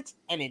 60 minutes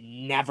and it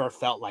never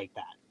felt like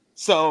that.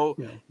 So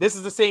this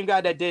is the same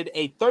guy that did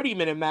a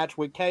 30-minute match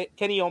with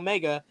Kenny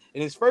Omega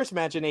in his first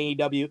match in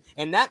AEW,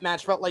 and that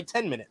match felt like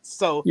 10 minutes.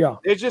 So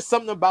there's just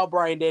something about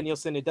Bryan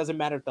Danielson. It doesn't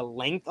matter the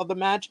length of the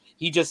match.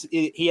 He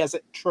has a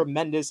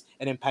tremendous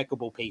and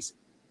impeccable pacing.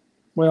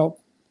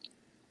 Well,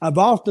 I've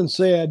often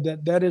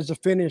said that is a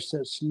finish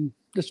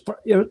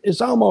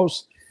it's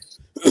almost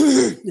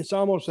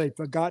a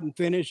forgotten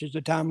finish. It's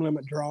a time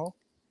limit draw.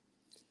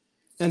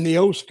 And the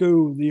old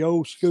school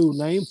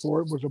name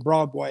for it was a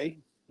Broadway.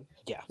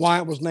 Yeah. Why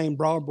it was named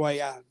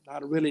Broadway, I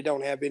really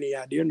don't have any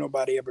idea.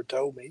 Nobody ever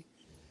told me.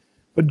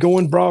 But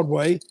going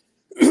Broadway,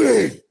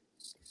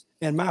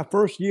 and my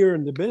first year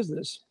in the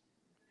business,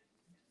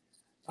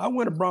 I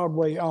went to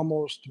Broadway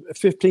almost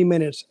 15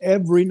 minutes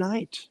every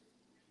night.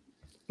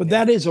 But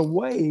that is a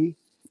way,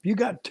 if you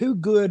got two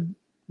good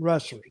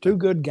wrestlers, two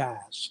good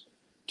guys,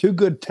 two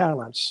good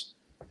talents,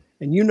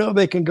 and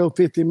they can go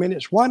 50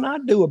 minutes, why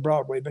not do a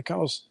Broadway?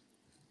 Because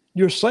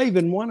you're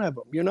saving one of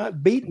them. You're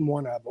not beating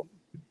one of them.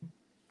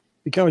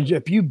 Because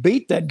if you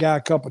beat that guy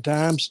a couple of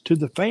times, to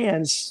the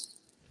fans,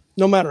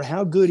 no matter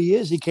how good he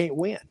is, he can't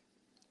win.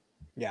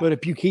 Yeah. But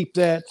if you keep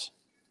that,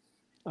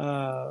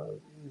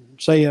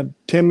 say a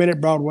 10-minute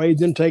Broadway,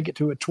 then take it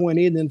to a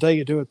 20, then take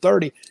it to a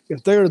 30,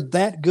 if they're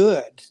that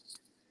good,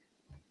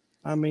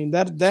 I mean,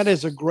 that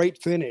is a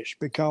great finish,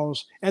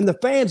 and the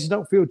fans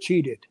don't feel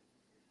cheated.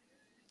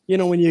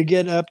 When you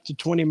get up to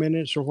 20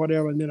 minutes or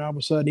whatever, and then all of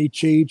a sudden he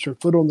cheats or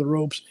foot on the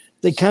ropes,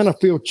 they kind of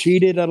feel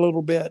cheated a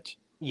little bit.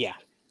 Yeah.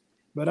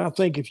 But I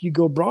think if you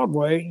go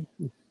Broadway,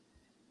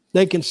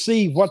 they can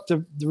see what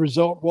the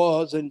result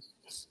was, and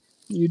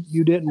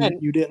you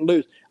didn't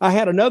lose. I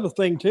had another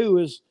thing too,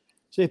 is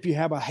say if you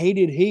have a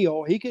hated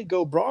heel, he could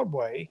go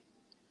Broadway,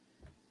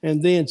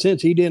 and then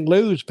since he didn't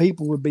lose,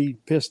 people would be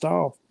pissed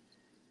off.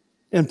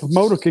 And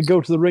promoter could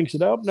go to the ring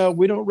and say, "Oh no,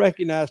 we don't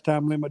recognize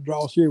time limit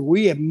draws here.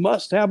 We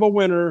must have a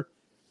winner,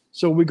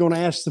 so we're going to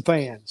ask the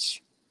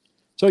fans."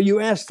 So you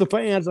ask the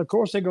fans, of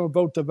course they're going to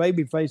vote the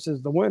babyface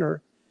as the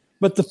winner.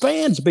 But the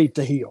fans beat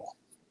the heel,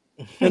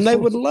 and they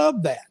would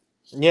love that.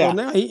 Yeah. So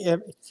now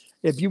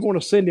if you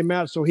want to send him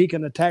out so he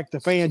can attack the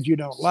fans, you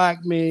don't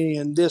like me,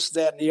 and this,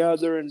 that, and the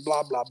other, and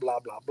blah, blah, blah,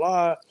 blah,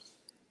 blah.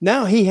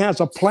 Now he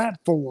has a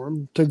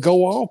platform to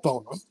go off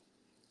on them.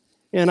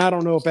 And I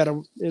don't know if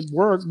it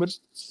worked, but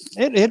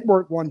it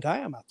worked one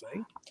time, I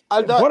think.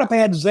 What if I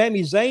had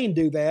Sami Zayn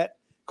do that?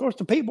 Of course,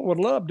 the people would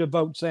love to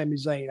vote Sami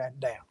Zayn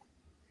down.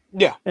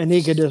 Yeah. And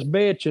he could just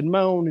bitch and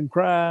moan and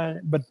cry,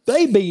 but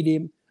they beat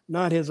him,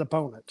 not his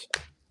opponents.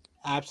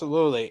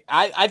 Absolutely.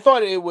 I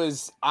thought it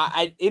was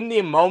I in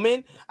the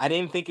moment, I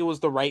didn't think it was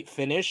the right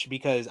finish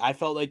because I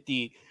felt like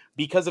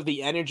because of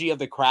the energy of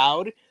the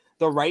crowd,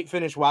 the right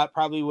finish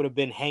probably would have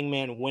been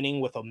Hangman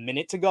winning with a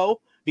minute to go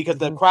because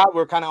the crowd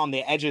were kind of on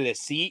the edge of their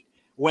seat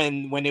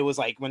when it was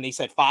like when they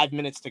said 5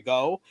 minutes to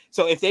go.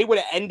 So if they would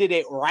have ended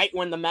it right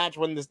when the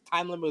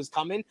time limit was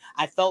coming,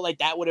 I felt like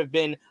that would have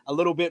been a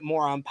little bit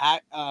more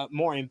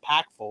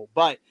impactful.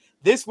 But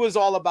this was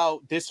all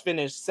about this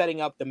finish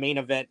setting up the main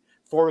event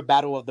for a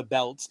Battle of the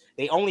Belts.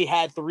 They only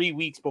had 3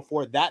 weeks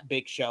before that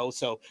big show,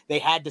 so they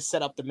had to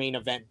set up the main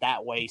event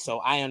that way. So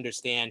I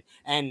understand,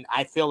 and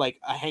I feel like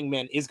a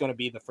Hangman is going to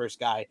be the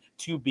first guy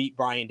to beat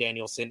Bryan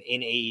Danielson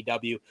in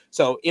AEW.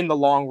 So in the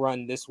long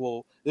run, this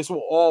will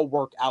all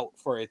work out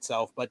for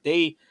itself. But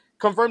they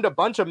confirmed a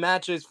bunch of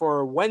matches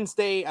for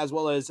Wednesday as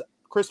well as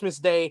Christmas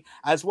Day,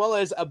 as well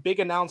as a big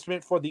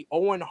announcement for the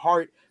Owen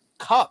Hart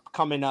Cup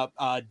coming up.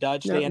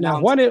 Dutch.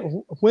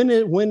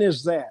 When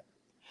is that?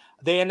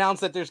 They announced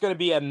that there's going to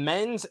be a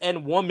men's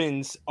and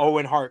women's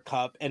Owen Hart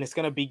Cup, and it's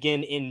going to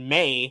begin in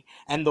May,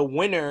 and the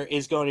winner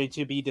is going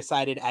to be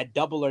decided at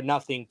Double or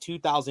Nothing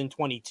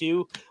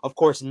 2022. Of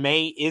course,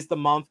 May is the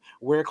month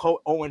where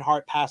Owen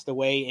Hart passed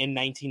away in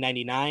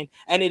 1999,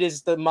 and it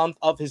is the month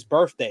of his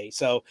birthday.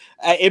 So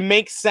it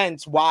makes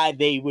sense why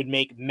they would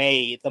make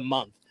May the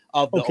month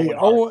of the Owen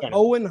Hart tournament.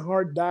 Owen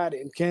Hart died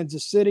in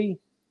Kansas City?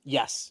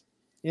 Yes.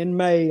 In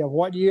May of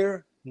what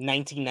year?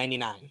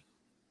 1999.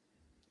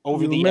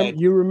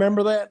 You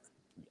remember that?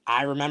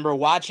 I remember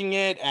watching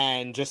it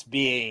and just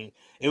it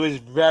was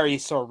very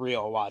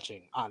surreal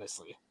watching,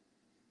 honestly.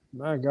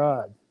 My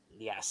God.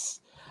 Yes.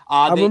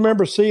 I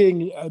remember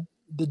seeing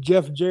the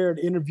Jeff Jarrett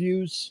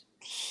interviews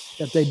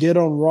that they did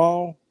on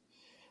Raw.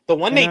 The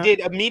one they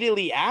did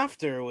immediately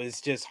after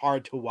was just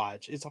hard to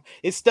watch.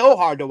 It's still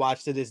hard to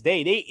watch to this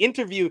day.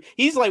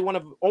 He's like one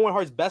of Owen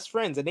Hart's best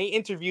friends, and they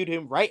interviewed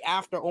him right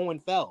after Owen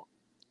fell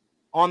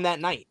on that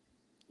night.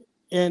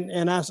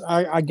 And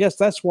I guess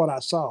that's what I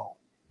saw.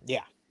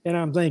 Yeah. And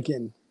I'm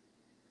thinking,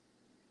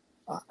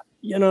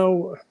 there's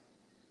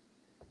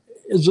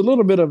a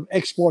little bit of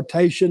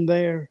exploitation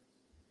there.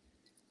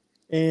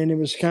 And it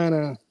was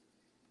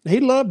he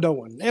loved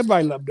Owen.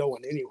 Everybody loved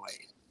Owen anyway.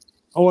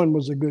 Owen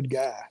was a good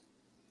guy.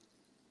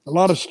 A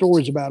lot of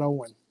stories about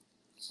Owen.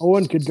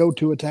 Owen could go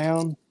to a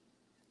town,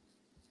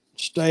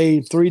 stay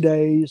 3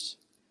 days,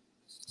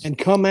 and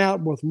come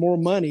out with more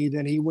money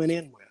than he went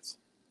in with.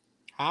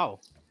 How?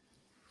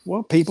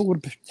 Well, he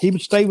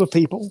would stay with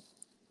people.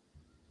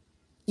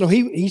 No,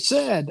 he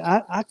said,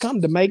 I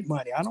come to make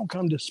money. I don't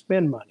come to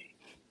spend money.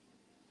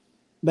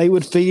 They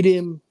would feed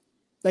him.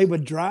 They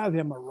would drive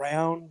him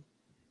around.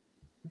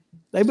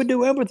 They would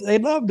do everything. They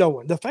loved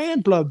Owen. The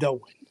fans loved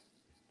Owen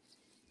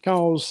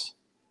because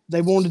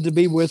they wanted to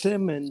be with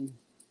him. And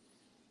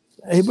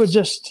he was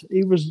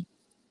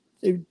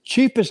the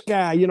cheapest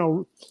guy.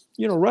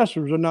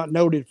 Wrestlers are not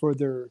noted for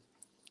their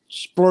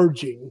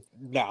splurging.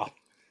 No.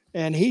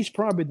 And he's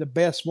probably the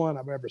best one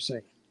I've ever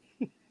seen.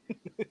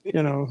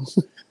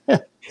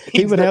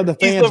 He would have the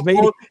fans meet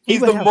him. He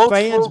would have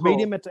fans meet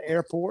him at the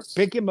airport,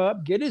 pick him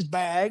up, get his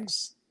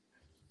bags,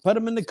 put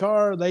him in the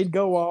car. They'd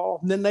go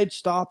off, and then they'd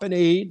stop and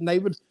eat, and they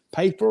would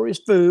pay for his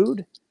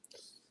food.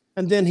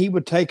 And then he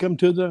would take them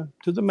to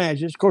the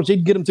matches. Of course,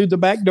 he'd get them through the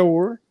back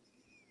door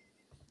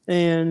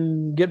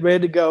and get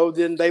ready to go.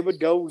 Then they would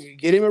go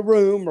get him a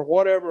room or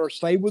whatever, or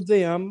stay with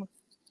them.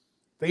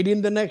 Feed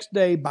him the next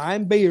day, buy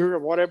him beer or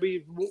whatever.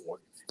 He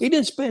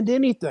didn't spend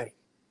anything.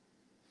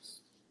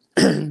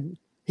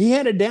 He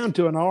had it down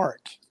to an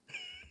art.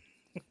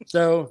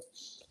 So,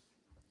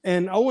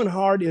 and Owen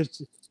Hart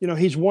is,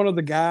 he's one of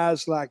the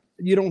guys, like,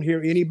 you don't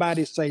hear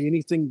anybody say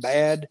anything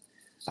bad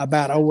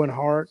about Owen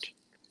Hart.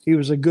 He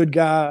was a good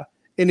guy.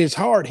 In his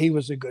heart, he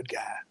was a good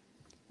guy,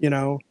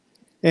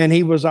 and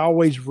he was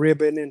always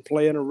ribbing and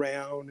playing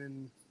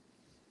around.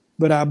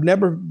 But I've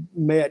never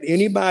met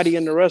anybody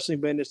in the wrestling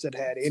business that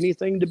had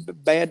anything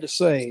bad to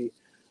say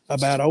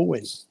about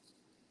Owen.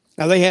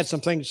 Now, they had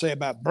some things to say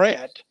about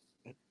Brett.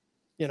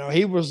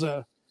 He was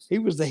the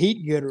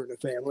heat getter in the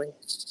family.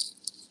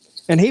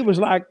 And he was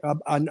like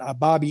a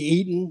Bobby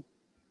Eaton.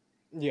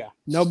 Yeah.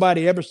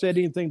 Nobody ever said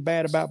anything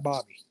bad about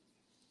Bobby.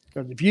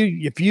 Because if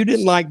you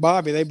didn't like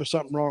Bobby, there was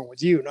something wrong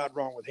with you, not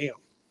wrong with him.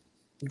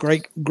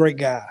 Great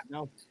guy.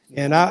 No.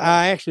 And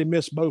I actually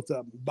miss both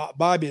of them.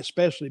 Bobby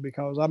especially,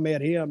 because I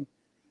met him.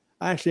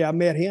 I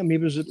met him. He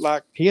was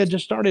he had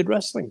just started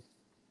wrestling.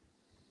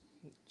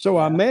 So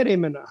I met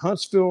him in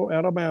Huntsville,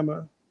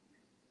 Alabama.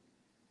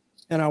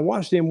 And I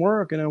watched him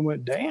work, and I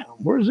went, damn,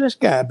 where's this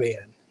guy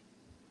been?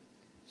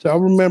 So I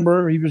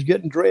remember he was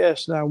getting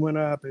dressed, and I went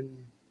up,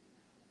 and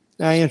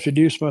I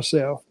introduced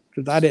myself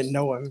because I didn't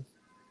know him.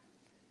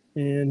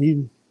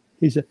 And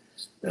he said,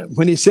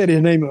 when he said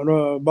his name,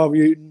 Bobby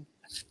Eaton,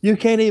 you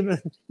can't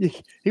even,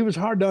 he was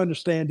hard to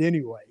understand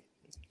anyway.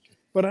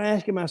 But I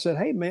asked him, I said,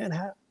 hey, man,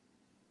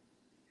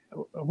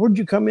 where'd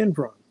you come in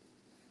from?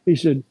 He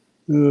said,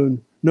 know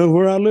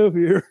where I live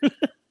here.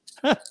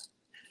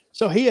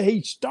 So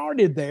he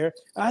started there.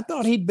 I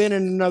thought he'd been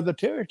in another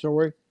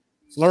territory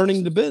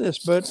learning the business,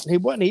 but he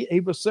wasn't. He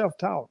was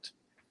self-taught.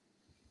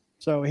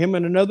 So him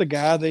and another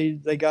guy,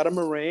 they got him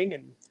a ring,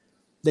 and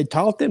they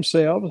taught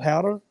themselves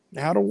how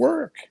to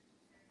work.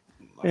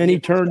 And he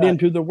turned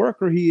into the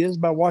worker he is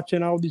by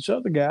watching all these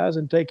other guys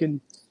and taking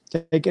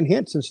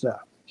hints and stuff.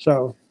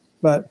 So,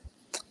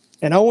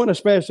 and Owen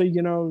especially,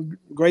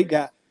 great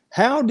guy.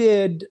 How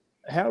did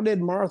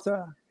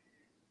Martha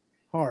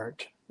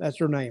Hart? That's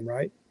her name,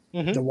 right?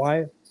 Mm-hmm. The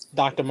wife,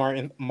 Dr.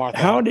 Martha.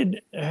 How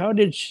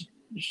did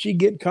she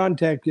get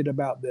contacted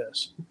about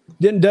this?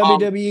 Didn't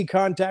WWE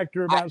contact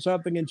her about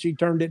something and she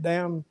turned it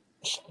down?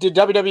 The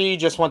WWE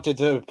just wanted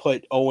to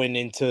put Owen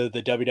into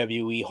the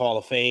WWE Hall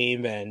of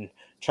Fame and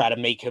try to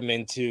make him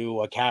into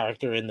a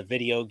character in the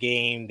video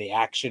game, the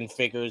action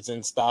figures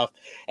and stuff.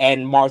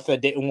 And Martha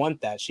didn't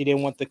want that. She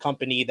didn't want the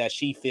company that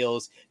she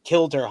feels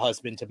killed her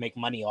husband to make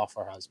money off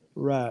her husband.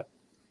 Right.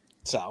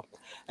 So,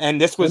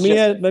 and this was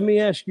let me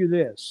ask you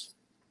this.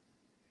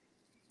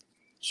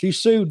 She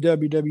sued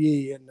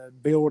WWE in the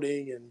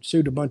building and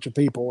sued a bunch of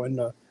people and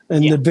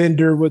the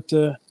vendor with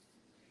the.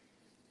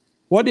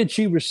 What did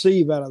she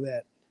receive out of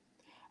that?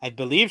 I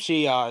believe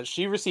she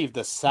received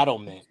the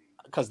settlement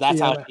because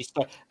that's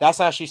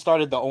how she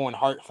started the Owen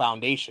Hart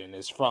Foundation,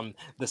 is from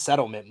the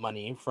settlement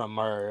money from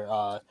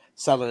her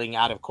settling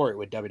out of court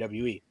with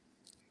WWE.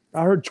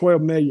 I heard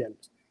 $12 million.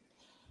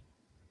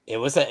 It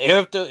was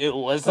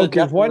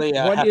okay. What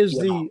is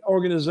the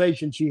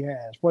organization she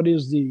has? What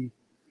is the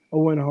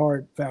Owen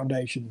Hart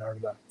Foundation or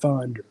the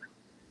fund?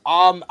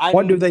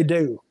 What do they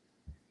do?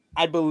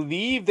 I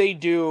believe they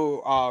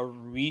do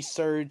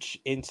research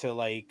into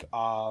like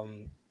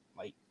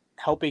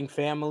helping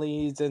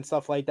families and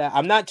stuff like that.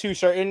 I'm not too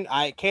certain.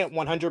 I can't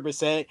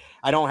 100%.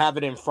 I don't have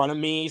it in front of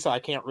me, so I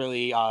can't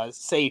really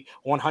say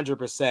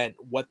 100%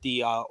 what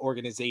the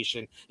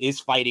organization is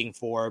fighting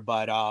for.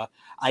 But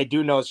I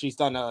do know she's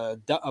done a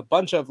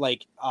bunch of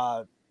like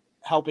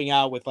helping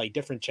out with like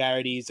different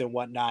charities and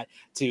whatnot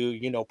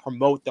to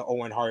promote the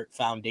Owen Hart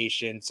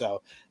Foundation.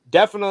 So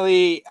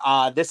definitely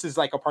this is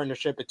like a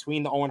partnership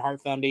between the Owen Hart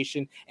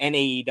Foundation and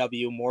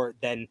AEW more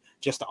than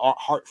just the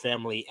Hart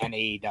family and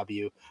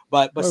AEW.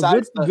 But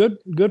besides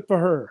good for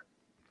her.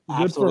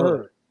 Good for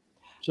her.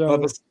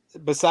 So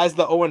besides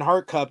the Owen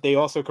Hart Cup, they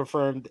also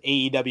confirmed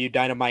AEW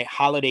Dynamite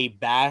Holiday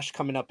Bash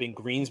coming up in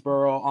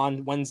Greensboro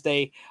on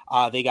Wednesday.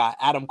 They got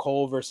Adam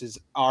Cole versus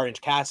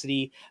Orange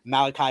Cassidy,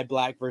 Malachi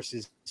Black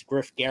versus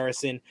Griff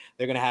Garrison.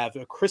 They're going to have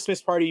a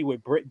Christmas party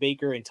with Britt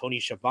Baker and Tony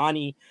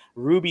Schiavone,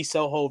 Ruby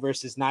Soho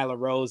versus Nyla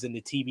Rose in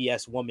the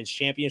TBS Women's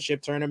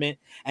Championship Tournament,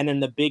 and then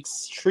the big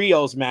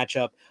trios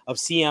matchup of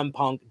CM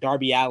Punk,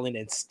 Darby Allin,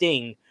 and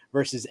Sting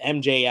versus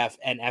MJF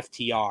and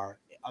FTR.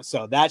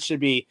 So that should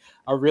be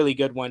a really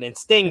good one. And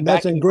Sting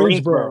that's in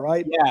Greensboro,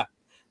 right? Yeah.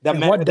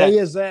 What day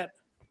is that?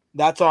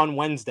 That's on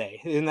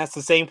Wednesday. And that's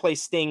the same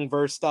place Sting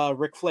versus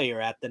Ric Flair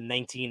at the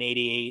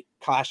 1988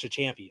 Clash of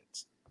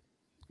Champions.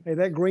 Hey,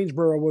 that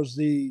Greensboro was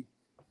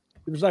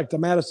like the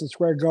Madison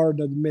Square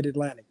Garden of the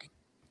Mid-Atlantic.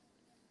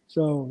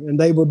 So, and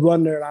they would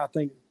run there, I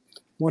think,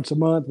 once a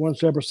month,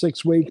 once every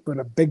 6 weeks, but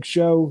a big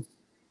show.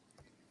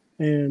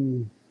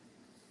 And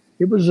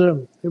it was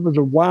a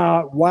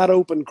wide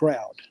open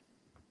crowd.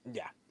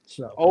 Yeah.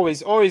 So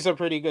always a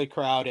pretty good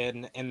crowd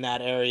in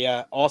that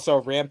area.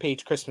 Also,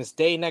 Rampage Christmas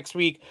Day next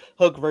week.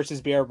 Hook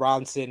versus Bear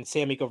Bronson.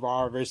 Sammy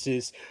Guevara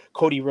versus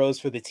Cody Rhodes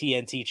for the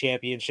TNT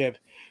Championship.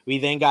 We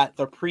then got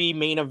the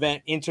pre-main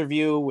event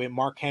interview with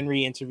Mark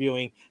Henry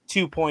interviewing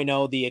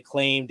 2.0, the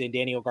Acclaimed, and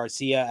Daniel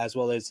Garcia, as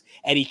well as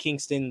Eddie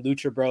Kingston,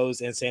 Lucha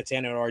Bros, and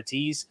Santana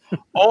Ortiz.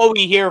 All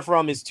we hear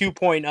from is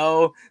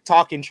 2.0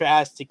 talking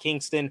trash to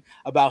Kingston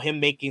about him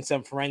making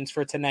some friends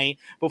for tonight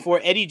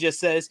before Eddie just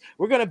says,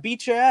 "We're going to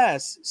beat your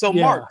ass." So,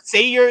 yeah. Mark,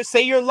 say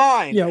your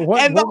line. Yeah,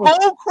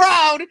 whole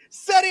crowd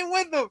said it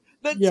with them.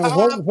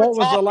 What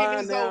was the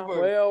line now?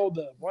 Over. Well,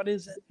 what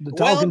is it? The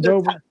talking's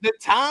over. The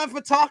time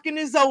for talking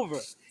is over.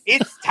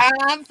 It's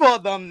time for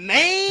the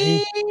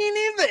main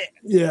event.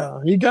 Yeah,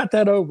 he got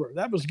that over.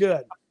 That was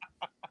good.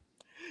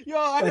 Yo,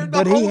 I heard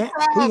the whole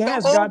crowd. He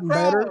has gotten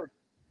better.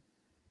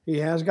 He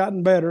has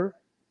gotten better.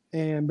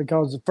 And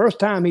because the first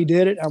time he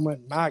did it, I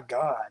went, my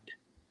God.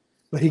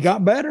 But he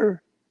got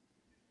better.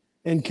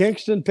 And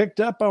Kingston picked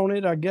up on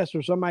it, I guess,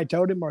 or somebody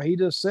told him, or he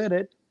just said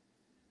it.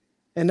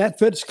 And that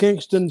fits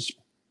Kingston's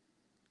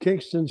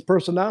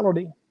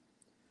personality.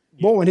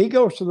 Yeah. Boy, when he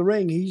goes to the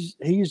ring, he's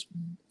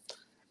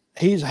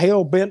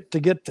hell bent to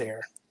get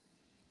there.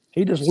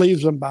 He just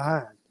leaves them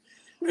behind.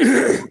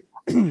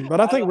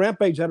 But I think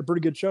Rampage had a pretty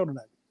good show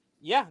tonight.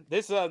 Yeah,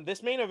 this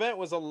main event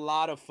was a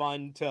lot of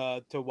fun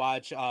to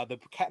watch. The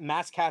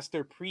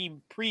Maskcaster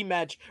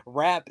pre-match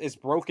wrap is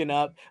broken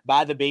up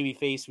by the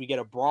babyface. We get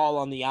a brawl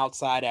on the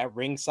outside at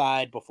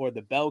ringside before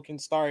the bell can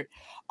start.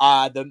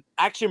 The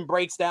action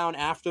breaks down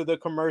after the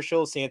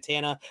commercial.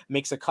 Santana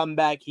makes a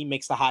comeback. He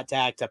makes the hot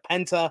tag to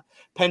Penta.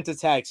 Penta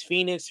tags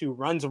Phoenix, who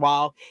runs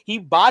wild. He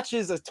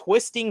botches a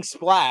twisting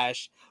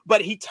splash,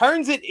 but he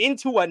turns it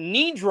into a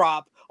knee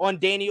drop on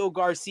Daniel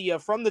Garcia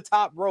from the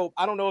top rope.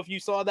 I don't know if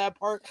you saw that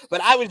part, but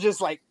I was just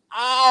like,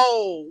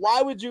 ow,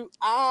 why would you?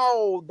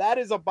 Ow, that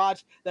is a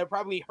botch that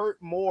probably hurt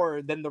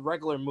more than the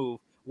regular move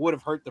would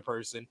have hurt the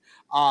person.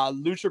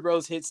 Lucha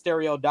Bros hit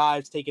stereo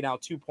dives, taking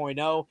out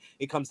 2.0.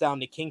 It comes down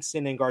to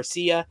Kingston and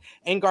Garcia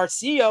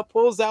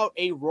pulls out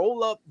a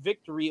roll-up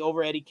victory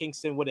over Eddie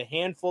Kingston with a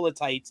handful of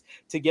tights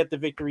to get the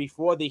victory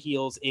for the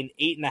heels in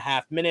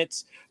 8.5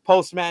 minutes.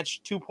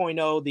 Post-match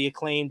 2.0, the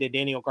Acclaimed and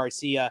Daniel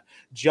Garcia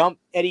jump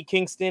Eddie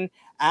Kingston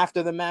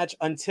after the match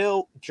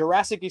until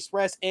Jurassic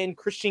Express and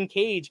Christian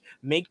Cage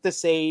make the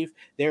save.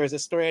 There is a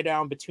story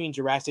down between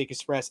Jurassic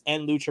Express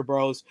and Lucha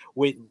Bros,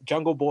 with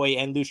Jungle Boy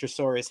and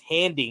Luchasaurus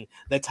handing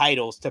the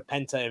titles to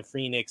Penta and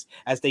Phoenix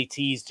as they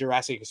tease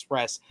Jurassic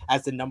Express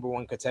as the number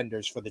one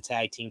contenders for the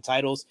tag team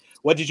titles.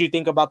 What did you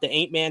think about the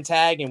 8-man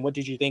tag, and what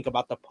did you think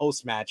about the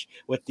post-match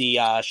with the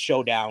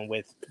showdown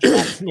with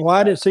Well,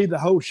 I didn't see the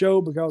whole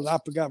show because I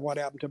forgot what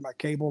happened to my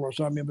cable or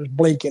something. It was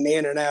blinking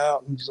in and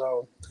out, and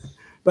so.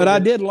 But I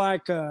did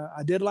like the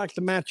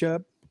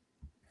matchup,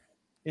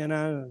 and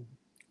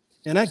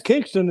that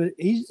Kingston,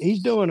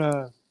 he's doing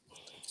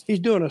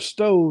a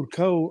stone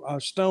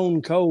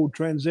cold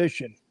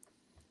transition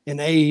in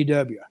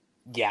AEW.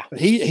 Yeah, but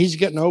he's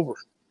getting over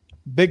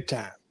big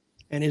time,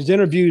 and his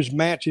interviews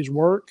match his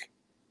work.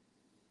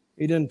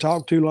 He didn't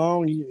talk too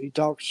long. He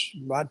talks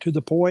right to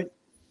the point,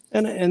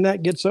 and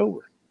that gets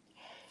over.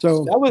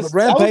 So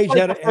Rampage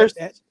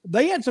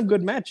they had some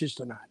good matches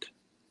tonight.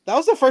 That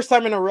was the first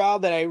time in a row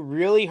that I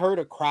really heard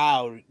a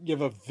crowd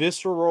give a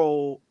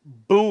visceral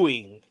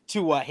booing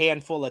to a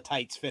handful of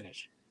tights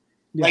finish.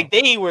 Yeah. Like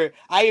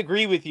I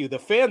agree with you. The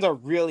fans are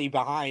really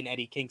behind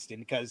Eddie Kingston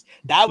because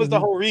that was the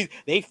whole reason.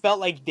 They felt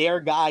like their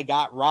guy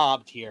got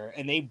robbed here,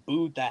 and they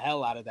booed the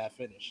hell out of that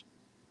finish.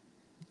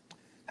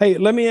 Hey,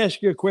 let me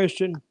ask you a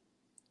question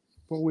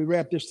before we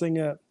wrap this thing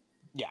up.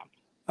 Yeah.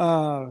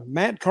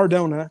 Matt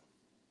Cardona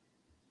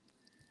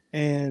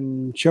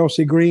and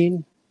Chelsea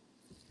Green,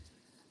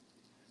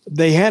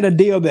 they had a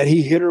deal that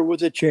he hit her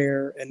with a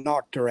chair and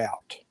knocked her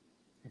out.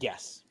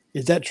 Yes.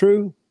 Is that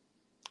true?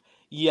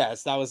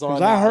 Yes, that was on.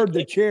 Because I heard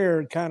the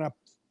chair kind of,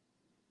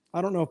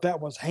 I don't know if that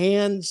was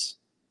hands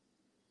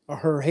or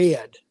her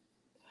head.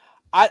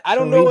 I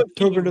don't know if he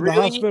took her to the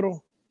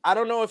hospital. I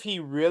don't know if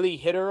he really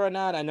hit her or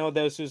not. I know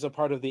this was a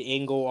part of the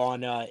angle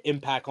on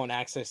Impact on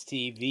Access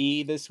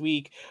TV this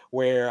week,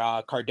 where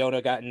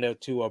Cardona got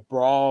into a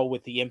brawl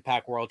with the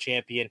Impact World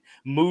Champion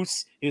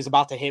Moose. He was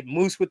about to hit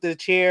Moose with the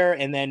chair,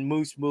 and then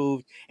Moose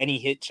moved, and he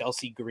hit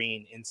Chelsea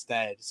Green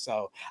instead.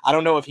 So I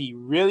don't know if he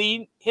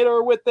really hit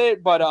her with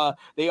it, but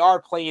they are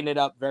playing it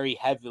up very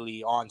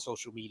heavily on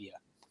social media.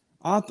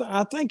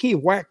 I think he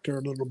whacked her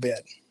a little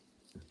bit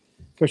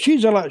because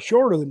she's a lot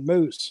shorter than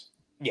Moose.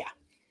 Yeah.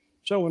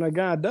 So when a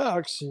guy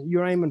ducks,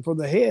 you're aiming for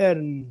the head,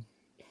 and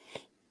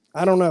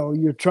I don't know,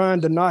 you're trying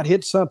to not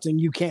hit something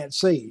you can't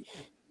see.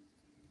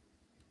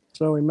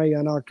 So he may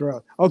have knocked her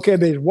out. Okay,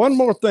 there's one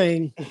more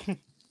thing.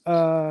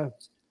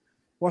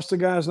 What's the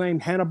guy's name?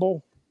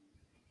 Hannibal?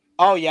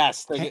 Oh,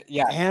 yes.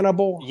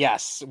 Hannibal?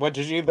 Yes. What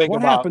did you think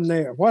What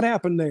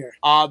happened there?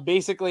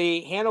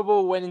 Basically,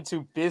 Hannibal went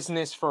into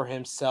business for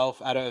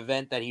himself at an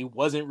event that he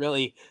wasn't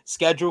really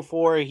scheduled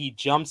for. He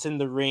jumps in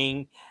the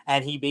ring,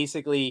 and he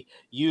basically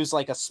used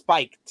like a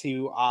spike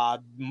to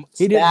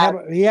He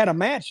had a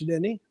match,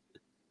 didn't he?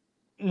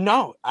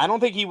 No, I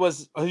don't think he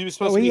was supposed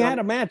to be. He had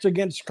a match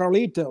against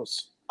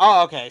Carlitos.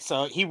 Oh, okay.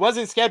 So he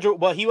wasn't scheduled.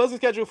 Well, he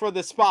wasn't scheduled for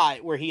the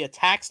spot where he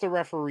attacks the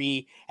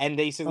referee and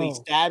basically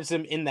stabs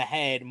him in the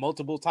head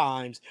multiple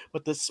times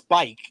with the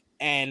spike.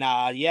 And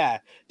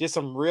did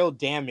some real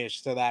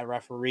damage to that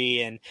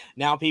referee. And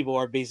now people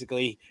are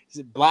basically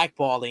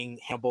blackballing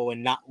Hannibal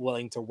and not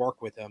willing to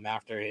work with him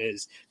after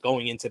his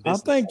going into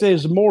business. I think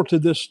there's more to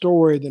this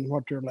story than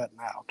what they're letting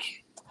out.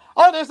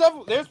 Oh,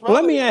 there's.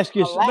 Let me ask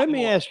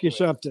you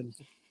something,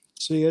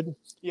 Sid.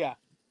 Yeah.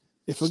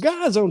 If a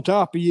guy's on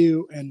top of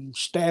you and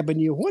stabbing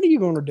you, what are you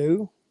going to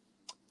do?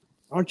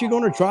 Aren't you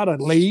going to try to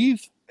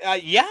leave?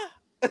 Yeah.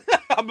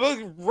 I'm going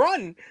to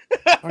run.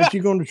 Aren't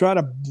you going to try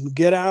to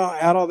get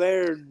out of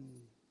there?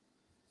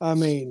 I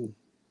mean,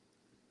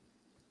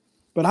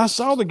 but I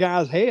saw the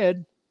guy's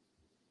head.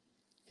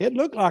 It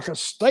looked like a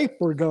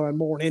stapler gun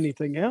more than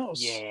anything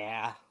else.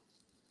 Yeah.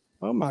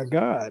 Oh, my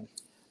God.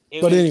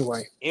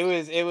 Anyway,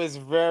 it was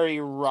very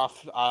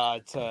rough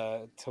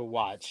to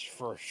watch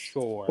for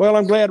sure. Well,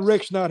 I'm glad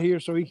Rick's not here,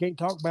 so he can't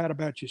talk bad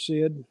about you,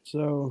 Sid.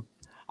 So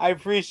I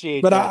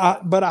appreciate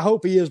that. But I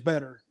hope he is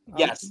better.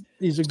 Yes,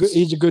 he's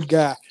a good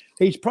guy.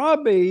 He's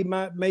probably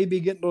maybe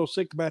getting a little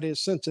sick about his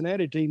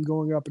Cincinnati team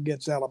going up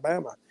against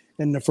Alabama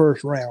in the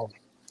first round.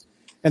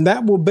 And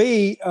that will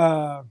be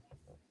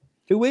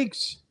 2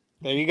 weeks.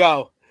 There you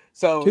go.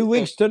 So 2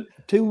 weeks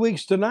 2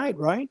 weeks tonight,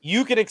 right?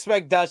 You can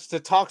expect Dutch to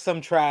talk some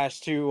trash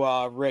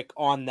to Rick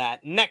on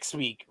that next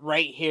week,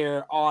 right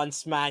here on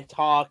Smack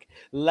Talk.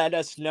 Let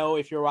us know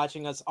if you're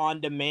watching us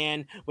on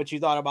demand what you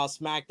thought about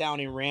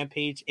SmackDown and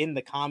Rampage in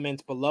the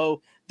comments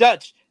below.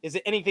 Dutch, is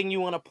there anything you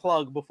want to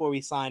plug before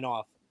we sign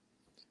off?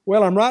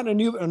 Well, I'm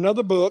writing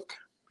another book,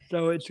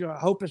 so I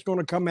hope it's going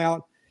to come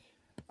out.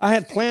 I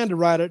had planned to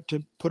write it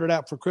to put it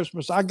out for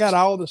Christmas. I got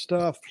all the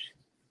stuff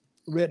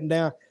written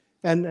down,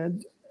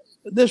 and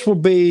this will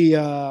be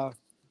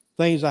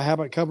things I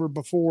haven't covered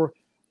before.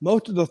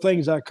 Most of the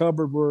things I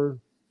covered were,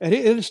 and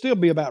it'll still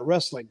be about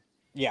wrestling.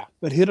 Yeah.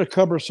 But it'll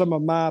cover some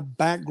of my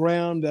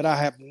background that I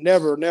have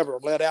never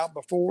let out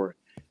before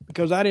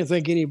because I didn't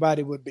think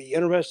anybody would be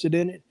interested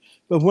in it.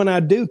 But when I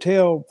do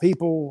tell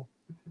people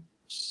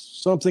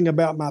something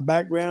about my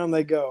background,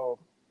 they go,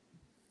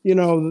 you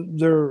know,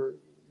 they're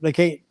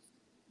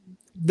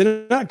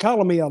not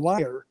calling me a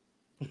liar,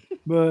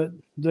 but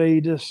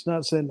they just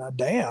not saying,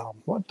 damn,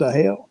 what the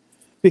hell?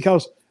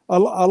 Because a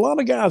lot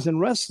of guys in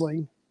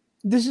wrestling,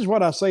 this is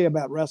what I say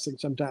about wrestling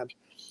sometimes.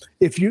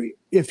 If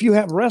you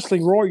have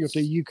wrestling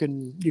royalty, you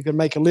can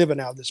make a living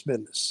out of this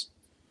business.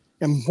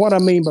 And what I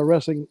mean by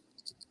wrestling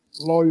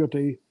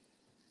loyalty,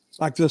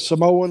 like the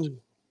Samoans,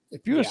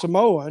 if you're a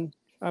Samoan,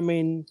 I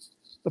mean,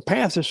 the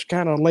path is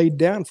kind of laid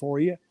down for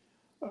you.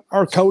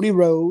 Our Cody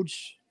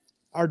Rhodes,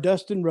 our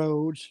Dustin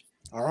Rhodes,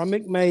 our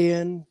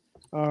McMahon,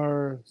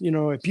 or, you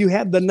know, if you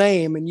had the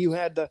name and you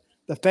had the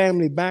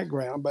family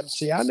background, but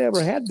see, I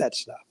never had that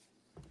stuff.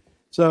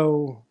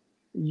 So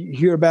you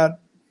hear about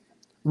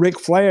Ric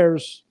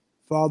Flair's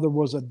father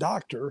was a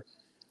doctor.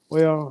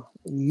 Well,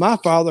 my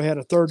father had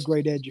a third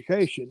grade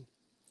education.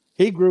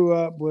 He grew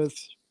up with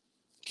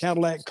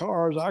Cadillac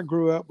cars. I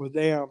grew up with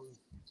damn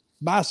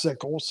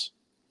bicycles,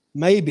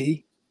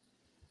 maybe.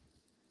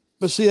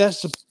 But see,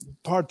 that's the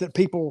part that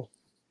people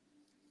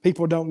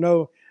don't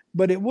know.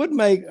 But it would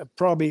make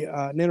probably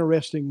an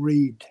interesting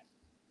read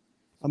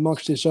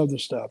amongst this other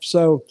stuff.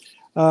 So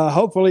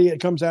hopefully it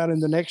comes out in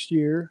the next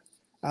year.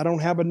 I don't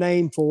have a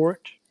name for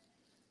it.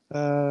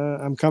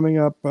 I'm coming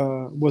up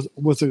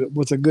with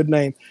a good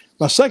name.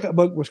 My second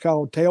book was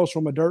called Tales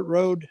from a Dirt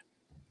Road.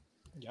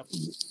 Yep.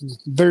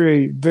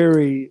 Very,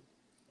 very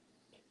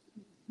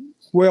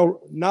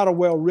well, not a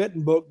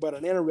well-written book, but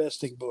an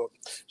interesting book.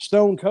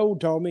 Stone Cold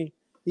told me,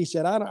 he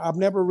said, I've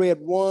never read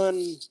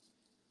one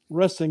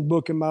wrestling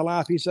book in my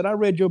life. He said, I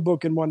read your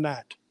book in one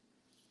night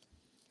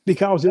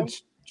because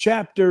it's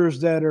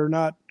chapters that are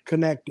not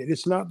connected.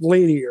 It's not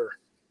linear.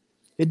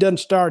 It doesn't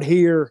start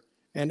here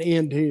and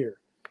end here.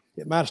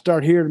 It might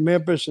start here in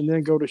Memphis and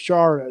then go to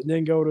Charlotte and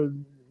then go to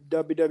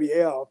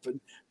WWF and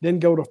then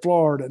go to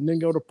Florida and then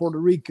go to Puerto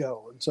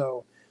Rico. And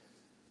so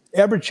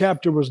every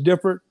chapter was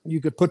different.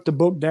 You could put the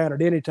book down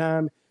at any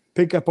time,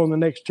 pick up on the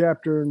next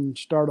chapter and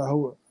start a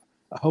whole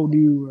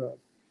new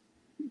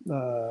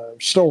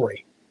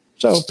story.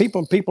 So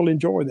people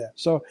enjoy that.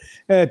 So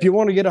if you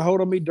want to get a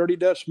hold of me, Dirty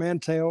Dutch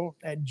Mantell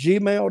at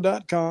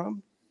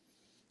gmail.com.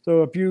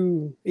 So if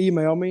you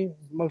email me,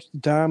 most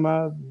of the time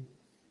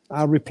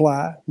I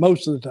reply,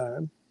 most of the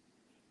time,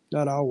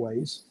 not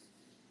always.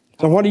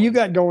 So what do you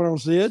got going on,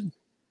 Sid?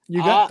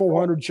 You got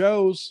 400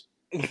 shows.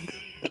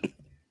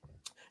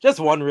 Just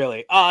one,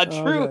 really.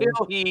 True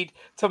Hill Heat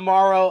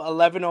tomorrow,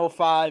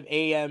 11:05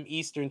 a.m.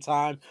 Eastern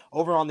Time,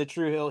 over on the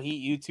True Hill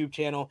Heat YouTube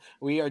channel.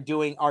 We are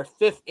doing our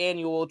 5th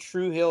annual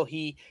True Hill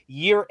Heat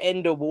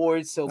year-end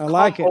awards. So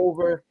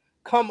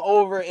come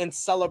over and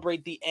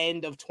celebrate the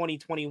end of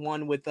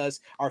 2021 with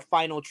us, our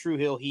final True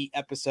Hill Heat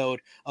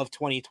episode of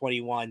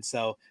 2021.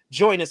 So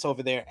join us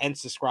over there and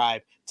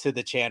subscribe to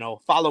the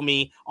channel. Follow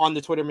me on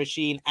the Twitter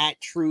machine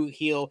at True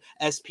Heel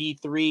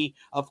SP3.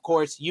 Of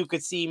course, you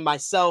could see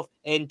myself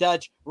and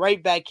Dutch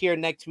right back here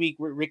next week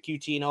with Rick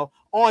Cucino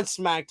on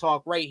Smack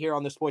Talk right here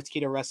on the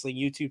Sportskeeda Wrestling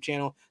YouTube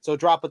channel. So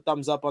drop a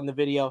thumbs up on the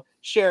video,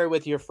 share it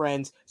with your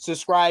friends,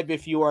 subscribe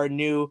if you are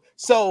new.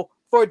 So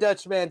for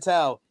Dutch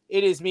Mantell,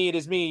 it is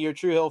me, your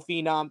True Hill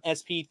Phenom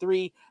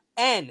SP3,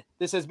 and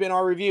this has been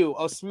our review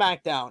of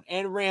SmackDown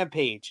and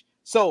Rampage.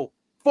 So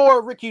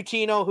for Rick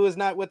Cucino, who is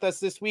not with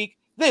us this week,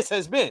 this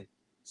has been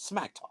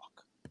Smack Talk.